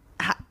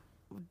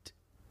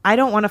 I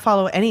don't want to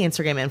follow any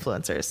Instagram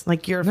influencers.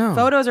 Like, your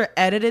photos are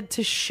edited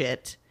to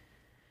shit.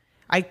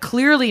 I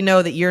clearly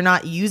know that you're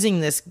not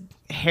using this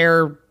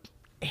hair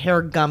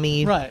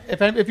gummy, Right.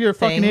 If you're a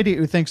fucking thing. idiot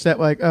who thinks that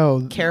like,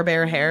 oh, Care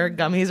Bear hair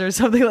gummies or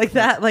something like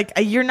that, like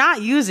you're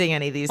not using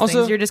any of these Also-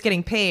 things. You're just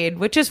getting paid,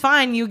 which is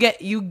fine. You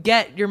get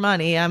your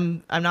money.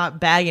 I'm not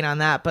bagging on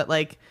that, but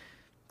like,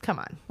 come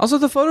on, Also,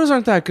 the photos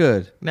aren't that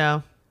good.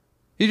 no,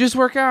 You just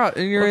work out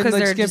and you're in because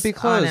like they're skimpy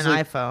just clothes. on an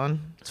Like, iPhone.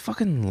 it's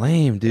fucking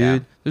lame, dude. Yeah.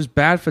 There's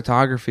bad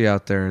photography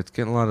out there. It's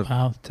getting a lot of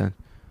Wow. attention.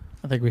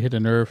 I think we hit a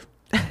nerve.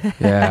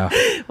 Yeah,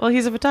 Well,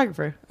 he's a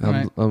photographer.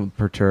 Right. I'm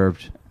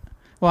perturbed.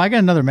 Well, I got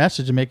another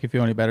message to make you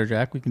feel any better,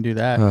 Jack. We can do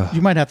that. Ugh.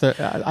 You might have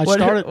to. I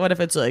started. What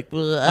if it's like, I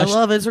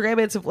love Instagram?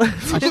 It's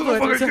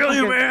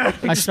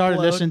I started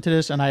listening to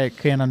this and I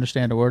can't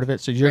understand a word of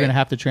it. So you're Right. going to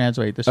have to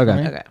translate this Okay. for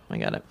me. Okay, I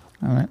got it.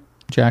 All right.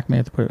 Jack may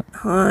have to put it.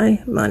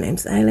 Hi, my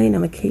name's Aileen.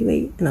 I'm a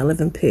Kiwi and I live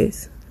in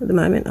Perth. At the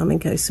moment, I'm in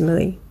Koh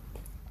Samui.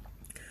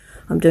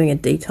 I'm doing a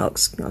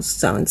detox. I was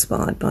so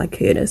inspired by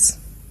Curtis.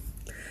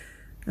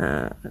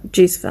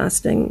 Juice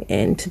fasting,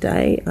 and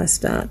today I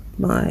start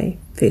my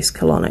first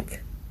colonic.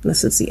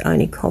 This is the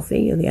only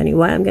coffee, or the only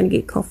way I'm going to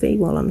get coffee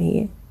while I'm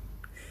here.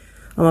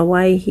 On my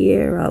way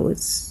here, I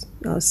was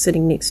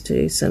sitting next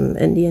to some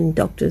Indian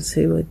doctors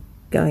who were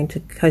going to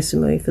Koh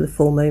Samui for the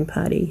full moon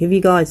party. Have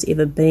you guys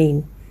ever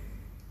been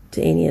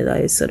to any of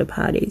those sort of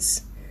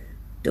parties?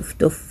 Doof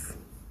doof,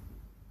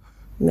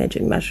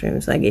 magic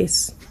mushrooms, I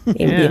guess,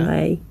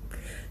 MDMA,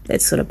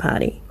 that sort of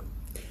party.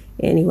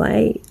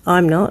 Anyway,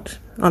 I'm not.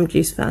 I'm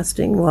juice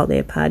fasting while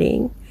they're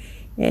partying,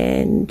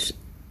 and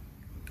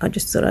I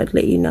just thought I'd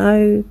let you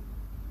know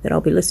that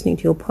I'll be listening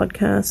to your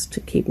podcast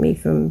to keep me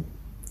from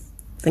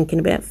thinking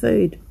about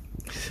food.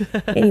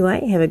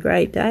 Anyway, have a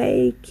great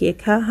day. Kia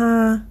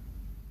kaha.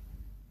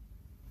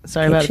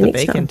 Sorry Catch about you the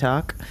next bacon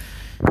time.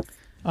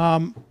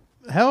 talk.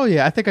 Hell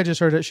yeah! I think I just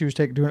heard that she was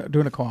doing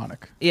a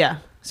colonic. Yeah.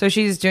 So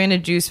she's doing a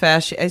juice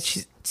fast.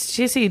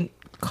 She's in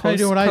Koh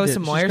doing what I did.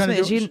 Samui She's or kinda something.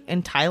 Is doing- she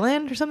in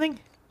Thailand or something?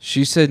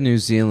 She said New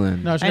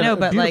Zealand. No, she I got know, a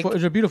but, beautiful, like-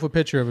 there's a beautiful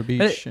picture of a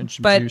beach and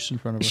some juice in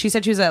front of her. She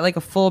said she was at like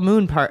a full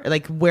moon part,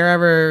 like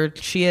wherever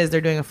she is, they're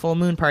doing a full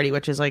moon party,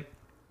 which is like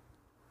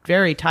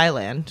very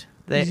Thailand.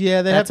 They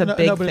that's have a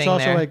big no, but it's thing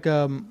also there.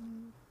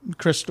 like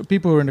crystal.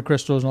 People who are into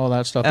crystals and all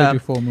that stuff. They do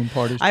full moon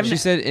parties. She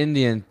said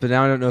Indian, but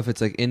now I don't know if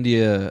it's like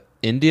India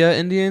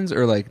Indians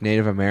or like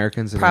Native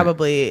Americans. And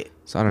Probably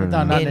so I don't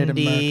know. Not Native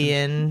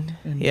Indian.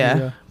 American. Yeah,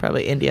 India.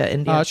 probably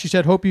India. She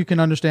said, "Hope you can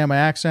understand my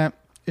accent.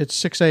 It's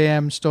 6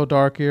 a.m. Still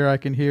dark here. I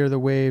can hear the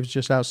waves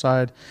just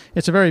outside.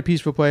 It's a very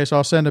peaceful place.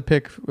 I'll send a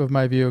pic of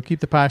my view.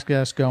 Keep the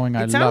podcast going.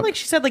 I It sounded love." like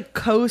she said like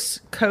Koh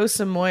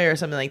Samui or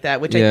something like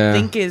that, which Yeah. I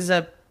think is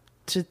a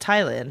to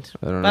Thailand.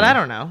 I don't But know. I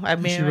don't know. I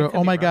mean, She wrote, I could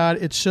 "Oh be my wrong. God,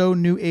 it's so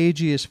new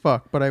agey as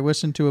fuck." But I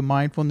listened to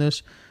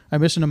mindfulness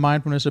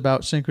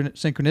about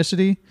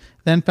synchronicity.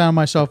 Then found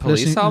myself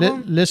Police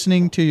album?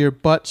 listening to your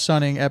butt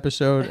sunning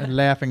episode and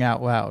laughing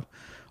out loud.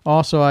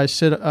 Also, I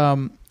sit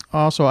on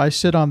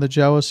the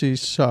jealousy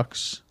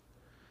sucks.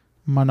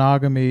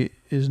 Monogamy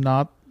is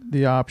not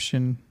the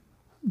option.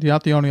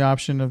 Not the only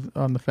option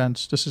on the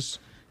fence. This is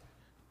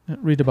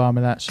read the bottom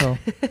of that. So,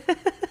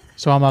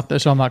 so I'm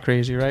not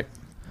crazy, right?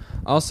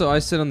 Also, I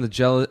sit on the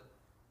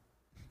jealousy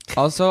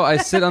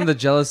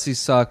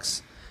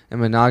sucks,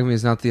 and monogamy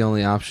is not the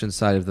only option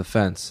side of the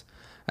fence.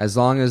 As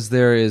long as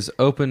there is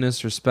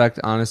openness, respect,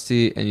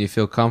 honesty, and you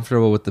feel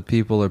comfortable with the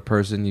people or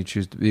person you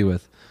choose to be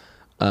with.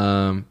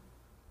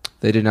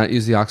 They did not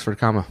use the Oxford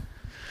comma.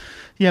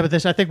 Yeah,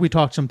 but I think we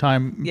talked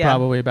sometime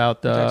probably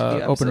about talked a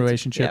few open episodes.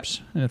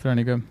 relationships and if they're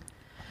any good.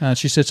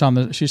 She sits on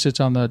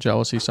the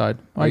jealousy side.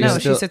 No,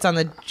 she sits on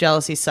the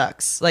jealousy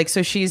sucks. Like,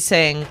 so she's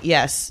saying,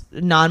 yes,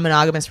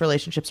 non-monogamous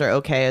relationships are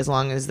okay as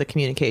long as the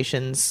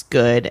communication's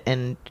good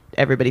and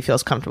everybody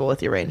feels comfortable with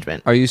the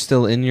arrangement. Are you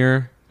still in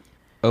your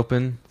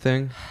open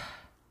thing?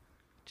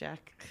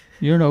 Jack.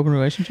 You're in an open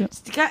relationship?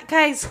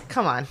 Guys,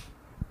 come on.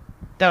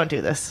 Don't do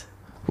this.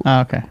 Oh,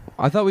 okay.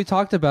 I thought we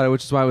talked about it,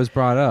 which is why it was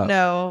brought up.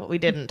 No, we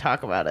didn't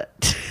talk about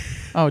it.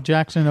 Oh,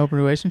 Jack's in an open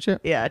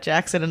relationship? Yeah,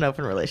 Jack's in an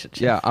open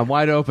relationship. Yeah, I'm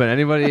wide open.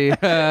 Anybody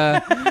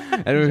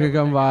can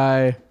come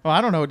by. Well, I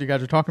don't know what you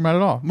guys are talking about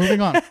at all.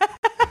 Moving on.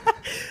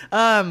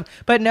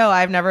 But no,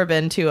 I've never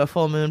been to a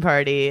full moon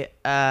party.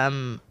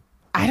 I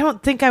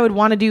don't think I would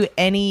want to do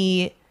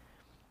any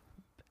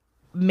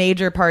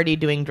major party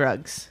doing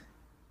drugs.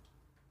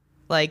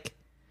 Like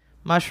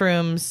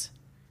mushrooms.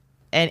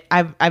 And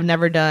I've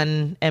never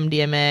done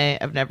MDMA.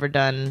 I've never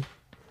done.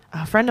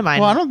 A friend of mine.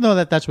 Well, I don't know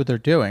that that's what they're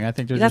doing. I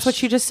think that's what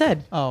she just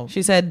said. Oh,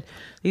 she said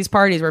these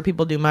parties where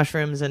people do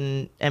mushrooms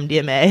and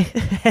MDMA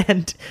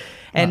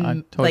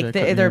and totally like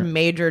they're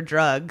major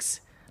drugs.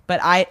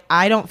 But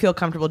I don't feel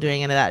comfortable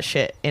doing any of that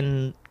shit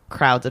in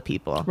crowds of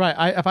people.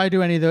 Right. If I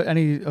do any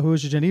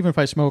hallucinogen, and even if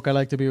I smoke, I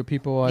like to be with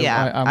people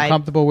I'm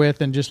comfortable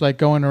with, and just like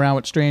going around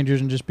with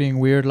strangers and just being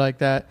weird like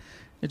that.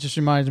 It just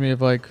reminds me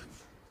of like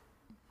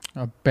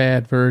a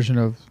bad version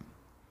of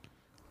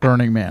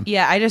Burning Man.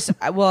 Yeah,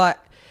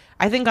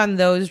 I think on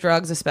those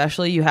drugs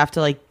especially, you have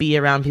to like be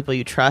around people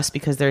you trust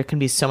because there can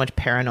be so much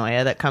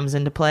paranoia that comes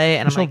into play.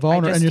 And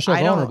you're so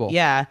vulnerable.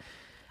 Yeah,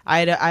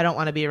 I don't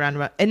want to be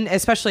around, and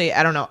especially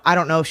I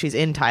don't know if she's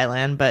in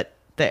Thailand, but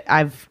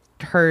I've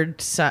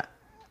heard.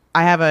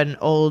 I have an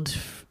old,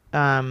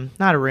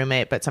 not a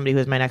roommate, but somebody who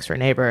was my next door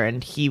neighbor,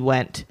 and he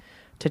went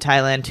to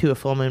Thailand to a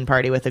full moon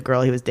party with a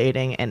girl he was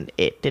dating, and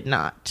it did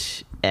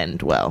not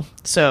end well.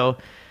 So,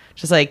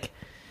 just like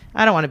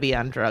I don't want to be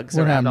on drugs.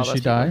 What around happened? all Did those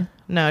she die? people.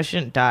 No, she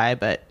didn't die,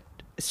 but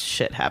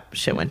shit happened.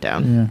 Shit went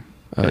down.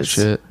 Yeah. It was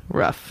Shit.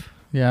 rough.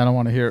 Yeah, I don't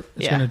want to hear it.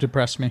 It's Yeah. going to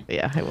depress me.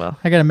 Yeah, I will.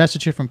 I got a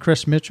message here from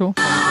Chris Mitchell.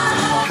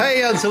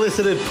 Hey,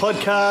 Unsolicited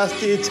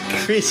Podcast, it's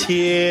Chris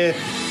here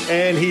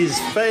and his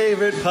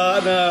favourite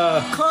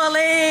partner,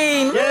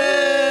 Colleen!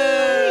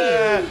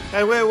 Yeah!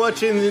 And we're about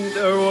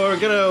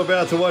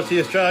to watch the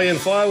Australian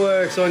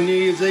fireworks on New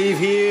Year's Eve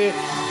here.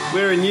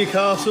 We're in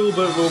Newcastle,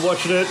 but we're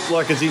watching it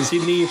like it's in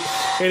Sydney.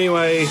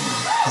 Anyway,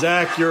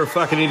 Zach, you're a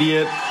fucking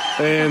idiot,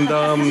 and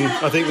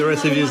I think the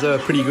rest of you are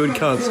pretty good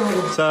cunts.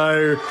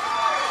 So,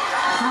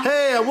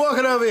 hey, I'm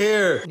walking over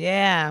here.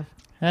 Yeah.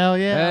 Hell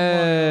yeah.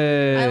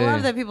 Hey. I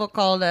love that people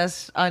called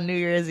us on New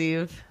Year's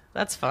Eve.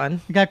 That's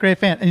fun. You got great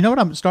fans. And you know what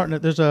I'm starting to...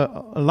 There's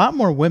a lot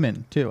more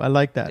women, too. I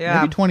like that. Yeah.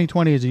 Maybe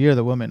 2020 is the year of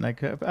the women.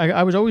 Like,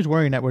 I was always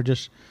worrying that we're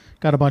just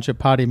got a bunch of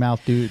potty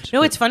mouth dudes.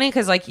 No, it's funny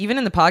because like even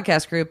in the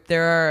podcast group,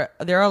 there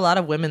are a lot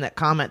of women that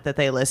comment that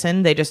they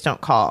listen. They just don't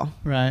call.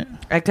 Right.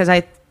 Because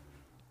I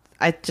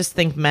just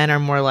think men are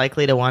more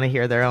likely to want to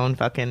hear their own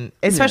fucking...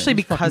 Especially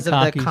because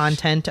of the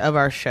content of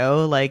our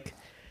show. Like,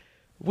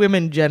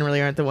 women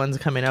generally aren't the ones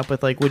coming up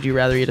with like, would you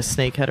rather eat a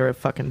snakehead or a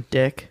fucking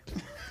dick?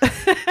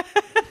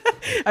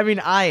 I mean,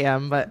 I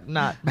am, but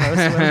not most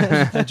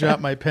women. I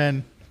dropped my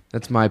pen.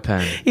 That's my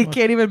pen. He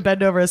can't even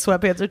bend over. His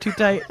sweatpants are too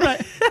tight.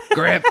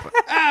 Grip.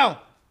 Ow!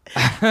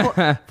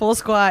 Full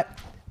squat.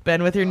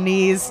 Bend with your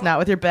knees, not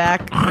with your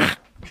back.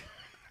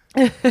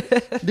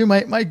 Dude,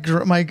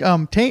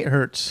 my taint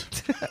hurts.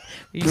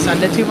 You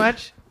sunned it too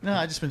much? No,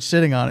 I just been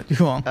sitting on it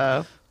too long.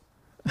 Oh.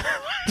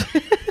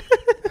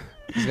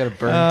 He's got a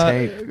burn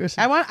tape.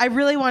 I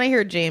really want to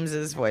hear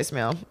James's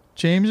voicemail.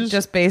 James's?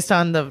 Just based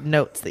on the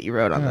notes that you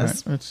wrote on All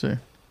this. right, let's see.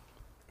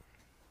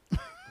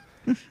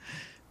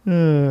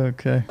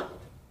 Okay.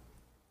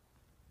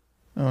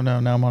 Oh no!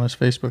 Now I'm on his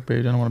Facebook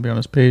page. I don't want to be on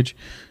his page.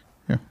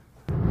 Yeah.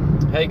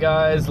 Hey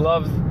guys,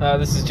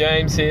 this is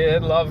James here.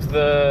 Love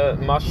the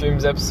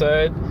mushrooms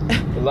episode.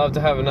 Would love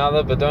to have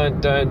another, but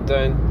don't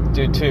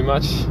do too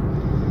much.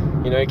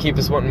 You know, keep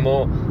us wanting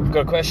more. I've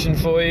got a question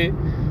for you.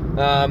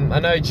 I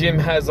know Jim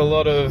has a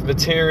lot of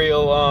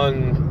material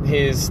on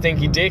his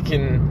stinky dick,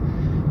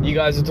 and you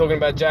guys are talking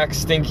about Jack's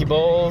stinky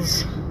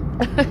balls.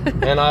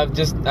 And I've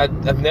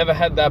never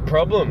had that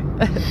problem.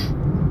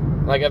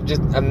 Like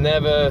I've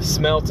never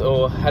smelt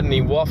or had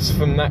any wafts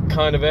from that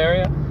kind of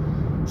area.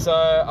 So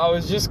I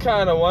was just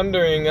kind of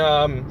wondering,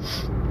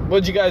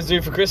 what'd you guys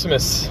do for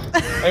Christmas?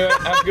 Anyway,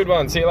 have a good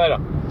one. See you later.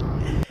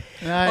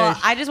 Nice. Well,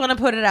 I just want to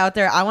put it out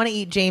there. I want to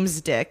eat James'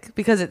 dick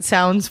because it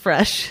sounds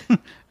fresh.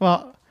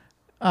 Well,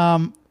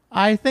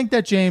 I think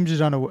that James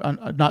is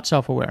not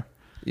self-aware.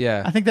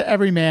 Yeah. I think that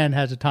every man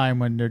has a time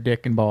when their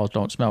dick and balls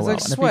don't smell It's well.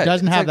 like And if sweat. he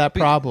doesn't It's have like that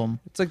problem,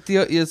 it's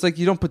like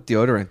you don't put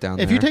deodorant down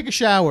there. if you take a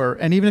shower,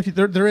 and even if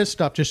there is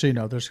stuff, just so you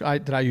know,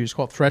 that I use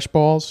called fresh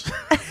balls.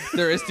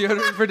 There is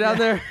deodorant for down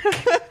there?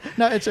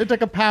 No, it's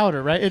like a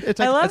powder, right? It's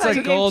like, I love It's how like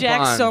you gave Gold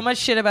Jack Bond. so much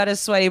shit about his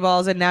sweaty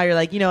balls, and now you're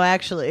like,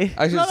 actually.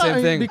 I said the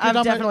same thing. because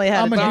I've definitely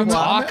had I'm a a big human- one.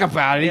 Talk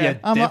about it, you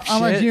I'm a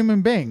dipshit.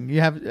 human being. You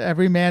have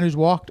every man who's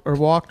walked or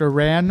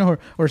ran or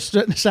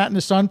sat in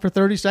the sun for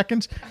 30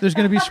 seconds. There's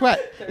going to be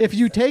sweat. If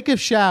you take a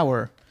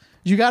shower,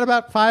 you got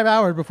about 5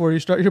 hours before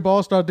your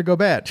balls start to go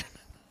bad.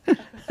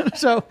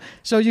 so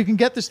you can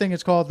get this thing.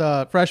 It's called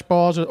fresh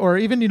balls, or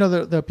even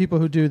the people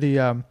who do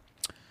the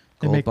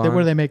Gold where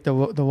Bond? they make the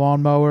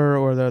lawnmower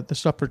or the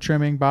stuff for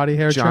trimming body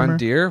hair John trimmer.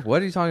 Deere?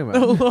 What are you talking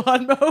about?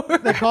 Lawnmower.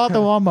 They call it the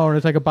lawnmower.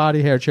 It's like a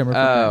body hair trimmer. For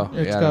Oh, men.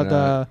 It's yeah, I don't called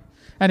know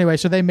anyway.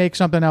 So they make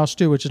something else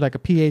too, which is like a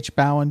pH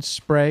balance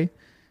spray,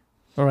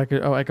 or like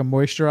a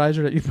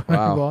moisturizer that you put on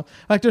your Wow. ball.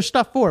 Like there's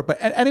stuff for it, but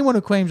anyone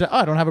who claims that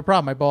I don't have a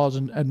problem, my balls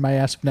and my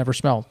ass have never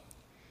smelled.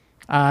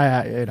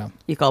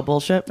 You call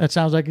bullshit? That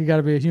sounds like you got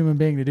to be a human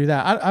being to do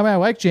that. I mean, I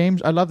like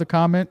James. I love the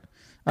comment.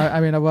 I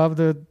love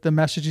the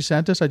message he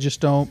sent us. I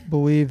just don't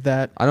believe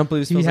that. I don't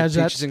believe it he smells has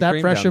like that, peaches and that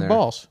cream fresh down of there.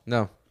 balls.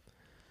 No.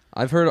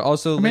 I've heard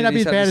also It may not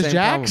be as ladies have bad the as same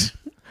Jack's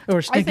problem. or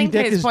I Stinky think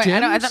Dick his is point.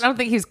 I Jim's. don't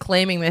think he's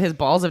claiming that his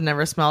balls have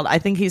never smelled. I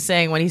think he's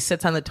saying when he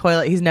sits on the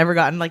toilet, he's never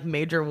gotten like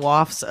major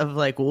wafts of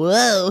like,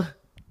 whoa.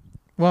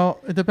 Well,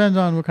 it depends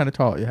on what kind of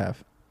toilet you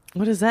have.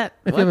 What is that?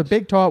 If you have a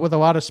big toilet with a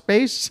lot of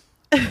space,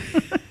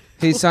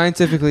 He's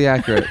scientifically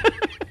accurate.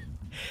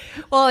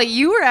 Well,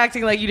 you were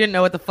acting like you didn't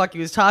know what the fuck he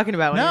was talking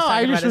about. When no, he was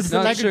I talking just about was his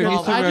No, like, sure, he threw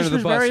me I under just the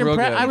was bus very real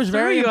impressed. good. I was He threw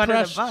very you under the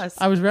impressed. bus.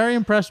 I was very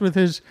impressed with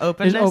his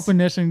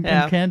openness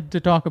and to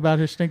talk about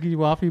his stinky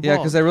waffy balls. Yeah,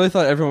 because I really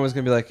thought everyone was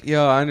going to be like,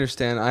 yo, I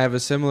understand. I have a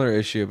similar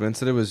issue. But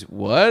instead it was,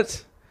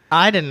 what?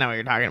 I didn't know what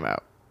you're talking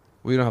about.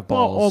 We don't have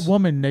well, balls. all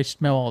women they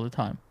smell all the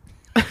time.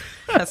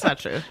 That's not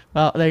true.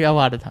 Well, they a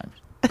lot of times.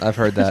 I've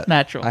heard that. It's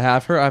natural.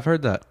 I've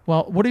heard that.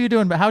 Well, what are you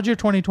doing? How's your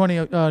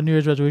 2020 New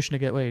Year's resolution to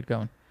get laid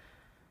going?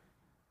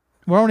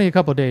 We're only a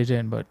couple days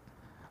in, but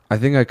I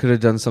think I could have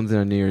done something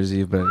on New Year's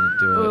Eve, but I didn't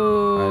do it. I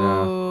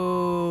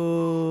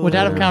know. would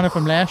that have counted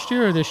from last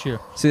year or this year?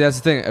 See, that's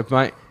the thing.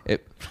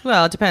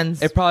 Well, it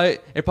depends. It probably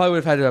would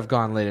have had to have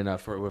gone late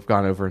enough for it would have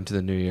gone over into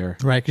the new year.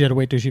 Right, because you had to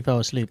wait till she fell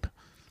asleep.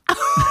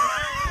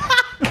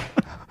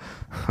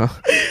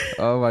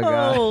 Oh my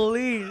god.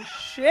 Holy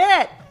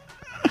shit.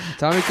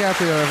 Tommy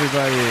Caprio,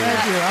 everybody.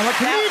 Thank you. I'm a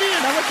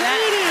Canadian. That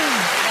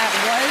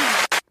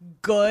was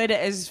good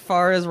as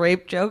far as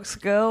rape jokes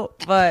go,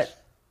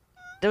 but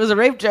it was a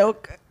rape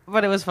joke,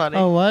 but it was funny.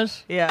 Oh, it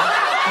was? Yeah.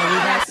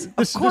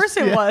 Of course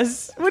it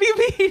was. What do you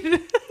mean?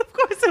 Of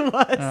course it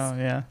was. Oh,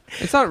 yeah.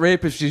 It's not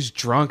rape if she's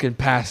drunk and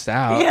passed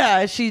out.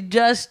 Yeah, she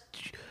just...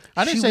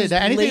 I didn't she say was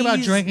that. Anything about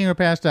lazy. drinking or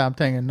passed out. I'm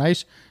taking a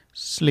nice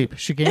sleep.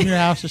 She came to your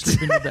house to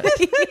sleep in your bed.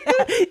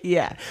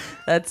 Yeah,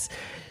 that's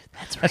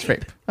That's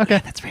rape.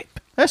 Okay. that's rape.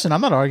 Listen,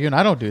 I'm not arguing.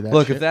 I don't do that.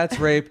 Look, shit. if that's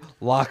rape,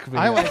 lock me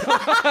I up. like,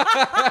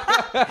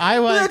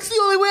 That's the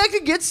only way I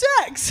could get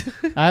sex.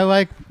 I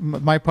like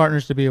my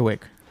partners to be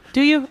awake.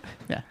 Do you?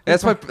 Yeah.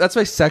 That's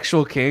my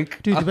sexual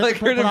kink. Dude, I like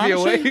her to but be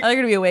honestly, awake. I like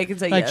her to be awake and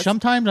say Like yes.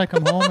 sometimes I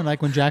come home and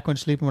like when Jack went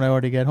sleeping, when I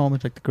already get home,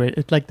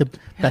 it's like the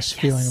best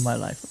feeling of my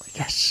life. Like,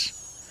 yes.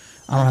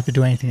 I don't have to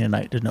do anything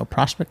tonight. There's no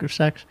prospect of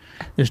sex.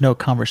 There's no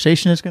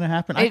conversation that's going to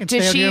happen. I can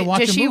stay out here and watch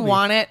does a she movie.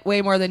 want it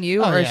way more than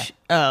you? Oh, or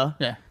yeah.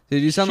 Yeah.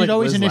 Dude, you sound She's like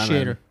always Liz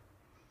initiator.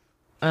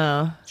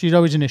 Oh. She's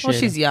always initiator. Well,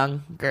 she's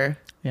younger.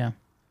 Yeah.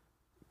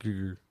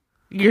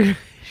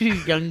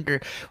 She's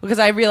younger. Because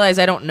I realize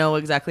I don't know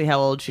exactly how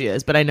old she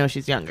is, but I know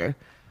she's younger.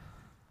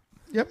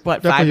 Yep.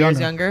 What, definitely 5 years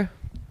younger?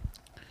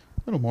 A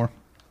little more.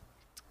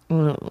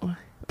 Oh,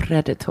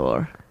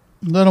 predator.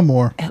 A little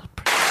more.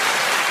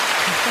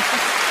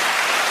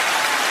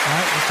 All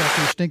right, let's get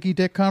to the stinky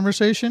dick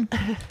conversation.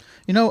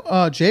 You know,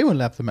 Jaywin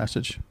left the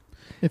message.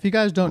 If you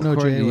guys don't know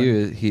According to Jaywin.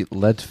 you, he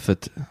led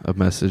foot a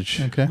message.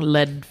 Okay.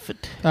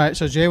 Leadfoot. All right,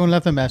 so Jaywin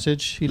left a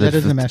message. He led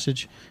us a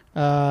message.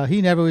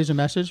 He never leaves a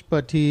message,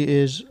 but he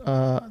is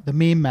the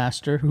meme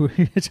master. Who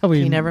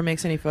He never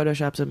makes any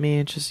photoshops of me.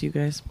 It's just you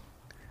guys.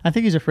 I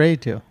think he's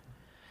afraid to.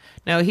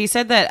 No, he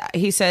said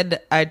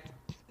I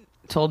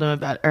told him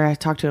about, or I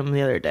talked to him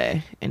the other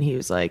day, and he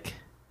was like,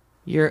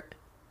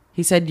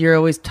 he said, you're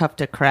always tough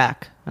to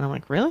crack. And I'm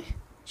like, really?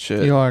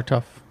 Shit. You are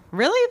tough.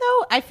 Really,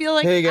 though? I feel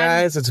like... Hey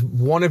guys, it's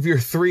one of your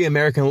 3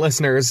 American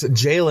listeners,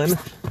 Jalen.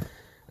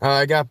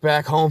 I got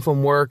back home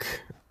from work,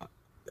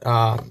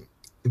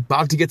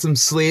 about to get some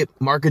sleep.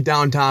 Mark it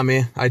down,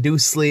 Tommy. I do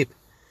sleep,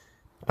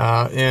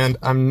 and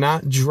I'm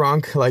not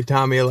drunk like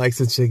Tommy likes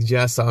to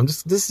suggest. So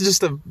this is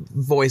just a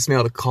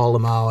voicemail to call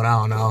him out. I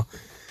don't know.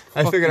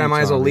 I figured I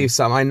might as well leave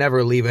some. I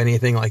never leave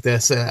anything like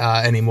this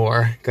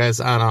anymore because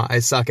I don't know, I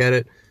suck at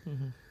it.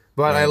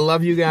 But I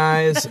love you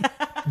guys.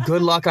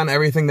 Good luck on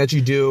everything that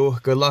you do.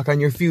 Good luck on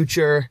your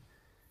future.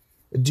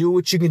 Do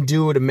what you can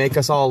do to make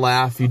us all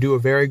laugh. You do a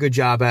very good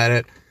job at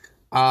it.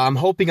 I'm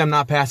hoping I'm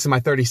not passing my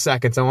 30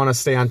 seconds. I want to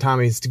stay on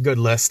Tommy's good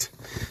list.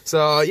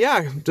 So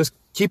yeah, just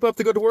keep up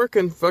the good work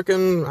and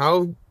fucking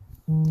I'll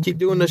keep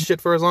doing this shit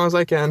for as long as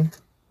I can.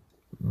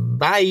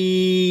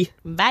 Bye.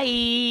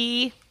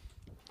 Bye.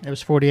 It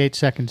was 48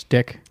 seconds,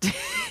 Dick.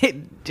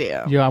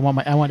 Damn. Yeah, I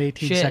want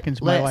 18 Shit seconds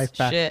of my life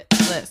back. Shit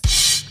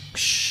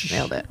list.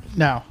 Nailed it.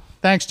 Now,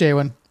 thanks,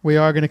 Jaywin. We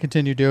are going to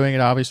continue doing it,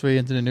 obviously,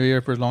 into the new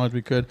year for as long as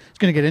we could. It's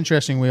going to get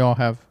interesting. We all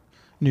have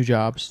new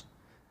jobs.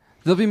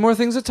 There'll be more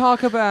things to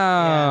talk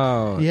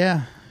about.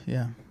 Yeah.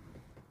 You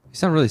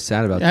sound really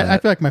sad about that. I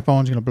feel like my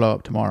phone's going to blow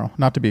up tomorrow.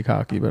 Not to be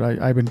cocky, but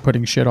I've been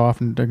putting shit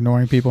off and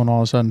ignoring people, and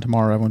all of a sudden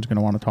tomorrow everyone's going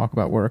to want to talk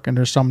about work. And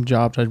there's some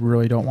jobs I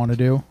really don't want to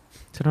do.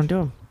 So don't do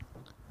them.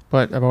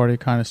 But I've already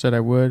kind of said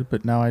I would,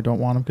 but now I don't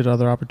want them because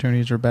other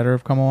opportunities are better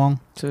have come along.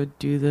 So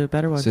do the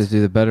better ones. So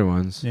do the better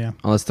ones. Yeah.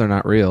 Unless they're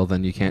not real,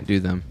 then you can't do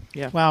them.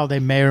 Yeah. Wow, they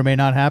may or may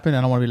not happen. I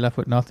don't want to be left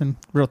with nothing.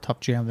 Real tough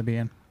jam to be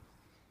in.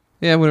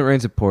 Yeah, when it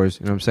rains, it pours.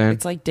 You know what I'm saying?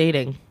 It's like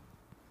dating.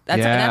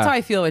 That's how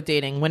I feel with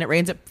dating. When it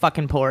rains, it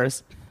fucking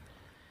pours.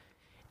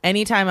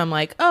 Anytime I'm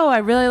like, oh, I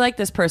really like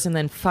this person,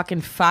 then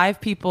fucking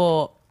 5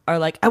 people are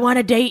like, I want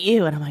to date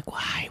you. And I'm like,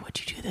 why would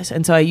you do this?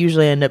 And so I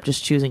usually end up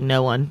just choosing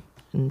no one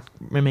and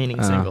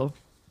remaining single.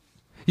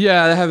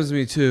 Yeah, that happens to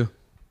me too.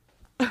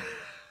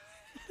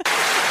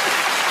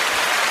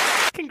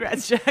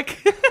 Congrats, Jack.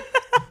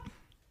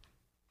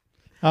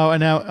 Oh,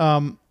 and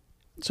now,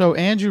 so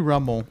Andrew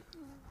Rummel,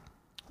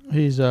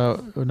 he's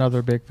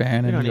another big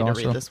fan. You and don't he need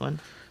also, to read this one.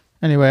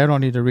 Anyway, I don't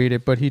need to read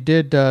it, but he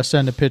did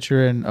send a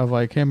picture in of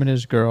like him and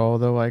his girl,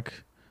 although like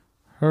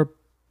they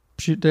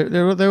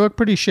look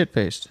pretty shit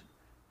faced.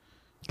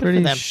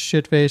 Pretty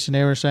shit faced, and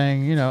they were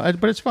saying, you know,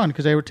 but it's fun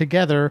because they were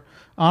together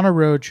on a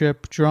road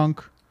trip,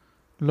 drunk,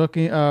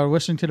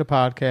 listening to the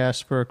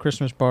podcast for a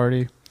Christmas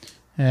party,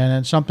 and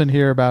then something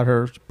here about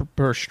her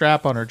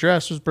strap on her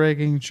dress was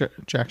breaking.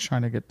 Jack's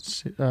trying to get,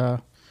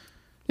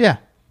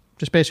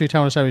 just basically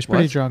telling us how he's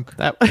pretty drunk.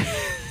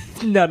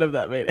 None of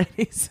that made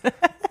any sense.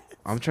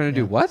 I'm trying to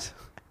do what?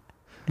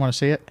 Want to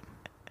see it?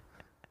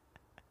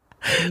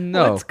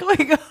 No. What's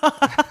going on?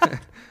 I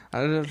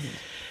don't know.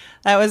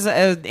 That was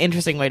an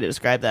interesting way to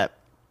describe that.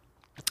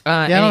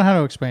 I don't know how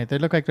to explain it. They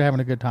look like they're having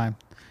a good time,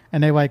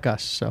 and they like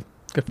us, so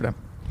good for them.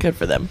 Good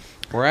for them.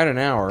 We're at an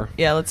hour.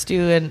 Yeah, let's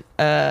do an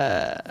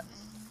either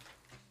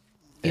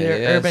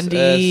Urban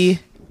D.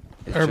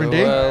 Urban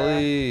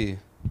D.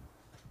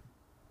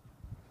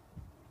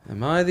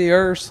 Am I the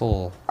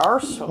Ursel?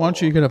 Ursel. Why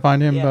don't you gonna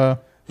find him? Yeah.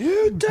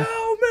 You tell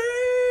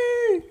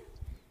me.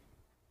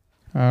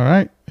 All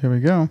right, here we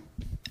go.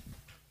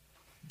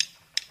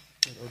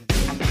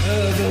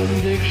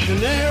 Urban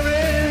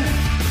Dictionary.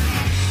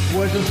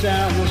 Words that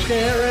sound more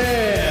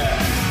scary.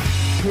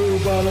 Who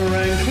Butler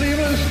and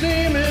Cleveland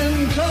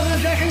steaming. Tom,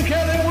 Jack, and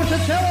Kelly want to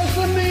tell us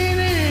the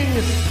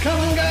meaning. Come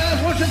on,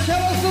 guys, want to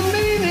tell us the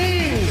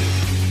meaning.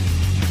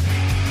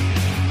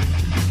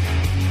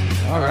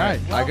 All right,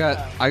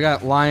 I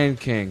got Lion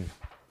King.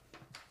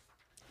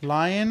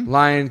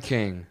 Lion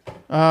King.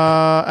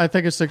 I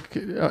think it's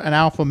an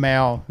alpha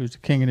male who's the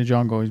king in the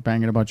jungle. He's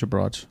banging a bunch of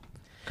broads.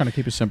 Kind of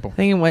keep it simple.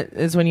 Thinking what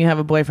is when you have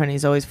a boyfriend,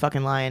 he's always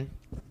fucking lying.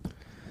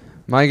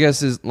 My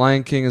guess is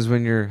Lion King is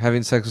when you're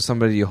having sex with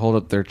somebody, you hold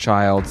up their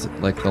child,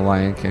 like the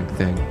Lion King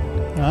thing.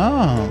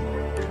 Oh.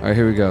 All right,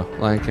 here we go.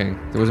 Lion King.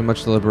 There wasn't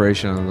much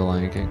deliberation on the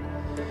Lion King.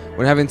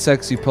 When having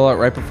sex, you pull out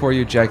right before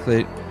you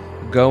ejaculate,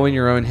 go in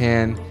your own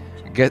hand,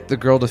 get the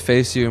girl to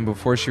face you, and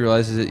before she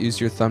realizes it, use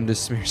your thumb to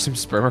smear some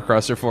sperm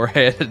across her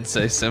forehead and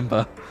say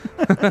Simba.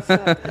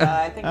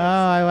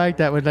 I like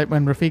that. When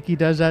Rafiki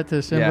does that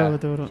to Simba. Yeah.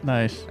 With the little,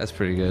 nice. That's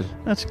pretty good.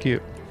 That's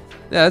cute.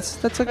 Yeah,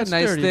 that's like a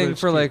nice dirty, but thing it's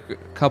for cute.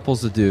 like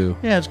couples to do.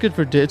 Yeah, it's good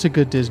it's a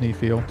good Disney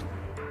feel.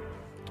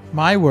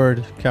 My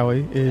word,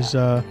 Kelly, is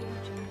the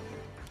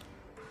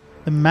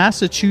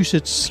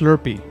Massachusetts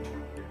Slurpee.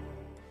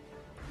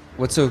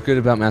 What's so good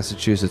about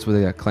Massachusetts? Where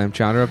they got clam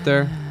chowder up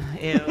there?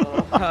 Ew.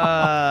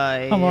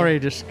 I'm already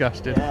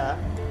disgusted. Yeah.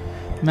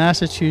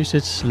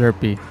 Massachusetts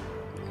Slurpee.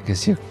 I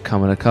guess you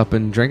come in a cup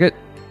and drink it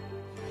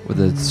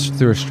with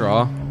through a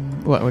straw.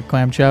 What, with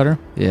clam chowder?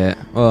 Yeah.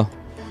 Well,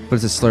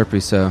 but it's a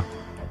Slurpee, so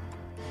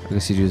I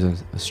guess you'd use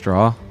a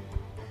straw.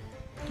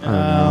 I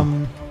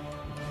don't know.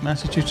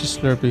 Massachusetts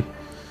Slurpee.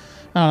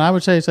 I don't know. I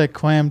would say it's like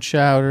clam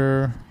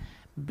chowder.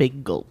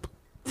 Big gulp.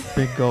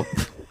 Big gulp.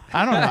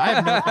 I don't know. I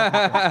have no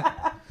fucking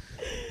clue.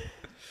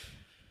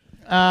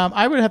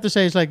 I would have to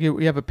say it's like you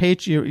have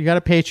you got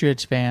a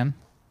Patriots fan.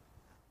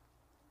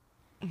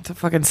 It's a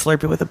fucking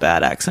Slurpee with a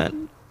bad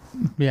accent.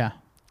 Yeah.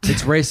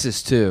 It's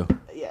racist too.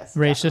 Yes.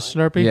 Racist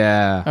Slurpee?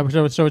 Yeah.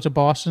 So it's a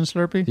Boston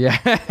Slurpee? Yeah.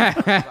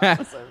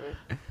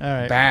 All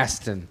right.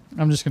 Boston.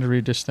 I'm just going to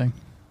read this thing.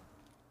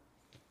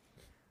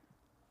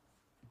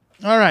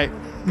 All right.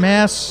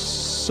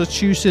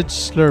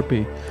 Massachusetts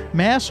Slurpee.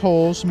 Mass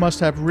holes must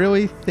have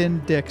really thin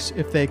dicks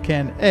if they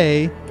can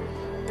A,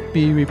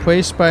 be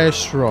replaced by a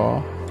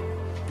straw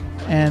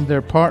and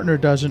their partner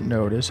doesn't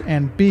notice,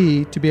 and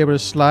B, to be able to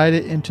slide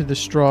it into the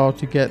straw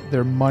to get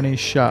their money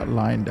shot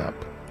lined up.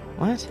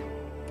 What?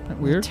 Isn't that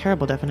weird?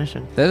 Terrible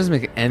definition. That doesn't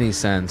make any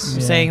sense.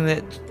 You're saying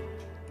that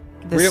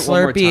the Read it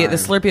one more Slurpee, time. the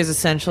Slurpee is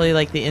essentially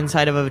like the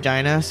inside of a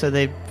vagina, so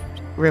they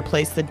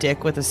replace the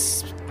dick with a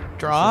straw.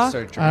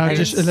 And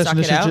Just suck listen,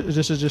 it out?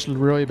 this is just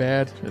really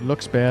bad. It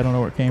looks bad. I don't know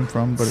where it came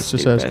from, but it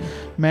just says Stupid.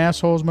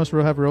 mass holes must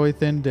have really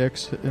thin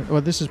dicks.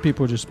 Well, this is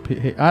people just.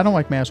 I don't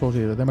like mass holes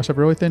either. They must have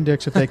really thin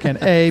dicks if they can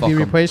A, Fuck be 'em.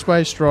 replaced by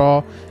a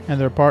straw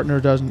and their partner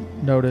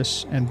doesn't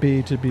notice, and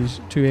B, to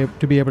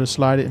be able to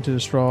slide it into the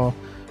straw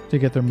to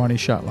get their money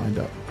shot lined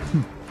up.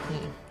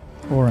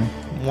 Boring.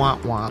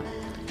 Womp womp.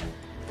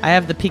 I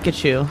have the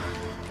Pikachu.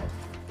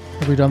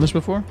 Have we done this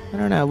before? I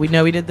don't know. We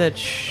did the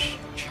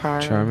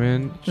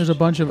Charmin. There's a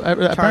bunch of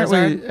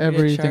apparently Charizard?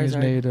 everything is Charizard.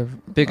 made of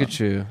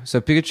Pikachu.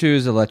 So Pikachu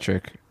is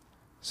electric.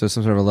 So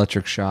some sort of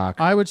electric shock.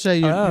 I would say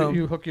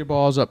you hook your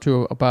balls up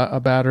to a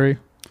battery.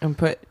 And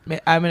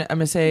I'm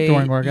gonna say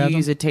During you orgasm?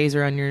 use a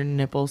taser on your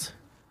nipples.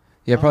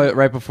 Yeah, probably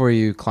right before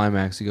you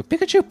climax, you go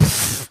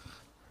Pikachu.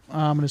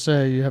 I'm gonna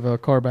say you have a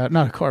car bat,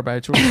 not a car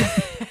bat.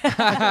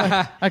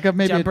 Like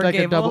maybe Jumper like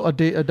cable?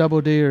 a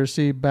double D or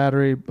C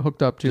battery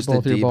hooked up to Just a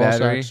both your D ball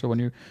battery? sacks. So when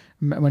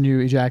you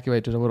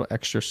ejaculate, there's a little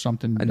extra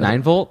something. A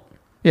 9-volt?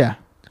 Yeah.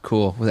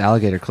 Cool. With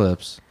alligator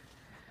clips.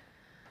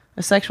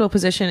 A sexual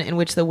position in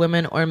which the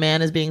woman or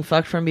man is being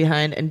fucked from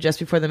behind, and just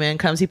before the man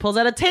comes, he pulls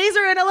out a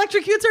taser and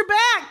electrocutes her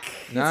back.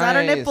 It's not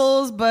her Nice.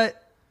 nipples,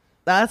 but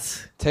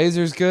that's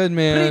Taser's good,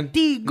 man.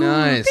 pretty good.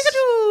 Nice.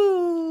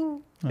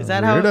 Pikachu. Is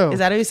that weirdo.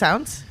 how he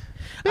sounds?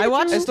 I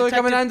watched Estoy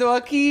caminando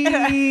aquí.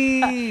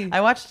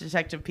 I watched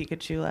Detective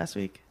Pikachu last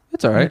week.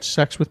 That's all right. It's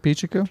sex with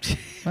Pichiku.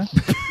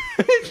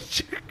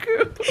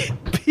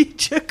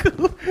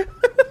 Pichaku.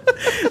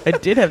 I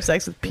did have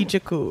sex with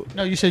Pichaku.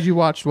 No, you said you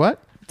watched what?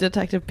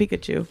 Detective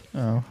Pikachu. Oh,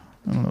 I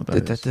don't know what that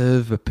is.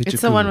 Detective Pikachu.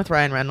 It's the one with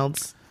Ryan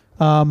Reynolds.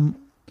 I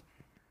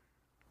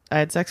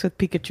had sex with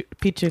Pikachu.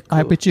 Pichaku.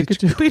 I Pichiku.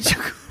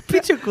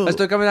 Pichaku.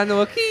 Estoy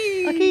caminando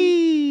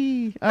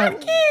aquí.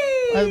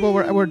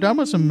 Well, we're done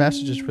with some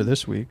messages for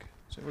this week.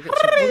 So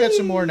we'll get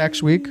some more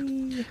next week.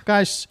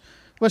 Guys,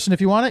 listen, if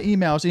you want to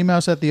email us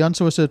at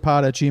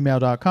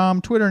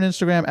theunsolicitedpod@gmail.com, Twitter and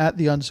Instagram at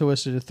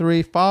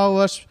theunsolicited3. Follow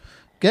us.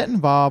 Get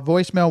involved.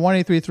 Voicemail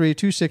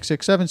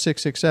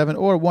 1-833-266-7667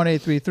 or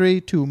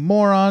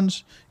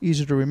 1-833-2morons.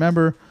 Easy to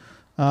remember.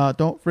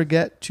 Don't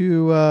forget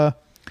to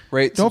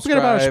rate. Don't forget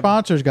about our subscribe.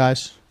 sponsors,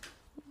 guys.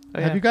 Oh,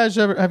 yeah.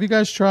 Have you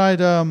guys tried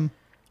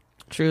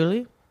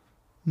Truly?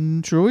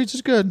 Truly's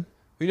is good.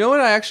 You know what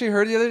I actually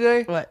heard the other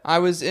day? What? I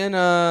was at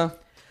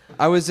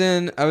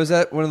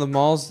one of the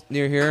malls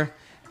near here,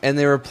 and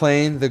they were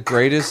playing the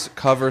greatest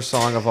cover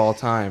song of all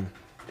time.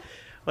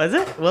 Was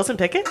it Wilson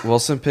Pickett?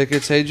 Wilson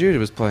Pickett's "Hey Jude"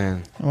 was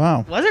playing.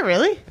 Wow. Was it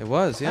really? It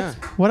was, yeah.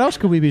 What else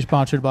could we be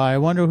sponsored by? I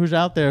wonder who's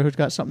out there who's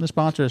got something to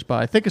sponsor us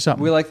by. Think of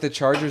something. We like the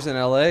Chargers in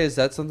LA. Is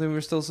that something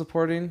we're still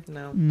supporting?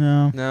 No.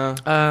 No.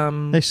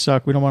 They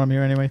suck. We don't want them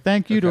here anyway.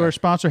 Thank you to our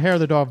sponsor, Hair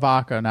of the Dog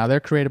Vodka. Now, they're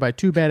created by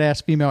two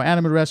badass female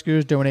animal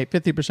rescuers. Donate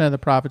 50% of the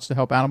profits to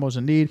help animals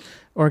in need.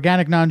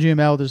 Organic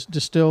non-GMO,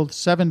 distilled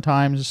 7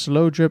 times.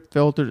 Slow drip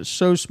filtered. It's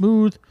so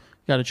smooth. You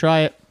got to try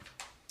it.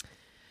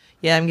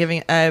 Yeah,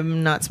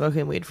 I'm not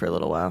smoking weed for a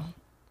little while.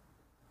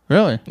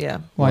 Really? Yeah.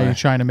 Why are you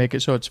trying to make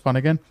it so it's fun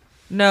again?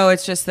 No,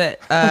 it's just that.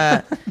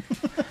 No,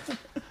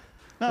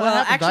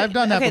 that happens. I've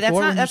done that okay,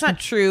 before. That's not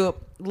true.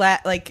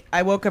 Like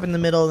I woke up in the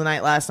middle of the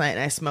night last night and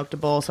I smoked a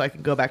bowl so I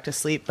could go back to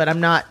sleep. But I'm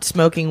not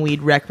smoking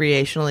weed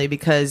recreationally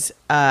because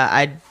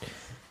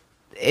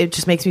it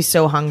just makes me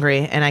so hungry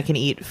and I can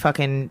eat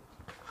fucking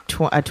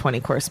a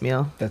 20-course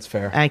meal. That's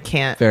fair. I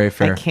can't. Very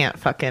fair. I can't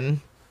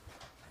fucking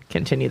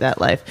continue that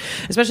life,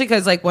 especially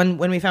because like when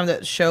we found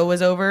that the show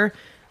was over,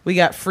 we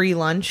got free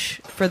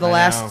lunch for the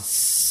last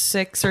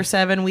 6 or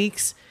 7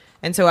 weeks.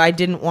 And so I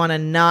didn't want to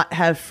not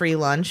have free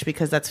lunch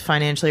because that's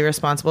financially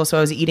irresponsible. So I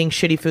was eating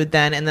shitty food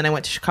then. And then I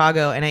went to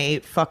Chicago and I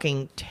ate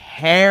fucking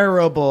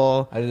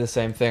terrible. I did the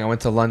same thing. I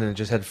went to London and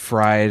just had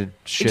fried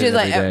shit Which is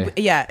every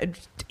day. yeah,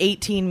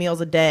 18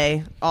 meals a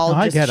day. All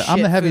I just get it. I'm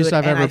the shit heaviest food,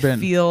 I've and ever I been.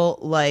 feel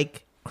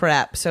like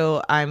crap.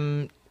 So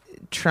I'm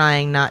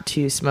trying not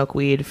to smoke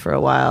weed for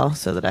a while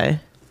so that I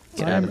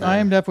get out of that. I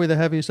am definitely the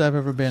heaviest I've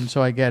ever been,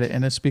 so I get it.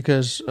 And it's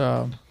because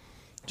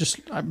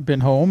just I've been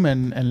home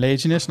and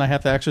laziness, and I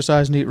have to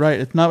exercise and eat right.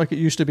 It's not like it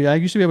used to be. I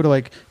used to be able to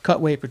like cut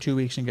weight for 2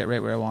 weeks and get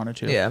right where I wanted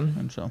to. Yeah.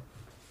 And so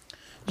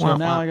Womp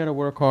now womp. I got to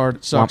work hard.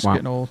 It sucks Womp womp.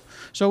 getting old.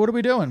 So what are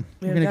we doing?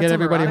 Yeah, We're we going to got get some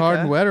everybody hard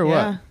erotica. and wet or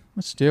Yeah. what?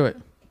 Let's do it.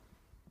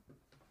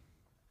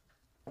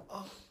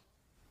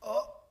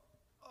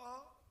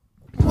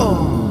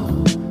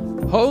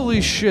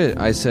 Holy shit,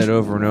 I said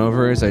over and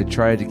over as I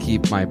tried to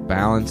keep my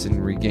balance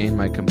and regain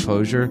my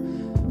composure.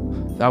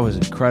 That was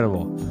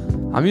incredible.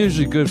 I'm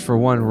usually good for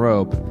one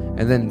rope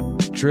and then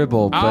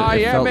dribble, but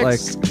it felt like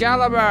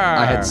Excalibur.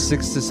 I had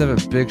 6 to 7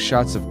 big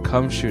shots of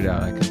cum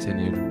shootout. I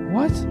continued.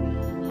 What?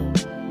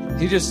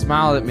 He just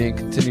smiled at me and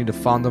continued to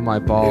fondle my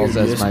balls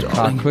as my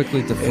cock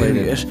quickly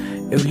deflated.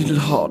 A little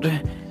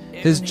harder.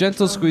 His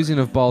gentle squeezing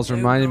of balls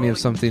reminded me of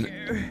something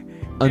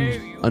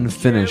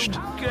unfinished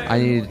I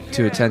needed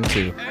to attend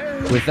to.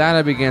 With that,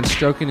 I began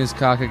stroking his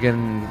cock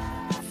again,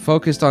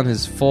 focused on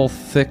his full,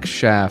 thick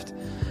shaft.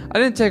 I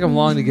didn't take him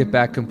long to get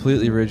back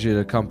completely rigid,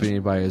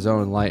 accompanied by his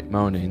own light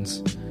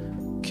moanings.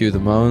 Cue the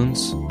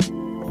moans.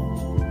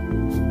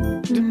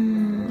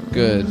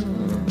 Good.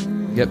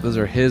 Yep, those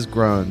are his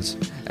groans.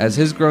 As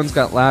his groans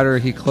got louder,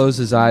 he closed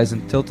his eyes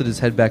and tilted his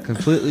head back,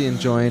 completely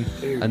enjoying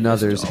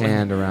another's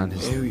hand around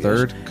his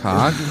third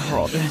cock.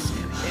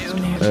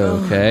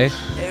 Okay.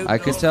 I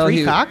could tell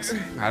Three cocks?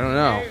 I don't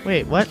know.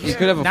 Wait, what? He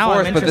could have a Now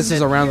I'm fourth, but this is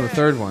interested. around the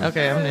third one.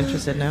 Okay, I'm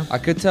interested now. I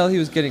could tell he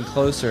was getting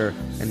closer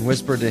and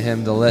whispered to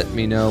him to let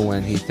me know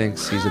when he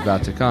thinks he's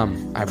about to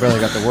come. I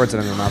barely got the words out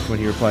of my mouth when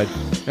he replied,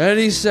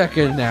 "Any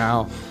second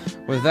now."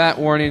 With that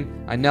warning,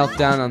 I knelt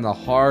down on the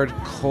hard,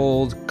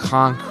 cold,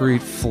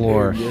 concrete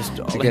floor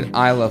to get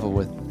eye level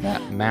with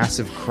that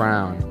massive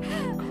crown.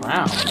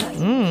 Crown?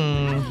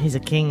 He's a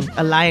king.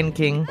 A lion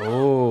king.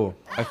 Oh.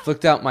 I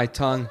flicked out my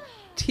tongue,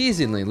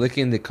 teasingly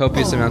licking the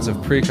copious amounts of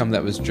pre-cum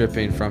that was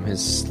dripping from his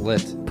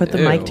slit. Put the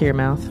mic to your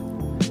mouth.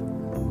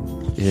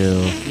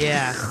 Ew.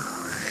 Yeah.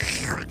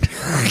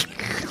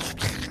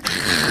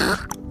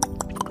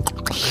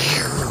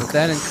 With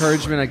that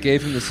encouragement, I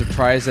gave him the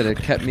surprise that had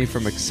kept me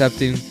from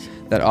accepting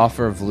that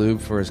offer of lube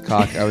for his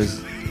cock. I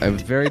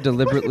very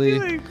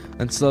deliberately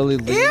and slowly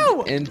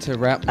leaned in to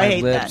wrap I my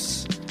hate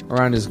lips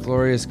around his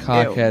glorious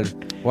cockhead.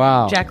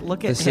 Wow. Jack,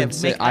 look at him.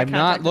 Make eye I'm not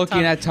contact with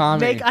looking at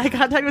Tommy. Make eye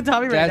contact with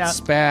Tommy right now. That's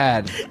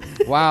bad.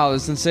 Wow, the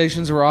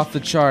sensations were off the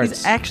charts.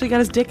 He's actually got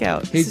his dick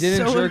out. He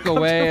didn't jerk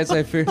away as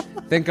I feared.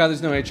 Thank God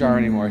there's no HR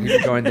anymore. He'd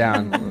be going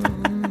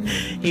down.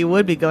 He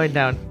would be going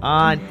down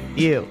on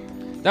you.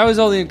 That was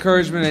all the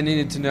encouragement I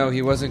needed to know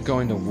he wasn't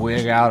going to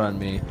wig out on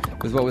me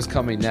with what was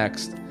coming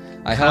next.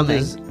 I held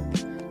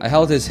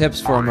his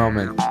hips for a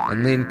moment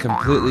and leaned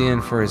completely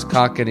in for his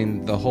cock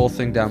getting the whole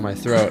thing down my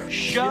throat.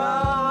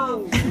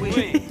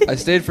 I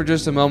stayed for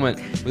just a moment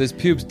with his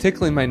pubes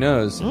tickling my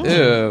nose.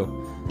 Ew.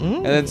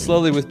 And then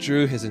slowly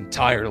withdrew his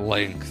entire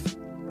length.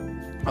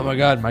 Oh my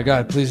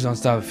god, please don't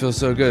stop. It feels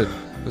so good.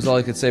 Was all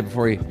he could say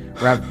before he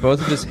wrapped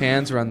both of his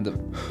hands around the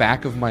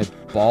back of my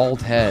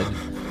bald head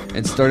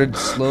and started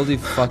slowly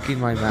fucking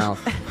my mouth.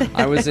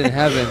 I was in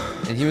heaven,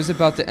 and he was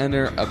about to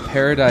enter a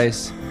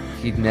paradise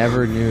he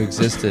never knew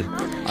existed.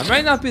 I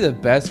might not be the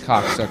best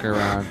cocksucker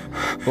around,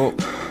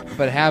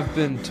 but have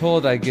been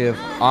told I give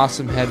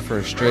awesome head for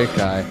a straight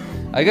guy.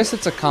 I guess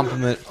it's a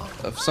compliment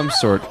of some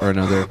sort or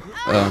another.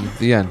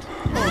 The end.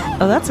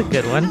 Oh, that's a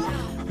good one.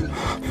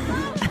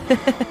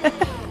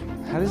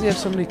 How does he have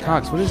so many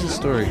cocks? What is his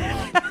story?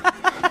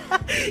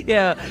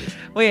 Yeah.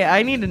 Wait,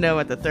 I need to know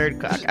about the third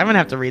cock. I'm going to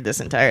have to read this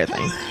entire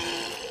thing.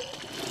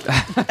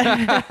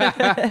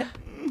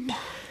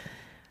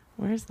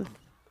 Where's the...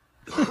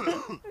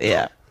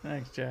 Yeah.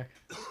 Thanks, Jack.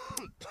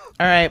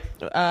 All right.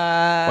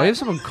 Why do you have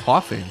someone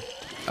coughing?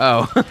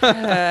 Oh.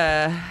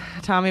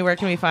 Tommy, where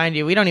can we find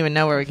you? We don't even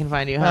know where we can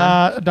find you,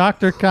 huh? At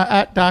Dr.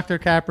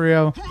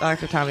 Caprio.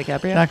 Dr. Tommy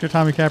Caprio? Dr.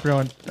 Tommy Caprio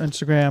on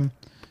Instagram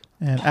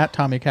and at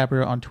Tommy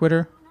Caprio on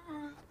Twitter.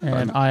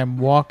 And I am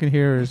walking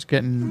here is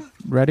getting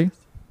ready.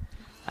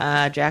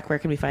 Jack, where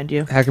can we find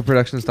you?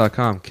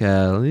 Hackerproductions.com.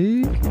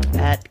 Kelly?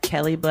 At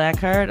Kelly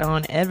Blackheart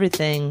on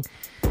everything.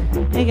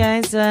 Hey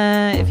guys,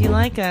 if you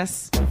like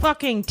us,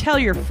 fucking tell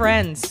your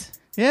friends.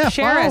 Yeah,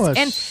 share follow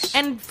us.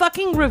 And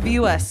fucking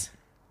review us.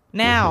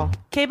 Now.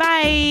 Okay,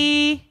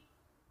 bye.